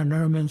inte, hur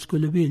gärna de än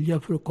skulle vilja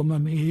för att komma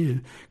med i EU,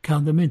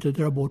 kan de inte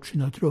dra bort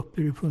sina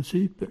trupper ifrån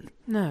Cypern.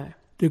 Nej.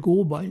 Det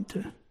går bara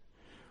inte.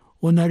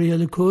 Och när det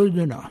gäller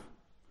kurderna,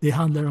 det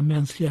handlar om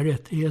mänskliga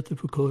rättigheter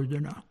för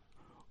kurderna.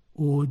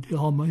 Och det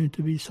har man ju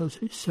inte visat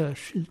sig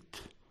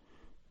särskilt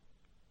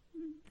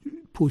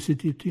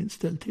positivt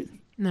inställd till.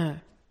 Nej.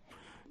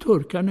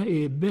 Turkarna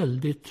är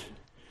väldigt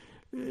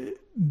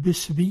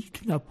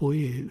besvikna på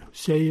EU.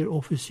 Säger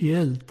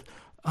officiellt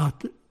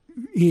att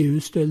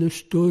EU ställer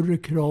större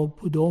krav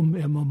på dem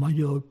än vad man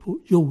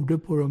gjorde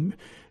på de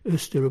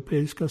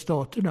östeuropeiska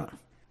staterna.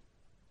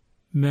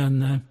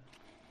 Men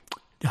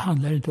det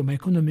handlar inte om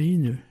ekonomi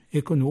nu.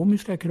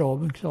 Ekonomiska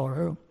kraven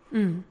klarar de.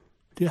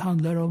 Det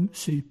handlar om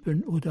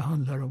Cypern och det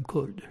handlar om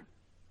kurder.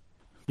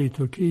 I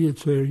Turkiet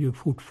så är det ju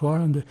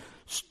fortfarande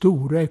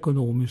stora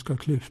ekonomiska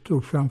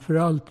klyftor.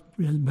 Framförallt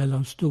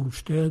mellan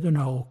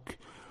storstäderna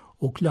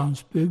och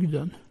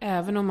landsbygden.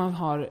 Även om man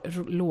har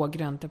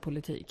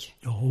lågräntepolitik?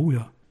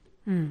 Ja.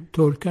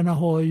 Turkarna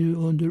har ju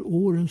under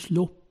årens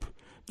lopp,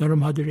 när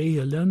de hade det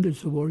eländigt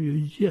så var det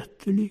ju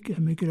jättelik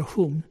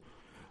emigration.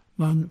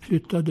 Man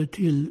flyttade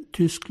till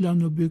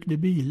Tyskland och byggde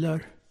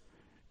bilar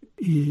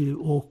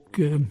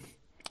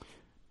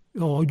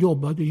och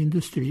jobbade i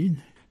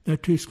industrin när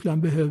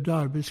Tyskland behövde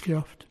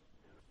arbetskraft.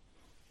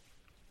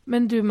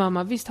 Men du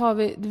mamma,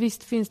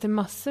 visst finns det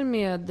massor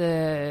med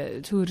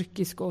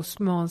turkisk och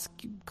osmansk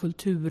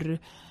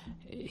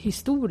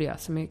kulturhistoria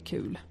som är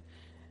kul?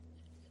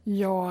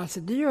 Ja, alltså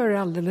det gör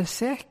det alldeles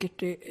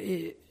säkert.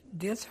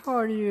 Dels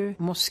har ju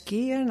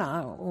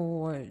moskéerna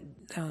och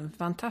den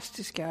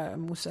fantastiska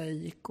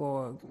mosaik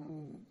och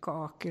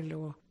kakel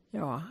och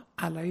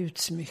alla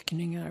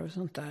utsmyckningar och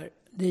sånt där.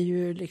 Det är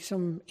ju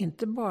liksom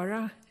inte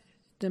bara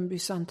den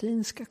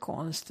bysantinska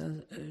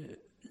konsten.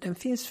 Den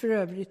finns för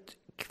övrigt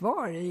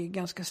kvar i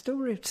ganska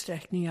stor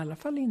utsträckning, i alla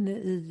fall inne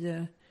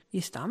i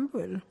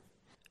Istanbul.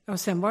 Och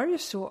sen var det ju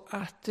så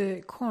att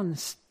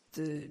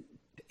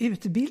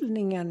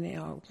utbildningen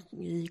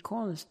i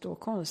konst och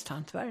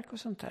konsthantverk och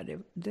sånt där,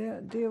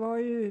 det var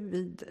ju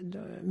vid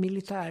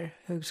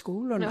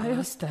militärhögskolorna. Ja,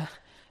 just det.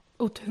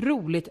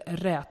 Otroligt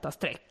räta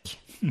streck.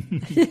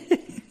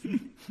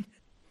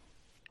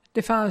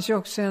 Det fanns ju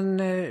också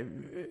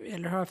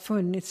eller har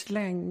funnits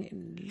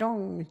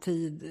lång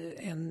tid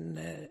en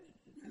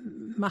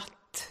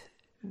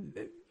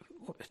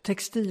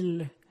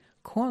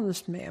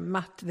textilkonst med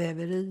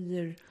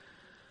mattväverier.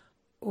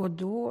 Och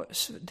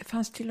det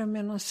fanns till och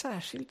med någon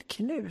särskild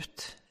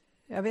knut.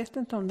 Jag vet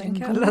inte om den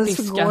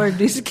kallas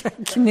gordiska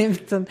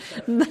knuten.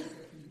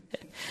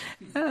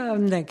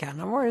 Den kan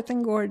ha varit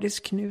en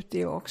gordisk knut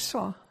det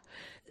också.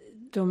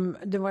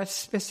 Det var ett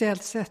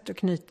speciellt sätt att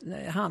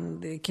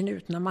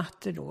knutna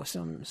mattor då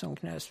som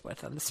knöts på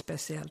ett alldeles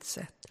speciellt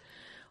sätt.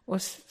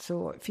 Och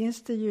så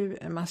finns det ju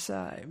en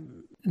massa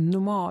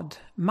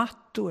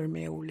nomadmattor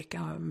med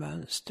olika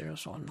mönster och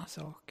sådana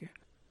saker.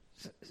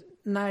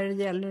 När det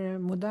gäller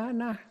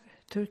moderna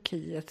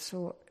Turkiet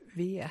så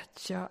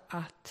vet jag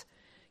att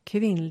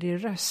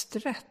kvinnlig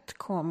rösträtt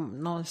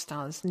kom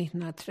någonstans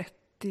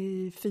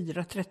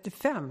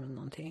 1934-35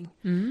 någonting.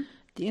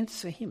 Det är inte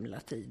så himla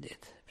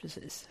tidigt,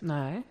 precis.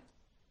 Nej.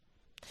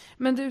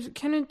 Men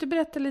kan du inte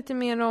berätta lite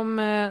mer om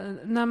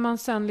när man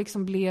sen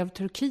liksom blev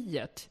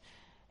Turkiet?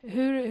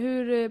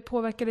 Hur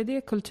påverkade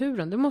det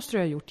kulturen? Det måste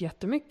du ha gjort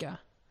jättemycket.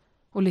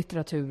 Och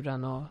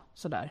litteraturen och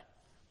sådär.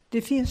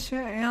 Det finns ju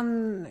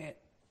en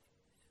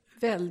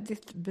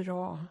väldigt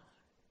bra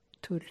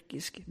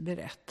turkisk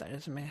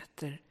berättare som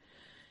heter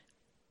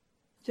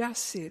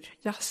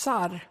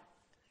Yassar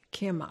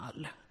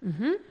Kemal.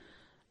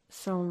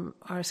 Som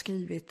har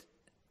skrivit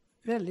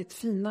väldigt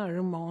fina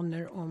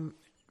romaner om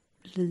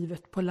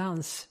livet på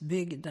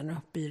landsbygden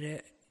uppe i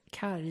det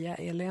karga,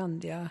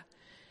 eländiga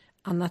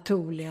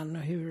Anatolien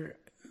och hur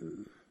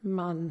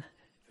man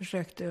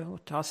försökte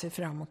att ta sig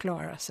fram och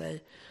klara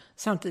sig.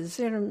 Samtidigt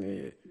är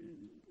de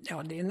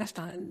ja, det är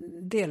nästan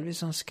delvis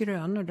som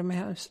skrönor. De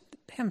är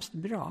hemskt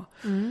bra.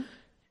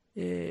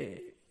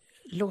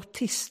 Låt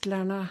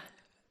tistlarna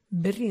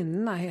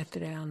brinna heter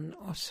det en.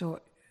 Och så,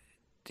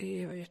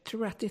 jag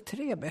tror att det är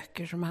 3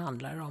 böcker som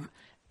handlar om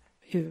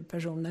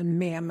huvudpersonen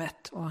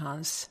Mehmet och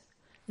hans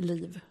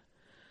liv.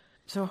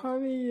 Så har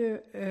vi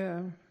ju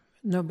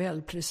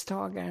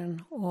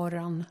Nobelpristagaren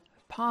Orhan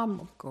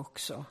Pamuk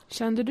också.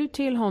 Kände du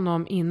till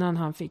honom innan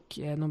han fick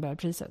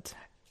Nobelpriset?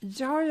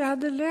 Ja, jag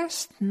hade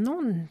läst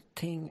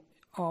någonting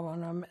av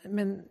honom,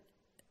 men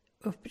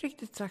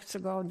uppriktigt sagt så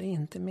gav det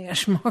inte mer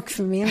smak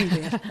för min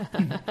del.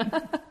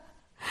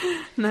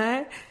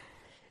 Nej.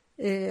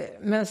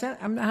 Men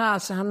sen,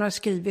 alltså, han har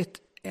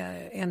skrivit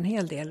en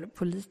hel del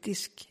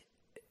politisk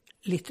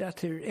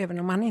litteratur, även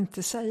om han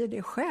inte säger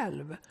det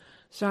själv,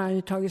 så har han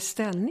ju tagit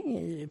ställning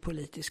i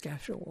politiska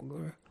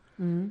frågor.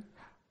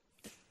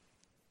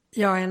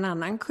 Ja, en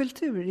annan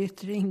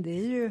kulturyttring, det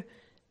är ju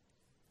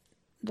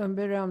de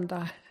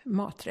berömda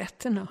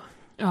maträtterna.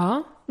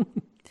 Ja.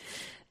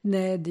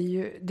 Nej,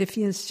 det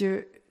finns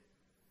ju,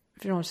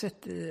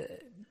 frånsett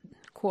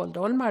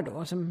kåldolmar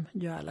då, som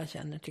ju alla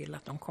känner till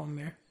att de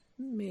kommer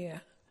med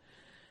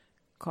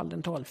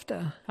Karl XII.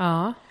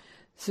 Ja.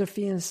 Så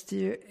finns det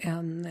ju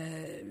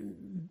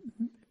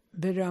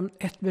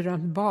ett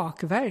berömt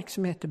bakverk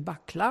som heter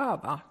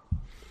baklava.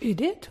 Är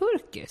det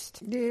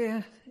turkiskt?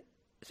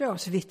 Ja,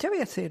 så vitt jag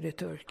vet så är det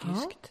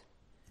turkiskt. Ja.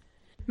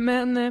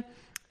 Men...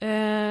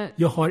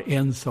 Jag har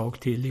en sak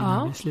till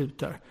innan vi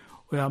slutar.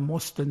 Och jag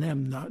måste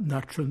nämna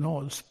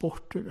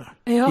nationalsporterna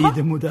i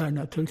det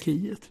moderna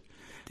Turkiet.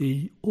 Det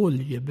är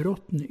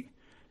oljebrottning.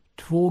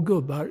 2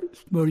 gubbar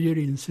smörjer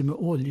in sig med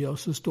olja och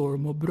så står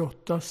de och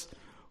brottas.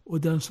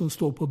 Och den som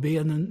står på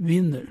benen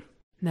vinner.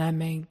 Nej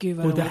men gud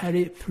vad och det här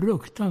är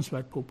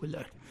fruktansvärt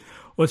populärt.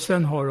 Och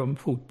sen har de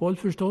fotboll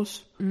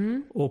förstås.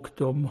 Och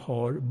de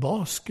har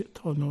basket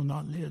av någon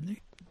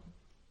anledning.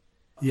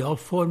 Ja,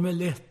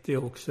 Formel 1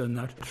 är också en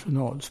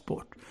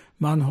nationalsport.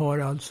 Man har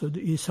alltså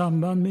i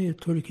samband med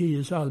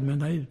Turkiets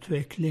allmänna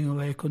utveckling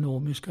och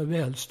ekonomiska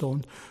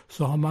välstånd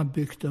så har man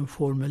byggt en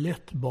Formel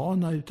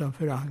 1-bana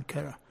utanför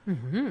Ankara.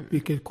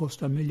 Vilket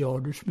kostar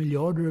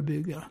miljarder att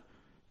bygga.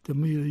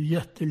 De är ju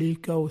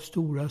jättelika och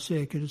stora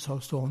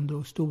säkerhetsavstånd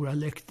och stora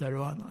läktare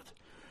och annat.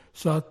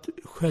 Så att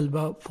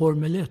själva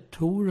Formel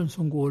 1-touren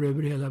som går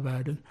över hela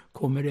världen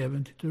kommer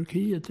även till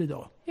Turkiet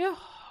idag.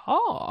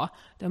 Jaha,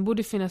 den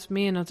borde finnas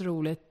med i något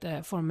roligt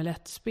Formel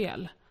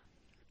 1-spel.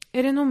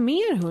 Är det något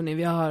mer hörni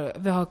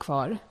vi har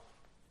kvar?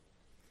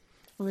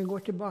 Om vi går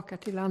tillbaka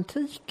till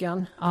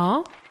antiken.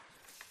 Ja.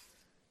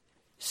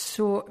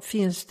 Så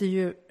finns det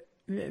ju,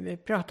 vi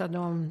pratade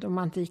om de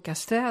antika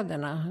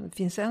städerna. Det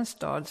finns en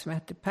stad som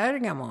heter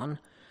Pergamon.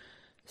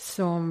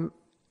 Som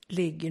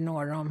ligger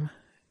norr om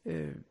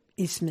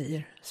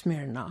Izmir,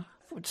 Smyrna.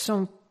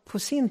 Som på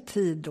sin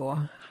tid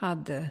då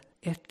hade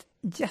ett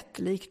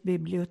jättelikt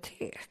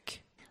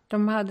bibliotek.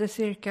 De hade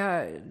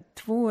cirka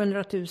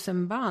 200 000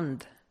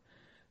 band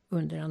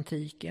under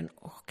antiken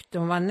och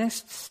de var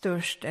näst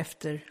störst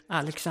efter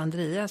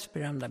Alexandrias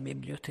berömda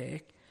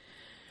bibliotek.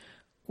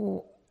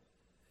 Och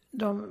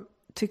de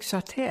tycks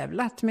ha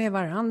tävlat med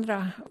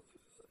varandra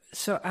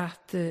så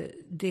att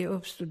det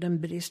uppstod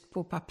en brist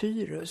på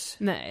papyrus.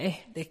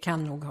 Nej. Det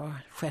kan nog ha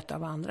skett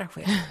av andra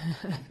skäl.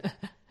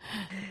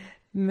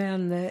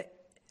 Men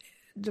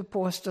då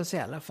påstås i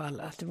alla fall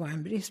att det var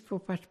en brist på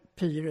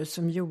papyrus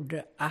som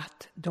gjorde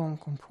att de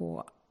kom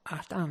på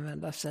att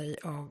använda sig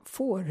av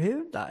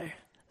fårhudar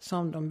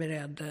som de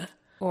beredde.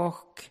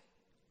 Och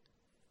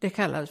det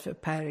kallades för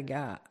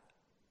pergament.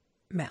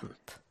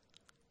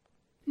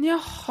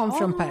 Jaha. Kom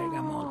från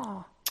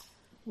Pergamon.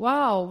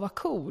 Wow, vad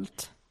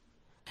coolt.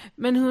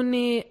 Men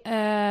hörni,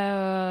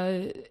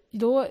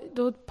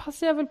 då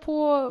passar jag väl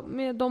på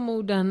med de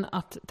orden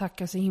att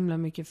tacka så himla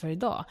mycket för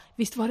idag.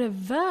 Visst var det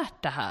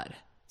värt det här?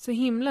 Så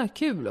himla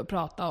kul att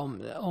prata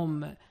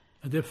om...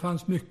 Ja, det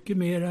fanns mycket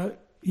mera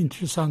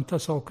intressanta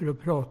saker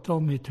att prata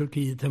om i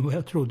Turkiet än vad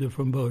jag trodde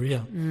från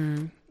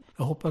början.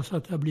 Jag hoppas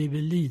att det har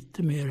blivit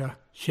lite mera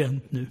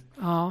känt nu.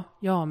 Ja,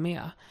 jag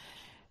med.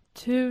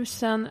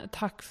 Tusen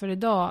tack för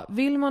idag.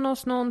 Vill man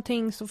oss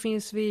någonting så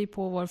finns vi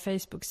på vår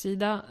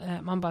Facebook-sida.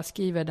 Man bara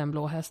skriver Den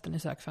blå hästen i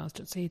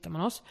sökfönstret så hittar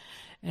man oss.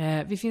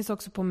 Vi finns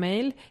också på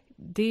mail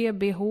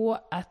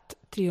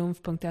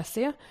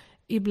dbh@triumf.se.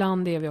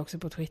 Ibland är vi också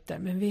på Twitter,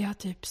 men vi har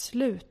typ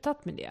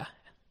slutat med det.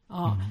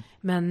 Ja,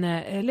 men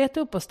leta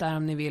upp oss där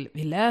om ni vill.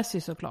 Vi läser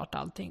ju såklart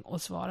allting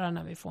och svarar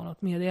när vi får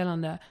något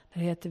meddelande.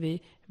 Där heter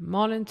vi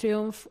Malin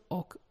Triumf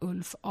och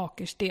Ulf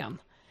Akersten.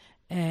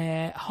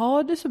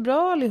 Ha det så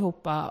bra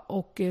allihopa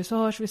och så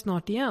hörs vi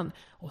snart igen.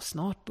 Och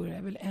snart börjar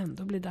det väl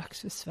ändå bli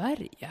dags för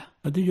Sverige.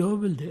 Ja, det gör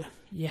väl det.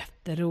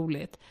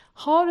 Jätteroligt.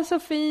 Ha det så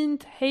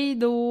fint. Hej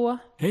då.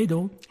 Hej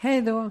då.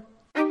 Hej då.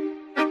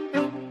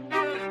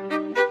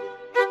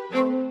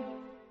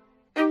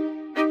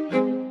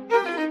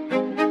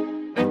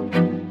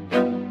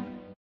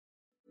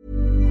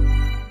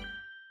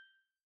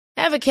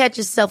 Ever catch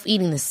yourself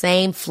eating the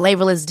same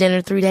flavorless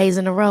dinner 3 days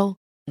in a row?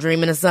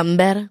 Dreaming of something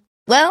better?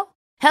 Well,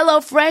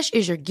 HelloFresh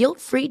is your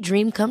guilt-free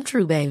dream come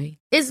true, baby.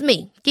 It's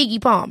me,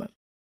 Keke Palmer.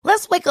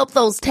 Let's wake up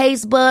those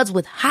taste buds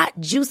with hot,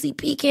 juicy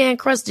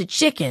pecan-crusted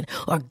chicken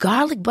or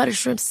garlic butter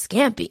shrimp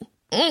scampi.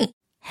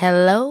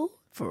 Hello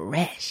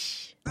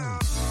Fresh.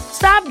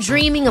 Stop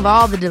dreaming of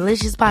all the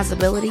delicious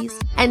possibilities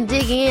and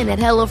dig in at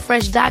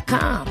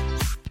HelloFresh.com.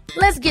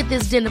 Let's get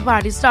this dinner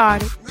party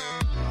started.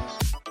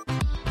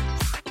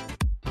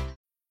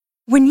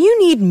 When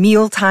you need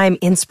mealtime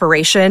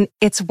inspiration,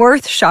 it's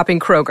worth shopping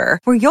Kroger,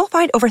 where you'll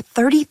find over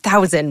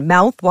 30,000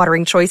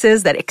 mouth-watering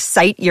choices that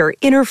excite your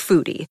inner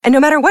foodie. And no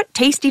matter what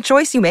tasty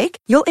choice you make,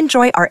 you'll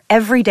enjoy our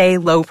everyday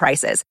low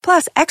prices,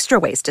 plus extra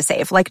ways to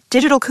save, like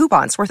digital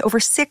coupons worth over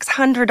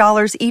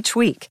 $600 each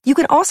week. You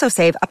can also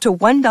save up to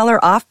 $1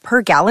 off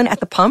per gallon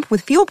at the pump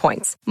with fuel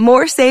points.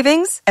 More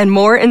savings and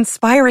more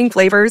inspiring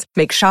flavors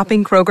make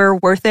shopping Kroger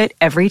worth it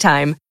every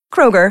time.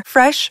 Kroger,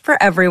 fresh for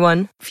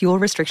everyone. Fuel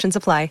restrictions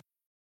apply.